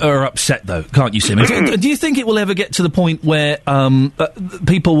travellers are upset, though, can't you, Sim? Do you think it will ever get to the point where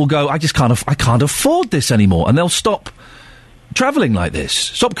people will go, I can't afford this anymore, and they'll stop travelling like this?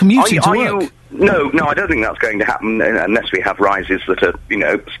 Stop commuting to work? No, I don't think that's going to happen unless we have rises that are,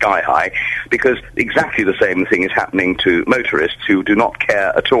 sky high, because exactly the same thing is happening to motorists who do not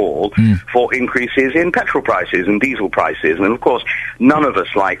care at all for increases in petrol prices and diesel prices. And, of course, none of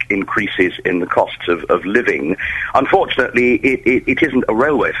us like increases in the costs of living. Unfortunately, it isn't a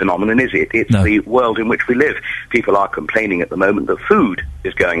railway phenomenon, is it? It's the world in which we live. People are complaining at the moment that food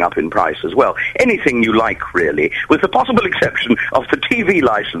is going up in price as well. Anything you like, really, with the possible exception of the TV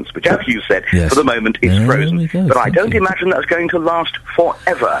licence, which, as you said, for the moment is frozen. But I don't imagine that's going to last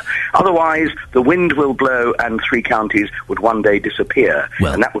forever. Otherwise, the wind will blow and Three Counties would one day disappear.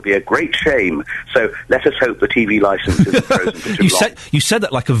 And that would be a great shame. So let us hope the TV licence isn't frozen for too long. You said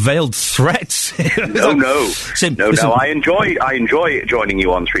that like a veiled threat. No. Sim, no. I enjoy joining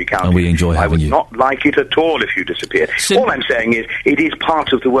you on Three Counties. And we enjoy having you. I would not like it at all if you disappeared. All I'm saying is, it is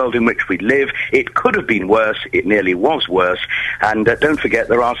part of the world in which we live. It could have been worse. It nearly was worse. And don't forget,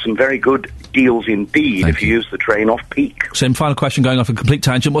 there are some very good deals indeed if you use the train off peak. Sim, final question, going off a complete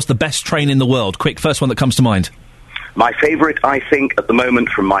tangent. What's the best train in the world? Quick, first one that comes to mind. My favourite, I think, at the moment,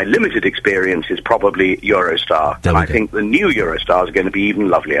 from my limited experience, is probably Eurostar. And I think the new Eurostar is going to be even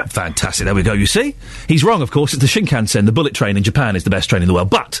lovelier. Fantastic. There we go. You see? He's wrong, of course. It's the Shinkansen, the bullet train in Japan, is the best train in the world.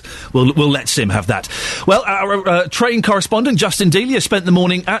 But we'll let Sim have that. Well, our train correspondent, Justin Delia, spent the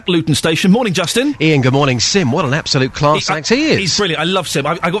morning at Luton Station. Morning, Justin. Ian, good morning. Sim, what an absolute class act he is. He's brilliant. I love Sim.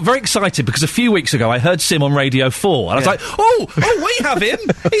 I got very excited because a few weeks ago I heard Sim on Radio 4. And I was like, oh, we have him.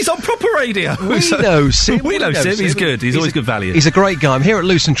 He's on proper radio. We know Sim. We know Sim. He's good. He's always good value. He's a great guy. I'm here at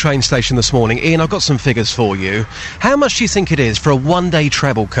Luton train station this morning. Ian, I've got some figures for you. How much do you think it is for a one-day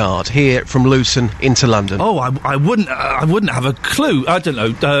travel card here from Luton into London? Oh, I wouldn't have a clue. I don't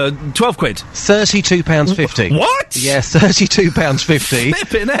know. 12 quid. £32.50. What? Yeah, £32.50.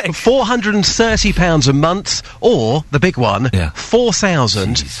 Flippin' heck. £430 a month, or the big one,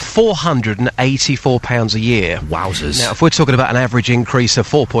 £4,484 a year. Wowzers. Now, if we're talking about an average increase of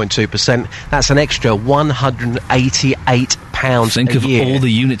 4.2%, that's an extra £188 Think of all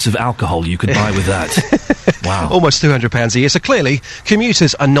the units of alcohol you could buy with that. Wow. Almost £200 a year. So clearly,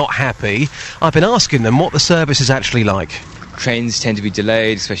 commuters are not happy. I've been asking them what the service is actually like. trains tend to be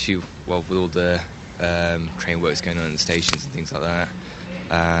delayed, especially with all the train works going on in the stations and things like that.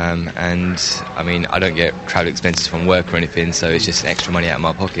 And I mean, I don't get travel expenses from work or anything, so it's just extra money out of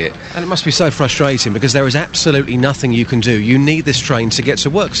my pocket. And it must be so frustrating because there is absolutely nothing you can do. You need this train to get to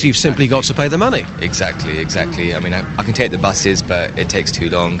work, so you've simply got to pay the money. Exactly. I mean, I can take the buses, but it takes too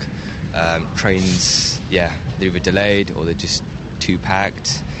long. Trains, they're either delayed or they're just too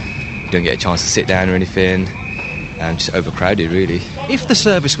packed. You don't get a chance to sit down or anything. Just overcrowded, really. If the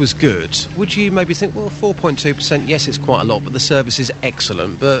service was good, would you maybe think, well, 4.2%, yes, it's quite a lot, but the service is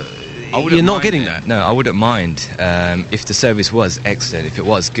excellent, but you're not getting that? No, I wouldn't mind. If the service was excellent, if it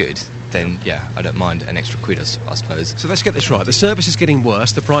was good, then, I don't mind an extra quid, I suppose. So let's get this right. The service is getting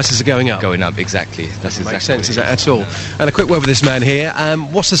worse, the prices are going up. Going up, exactly. That's exactly makes sense, is that at all? And a quick word with this man here.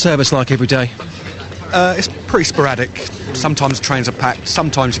 What's the service like every day? It's pretty sporadic. Sometimes trains are packed,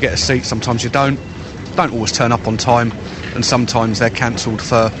 sometimes you get a seat, sometimes you don't always turn up on time, and sometimes they're cancelled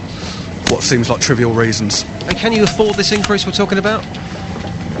for what seems like trivial reasons. And can you afford this increase we're talking about?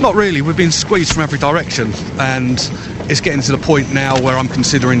 Not really. We've been squeezed from every direction, and it's getting to the point now where I'm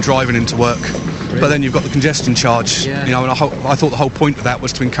considering driving into work. Really? But then you've got the congestion charge, and I thought the whole point of that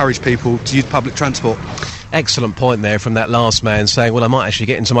was to encourage people to use public transport. Excellent point there from that last man saying, well, I might actually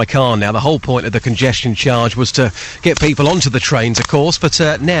get into my car now. The whole point of the congestion charge was to get people onto the trains, of course, but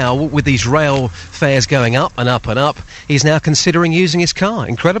now, with these rail fares going up and up and up, he's now considering using his car.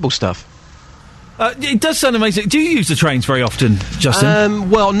 Incredible stuff. It does sound amazing. Do you use the trains very often, Justin?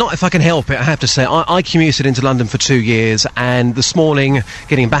 Well, not if I can help it, I have to say. I commuted into London for 2 years, and this morning,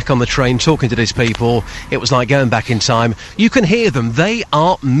 getting back on the train, talking to these people, it was like going back in time. You can hear them. They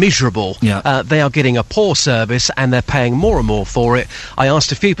are miserable. Yeah. They are getting a poor service, and they're paying more and more for it. I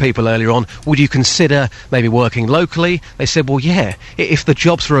asked a few people earlier on, would you consider maybe working locally? They said, well, yeah, if the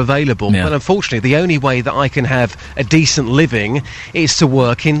jobs were available. Yeah. But unfortunately, the only way that I can have a decent living is to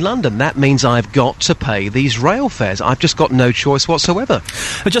work in London. That means I've got to pay these rail fares. I've just got no choice whatsoever.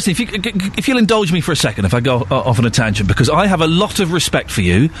 But Justin, if you'll indulge me for a second, if I go off on a tangent, because I have a lot of respect for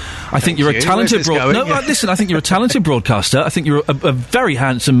you. I think you're a talented listen, I think you're a talented broadcaster. I think you're a very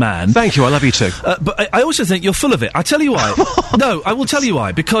handsome man. Thank you, I love you too. But I also think you're full of it. I tell you why. No, I will tell you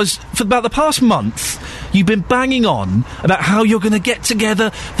why. Because for about the past month, you've been banging on about how you're going to get together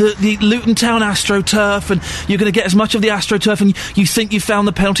the Luton Town AstroTurf, and you're going to get as much of the AstroTurf, and you think you found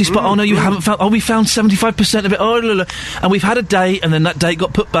the penalty spot. Oh no, you haven't found. Oh, we found 75% of it. Oh, la, la. And we've had a date, and then that date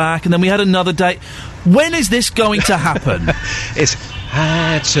got put back, and then we had another date. When is this going to happen? It's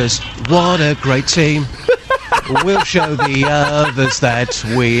Hatters. What a great team. We'll show the others that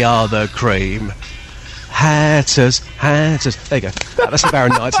we are the cream. Hatters. There you go. That's the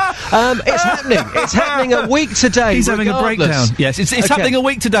Baron Knights. It's happening. It's happening a week today. He's having a breakdown. Yes, it's happening a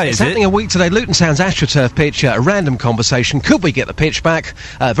week today, It's happening a week today. Luton Town's AstroTurf pitch, a random conversation. Could we get the pitch back?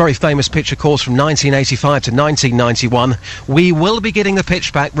 Very famous pitch, of course, from 1985 to 1991. We will be getting the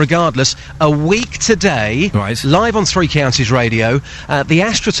pitch back regardless. A week today. Right. Live on Three Counties Radio. The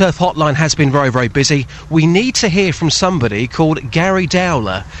AstroTurf hotline has been very, very busy. We need to hear from somebody called Gary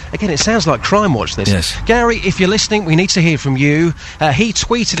Dowler. Again, it sounds like Crime Watch, this. Yes. Gary, if you're listening, we need to hear from you. He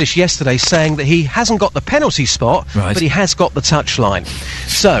tweeted us yesterday saying that he hasn't got the penalty spot, right, but he has got the touchline.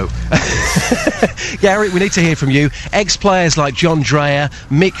 So, Gary, we need to hear from you. Ex-players like John Dreyer,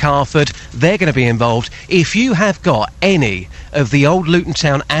 Mick Harford, they're going to be involved. If you have got any of the old Luton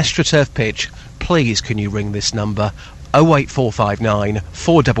Town AstroTurf pitch, please can you ring this number? 08459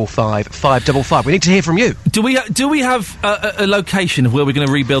 455 555. We need to hear from you. Do we have a location of where we're going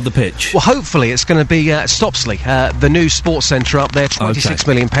to rebuild the pitch? Well, hopefully it's going to be Stopsley, the new sports centre up there, £26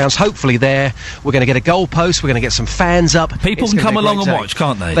 million. Hopefully there we're going to get a goalpost, we're going to get some fans up. People can come along and watch,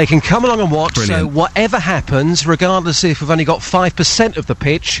 can't they? They can come along and watch. Brilliant. So whatever happens, regardless if we've only got 5% of the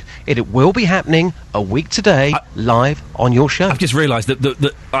pitch, it will be happening a week today, live on your show. I've just realised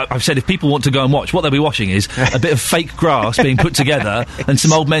that I've said if people want to go and watch, what they'll be watching is a bit of fake grass being put together and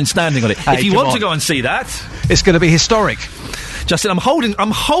some old men standing on it. Hey, if you want to go and see that, it's going to be historic. Justin, I'm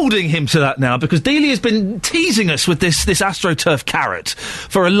holding him to that now because Delia's been teasing us with this AstroTurf carrot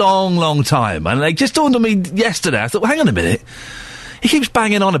for a long, long time, and it just dawned on me yesterday. I thought, well, hang on a minute, he keeps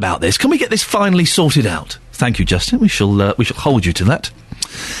banging on about this. Can we get this finally sorted out? Thank you, Justin. We shall hold you to that.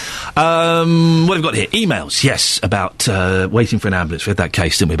 What have we got here? Emails, yes, about waiting for an ambulance. We had that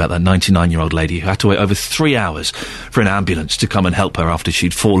case, didn't we, about that 99-year-old lady who had to wait over 3 hours for an ambulance to come and help her after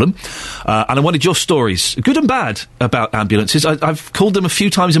she'd fallen. And I wanted your stories, good and bad, about ambulances. I've called them a few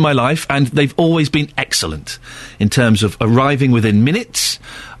times in my life, and they've always been excellent in terms of arriving within minutes,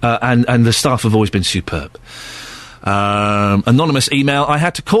 and the staff have always been superb. Anonymous email. I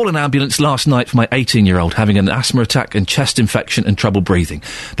had to call an ambulance last night for my 18-year-old having an asthma attack and chest infection and trouble breathing.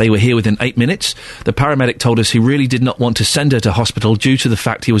 They were here within 8 minutes. The paramedic told us he really did not want to send her to hospital due to the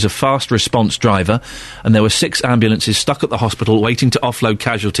fact he was a fast response driver, and there were 6 ambulances stuck at the hospital waiting to offload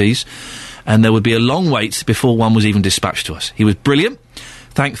casualties, and there would be a long wait before one was even dispatched to us. He was brilliant.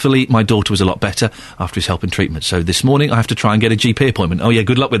 Thankfully, my daughter was a lot better after his help and treatment. So this morning I have to try and get a GP appointment. Oh yeah,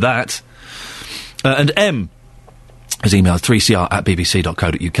 good luck with that. And M has emailed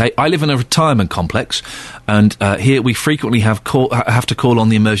 3cr@bbc.co.uk. I live in a retirement complex, and here we frequently have to call on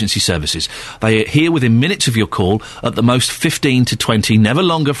the emergency services. They are here within minutes of your call, at the most 15 to 20, never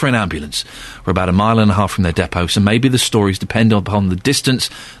longer for an ambulance. We're about a mile and a half from their depot, so maybe the stories depend upon the distance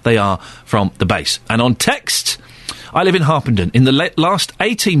they are from the base. And on text, I live in Harpenden. In the last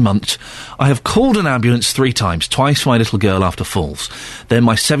 18 months, I have called an ambulance 3 times, twice for my little girl after falls. Then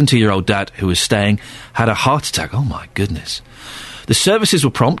my 70-year-old dad, who was staying, had a heart attack. Oh, my goodness. The services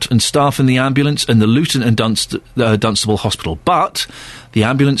were prompt, and staff in the ambulance and the Luton and Dunstable Hospital. But the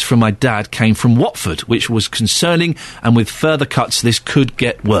ambulance from my dad came from Watford, which was concerning, and with further cuts, this could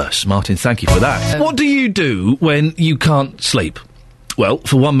get worse. Martin, thank you for that. What do you do when you can't sleep? Well,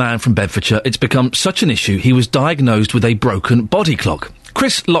 for one man from Bedfordshire, it's become such an issue he was diagnosed with a broken body clock.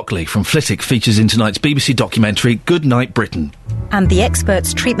 Chris Lockley from Flitwick features in tonight's BBC documentary Good Night Britain. And the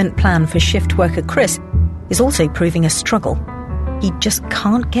expert's treatment plan for shift worker Chris is also proving a struggle. He just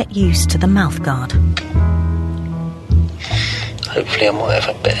can't get used to the mouthguard. Hopefully I might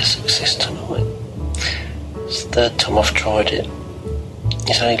have a better success tonight. It's the 3rd time I've tried it.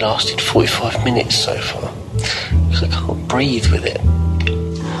 It's only lasted 45 minutes so far, because I can't breathe with it.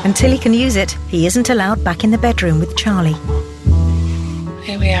 Until he can use it, he isn't allowed back in the bedroom with Charlie.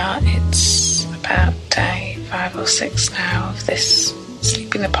 Here we are. It's about day 5 or 6 now of this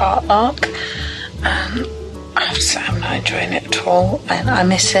sleeping apart arc, and I have to say I'm not enjoying it at all, and I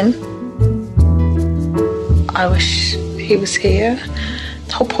miss him. I wish he was here.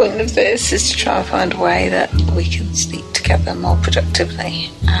 The whole point of this is to try and find a way that we can sleep together more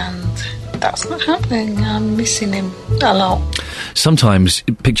productively, and that's not happening. I'm missing him a lot. Sometimes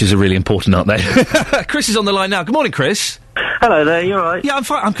pictures are really important, aren't they? Chris is on the line now. Good morning, Chris. Hello there, you all right? Yeah, I'm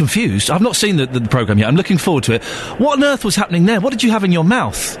fine. I'm confused. I've not seen the programme yet. I'm looking forward to it. What on earth was happening there? What did you have in your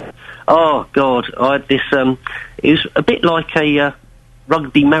mouth? Oh, God. I had this, it was a bit like a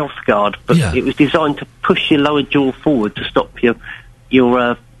rugby mouth guard, but it was designed to push your lower jaw forward to stop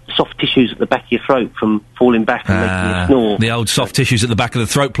your soft tissues at the back of your throat from falling back and making you snore. The old soft tissues at the back of the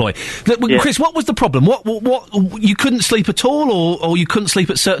throat ploy. Chris, what was the problem? What you couldn't sleep at all, or you couldn't sleep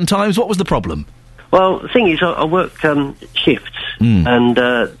at certain times? What was the problem? Well, the thing is, I work shifts, and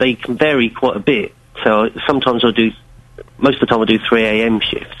they can vary quite a bit. So sometimes most of the time I do 3 a.m.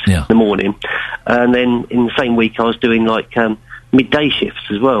 shifts in the morning, and then in the same week I was doing like midday shifts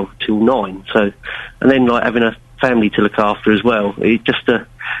as well till 9. So, and then like having a family to look after as well. It just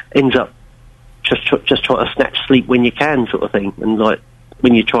ends up just trying to snatch sleep when you can, sort of thing. And like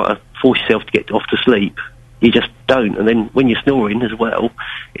when you try to force yourself to get off to sleep, you just don't. And then when you're snoring as well,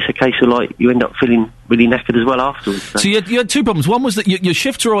 it's a case of like you end up feeling really knackered as well afterwards. So you had 2 problems. One was that your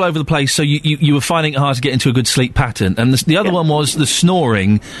shifts are all over the place, so you were finding it hard to get into a good sleep pattern. And the other one was the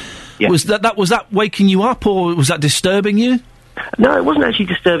snoring. Yeah. Was that waking you up, or was that disturbing you? No, it wasn't actually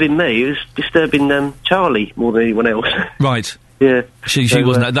disturbing me. It was disturbing Charlie more than anyone else. Right. Yeah. She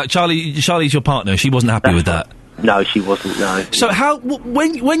wasn't. Charlie's your partner. She wasn't happy with that. No, she wasn't. No. So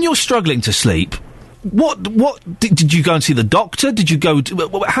when you're struggling to sleep, what did you go and see the doctor? Did you go?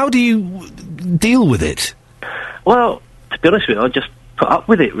 How do you deal with it? Well, to be honest with you, I just put up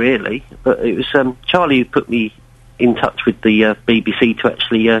with it really. But it was Charlie who put me in touch with the BBC to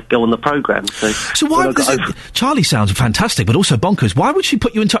actually go on the programme. So why? Charlie sounds fantastic, but also bonkers. Why would she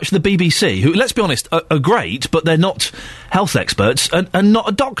put you in touch with the BBC, who, let's be honest, are great, but they're not health experts and not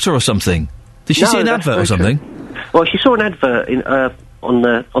a doctor or something? Did she see an advert or something? True. Well, she saw an advert on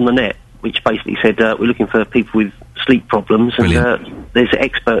the net, which basically said we're looking for people with sleep problems, and there's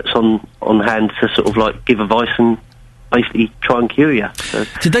experts on hand to sort of like give advice and basically try and cure you. So.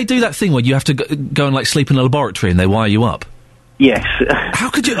 Did they do that thing where you have to go and like sleep in a laboratory and they wire you up? Yes. How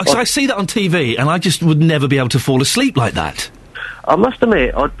could you? I see that on TV, and I just would never be able to fall asleep like that. I must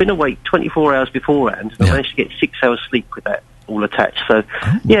admit, I'd been awake 24 hours beforehand, and I managed to get 6 hours sleep with that all attached. So,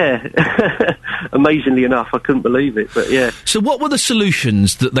 yeah, amazingly enough, I couldn't believe it. But yeah. So, what were the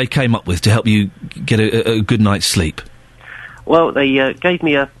solutions that they came up with to help you get a good night's sleep? Well, they gave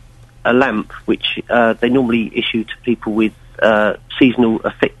me a lamp, which they normally issue to people with seasonal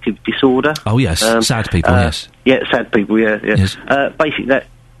affective disorder. Oh, yes. Sad people, yes. Yeah, sad people, yeah. Yes. Basically, that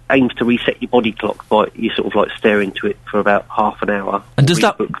aims to reset your body clock by you sort of like stare into it for about half an hour. And does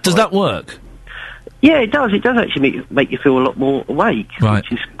that work? Yeah, it does. It does actually make you feel a lot more awake, right,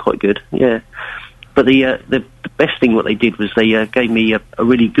 which is quite good. Yeah. But the best thing what they did was they gave me a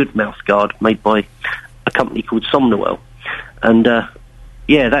really good mouth guard made by a company called Somnowell, and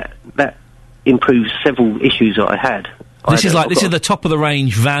that improves several issues that I had. This is the top of the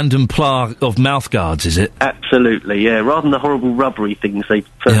range Vanden Plas of mouth guards, is it? Absolutely, yeah. Rather than the horrible rubbery things they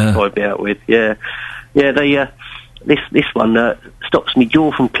first tried me out with, yeah. They this one stops me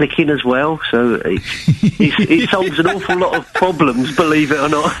jaw from clicking as well, so it solves an awful lot of problems, believe it or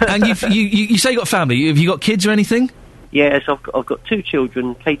not. And you say you got family? Have you got kids or anything? Yes, I've got 2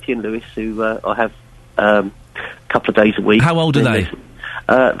 children, Katie and Lewis, who I have a couple of days a week. How old are they?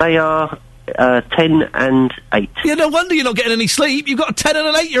 They are 10 and 8. Yeah, no wonder you're not getting any sleep. You've got a 10 and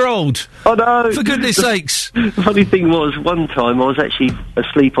an 8-year-old. Oh, no. For goodness sakes. The funny thing was, one time I was actually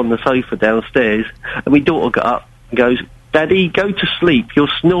asleep on the sofa downstairs, and my daughter got up and goes, "Daddy, go to sleep. You're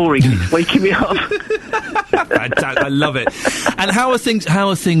snoring. It's waking me up." I love it. And how are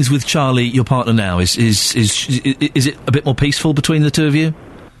things with Charlie, your partner, now? Is it a bit more peaceful between the two of you?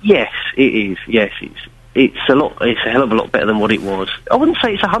 Yes, it is. Yes, it's a hell of a lot better than what it was. I wouldn't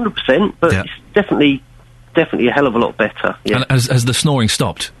say it's 100%, but it's definitely a hell of a lot better. Yeah. And has the snoring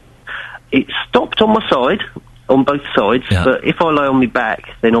stopped? It stopped on my side, on both sides, but if I lie on my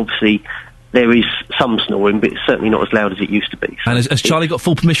back, then obviously there is some snoring, but it's certainly not as loud as it used to be. So and has Charlie got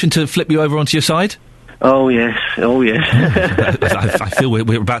full permission to flip you over onto your side? Oh, yes. I feel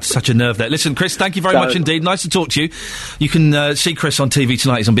we're about to touch a nerve there. Listen, Chris, thank you very much indeed. Nice to talk to you. You can see Chris on TV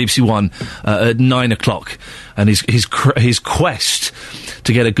tonight. He's on BBC One at 9 o'clock. And his quest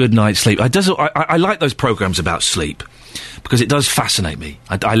to get a good night's sleep. I like those programmes about sleep, because it does fascinate me.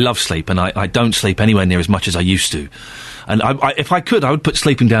 I love sleep, and I don't sleep anywhere near as much as I used to. And if I could, I would put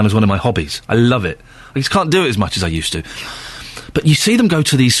sleeping down as one of my hobbies. I love it. I just can't do it as much as I used to. But you see them go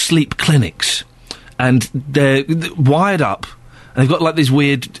to these sleep clinics, and they're wired up, and they've got like these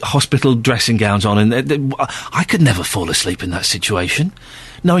weird hospital dressing gowns on, and I could never fall asleep in that situation,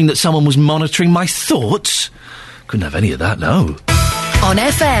 knowing that someone was monitoring my thoughts. Couldn't have any of that, no. On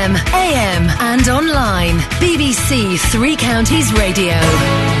FM, AM and online, BBC Three Counties Radio.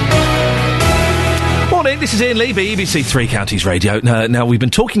 Morning, this is Iain Lee, BBC Three Counties Radio. Now, we've been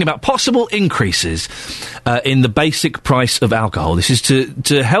talking about possible increases in the basic price of alcohol. This is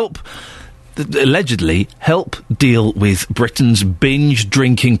to help, allegedly, help deal with Britain's binge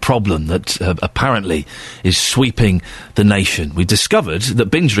drinking problem that apparently is sweeping the nation. We discovered that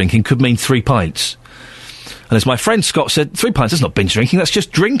binge drinking could mean 3 pints. And as my friend Scott said, 3 pints, that's not binge drinking, that's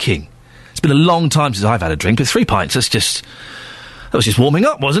just drinking. It's been a long time since I've had a drink, but 3 pints, that was just warming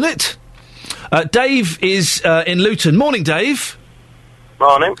up, wasn't it? Dave is in Luton. Morning, Dave.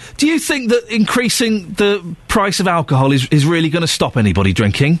 Morning. Do you think that increasing the price of alcohol is really going to stop anybody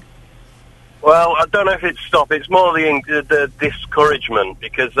drinking? Well, I don't know if it's stop. It's more the discouragement,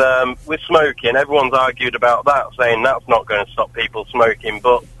 because with smoking, everyone's argued about that, saying that's not going to stop people smoking.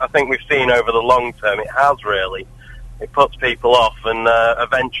 But I think we've seen over the long term it has really. It puts people off, and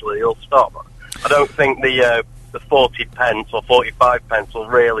eventually it'll stop. I don't think the 40 pence or 45 pence will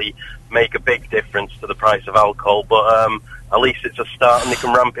really make a big difference to the price of alcohol, but at least it's a start, and they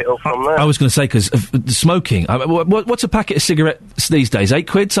can ramp it up from there. I was going to say, because smoking, what's a packet of cigarettes these days? 8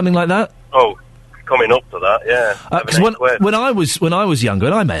 quid, something like that? Oh, coming up to that, yeah. Because when I was younger,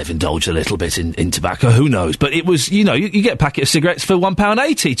 and I may have indulged a little bit in tobacco, who knows? But it was, you get a packet of cigarettes for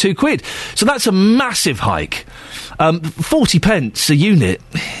 £1.80, 2 quid. So that's a massive hike. 40 pence a unit.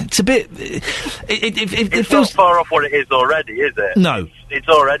 It's a bit. It feels not far off what it is already, is it? No, it's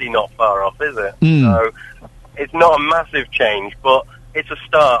already not far off, is it? So it's not a massive change, but it's a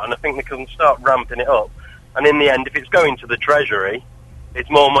start, and I think they can start ramping it up. And in the end, if it's going to the Treasury, it's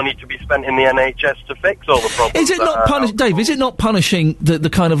more money to be spent in the NHS to fix all the problems. Is it not Dave? Is it not punishing the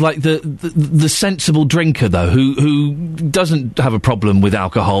kind of like the sensible drinker though, who doesn't have a problem with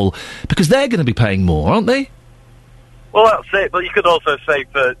alcohol, because they're going to be paying more, aren't they? Well, that's it. But you could also say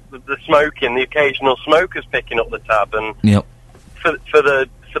for the smoking, the occasional smokers picking up the tab, and for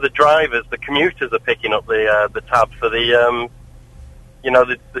the drivers, the commuters are picking up the tab for the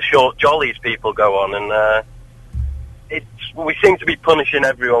the short jollies people go on, and we seem to be punishing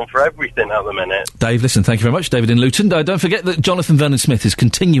everyone for everything at the minute. Dave, listen, thank you very much. David in Luton. Don't forget that Jonathan Vernon-Smith is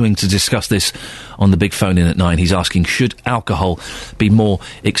continuing to discuss this on the big phone in at 9. He's asking, should alcohol be more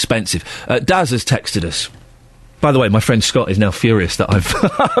expensive? Daz has texted us. By the way, my friend Scott is now furious that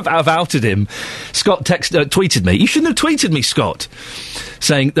I've outed him. Scott tweeted me. You shouldn't have tweeted me, Scott.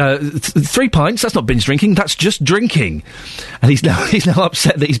 Saying 3 pints. That's not binge drinking. That's just drinking. And he's now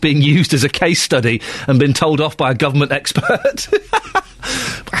upset that he's being used as a case study and been told off by a government expert.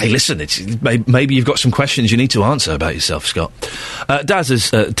 Hey, listen. Maybe you've got some questions you need to answer about yourself, Scott. Daz has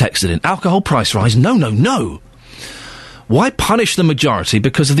texted in. Alcohol price rise. No. Why punish the majority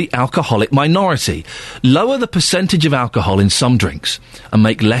because of the alcoholic minority? Lower the percentage of alcohol in some drinks and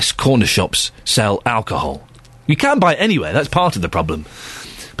make less corner shops sell alcohol. You can buy it anywhere. That's part of the problem,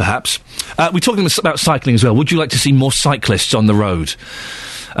 perhaps. We're talking about cycling as well. Would you like to see more cyclists on the road?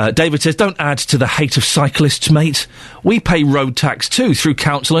 David says, don't add to the hate of cyclists, mate. We pay road tax too through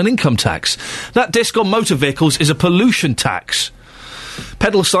council and income tax. That disc on motor vehicles is a pollution tax.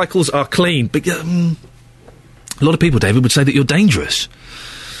 Pedal cycles are clean, but... a lot of people, David, would say that you're dangerous.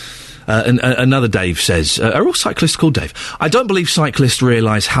 And another Dave says, are all cyclists called Dave? I don't believe cyclists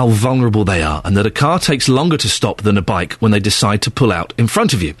realise how vulnerable they are and that a car takes longer to stop than a bike when they decide to pull out in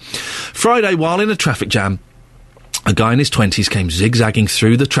front of you. Friday, while in a traffic jam, a guy in his 20s came zigzagging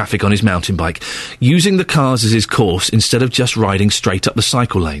through the traffic on his mountain bike, using the cars as his course instead of just riding straight up the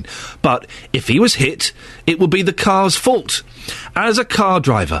cycle lane. But if he was hit, it would be the car's fault. As a car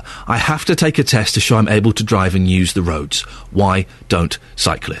driver, I have to take a test to show I'm able to drive and use the roads. Why don't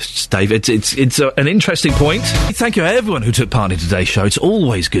cyclists? Dave, it's an interesting point. Thank you everyone who took part in today's show. It's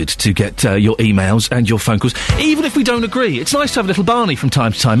always good to get your emails and your phone calls, even if we don't agree. It's nice to have a little Barney from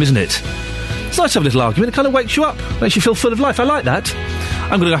time to time, isn't it? It's nice to have a little argument. It kind of wakes you up, makes you feel full of life. I like that.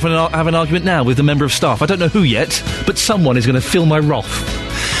 I'm going to have an argument now with a member of staff. I don't know who yet, but someone is going to feel my wrath.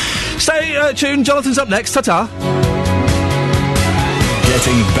 Stay tuned. Jonathan's up next. Ta-ta.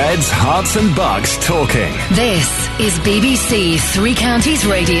 Getting beds, hearts and bugs talking. This is BBC Three Counties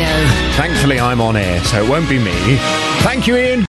Radio. Thankfully, I'm on air, so it won't be me. Thank you, Iain.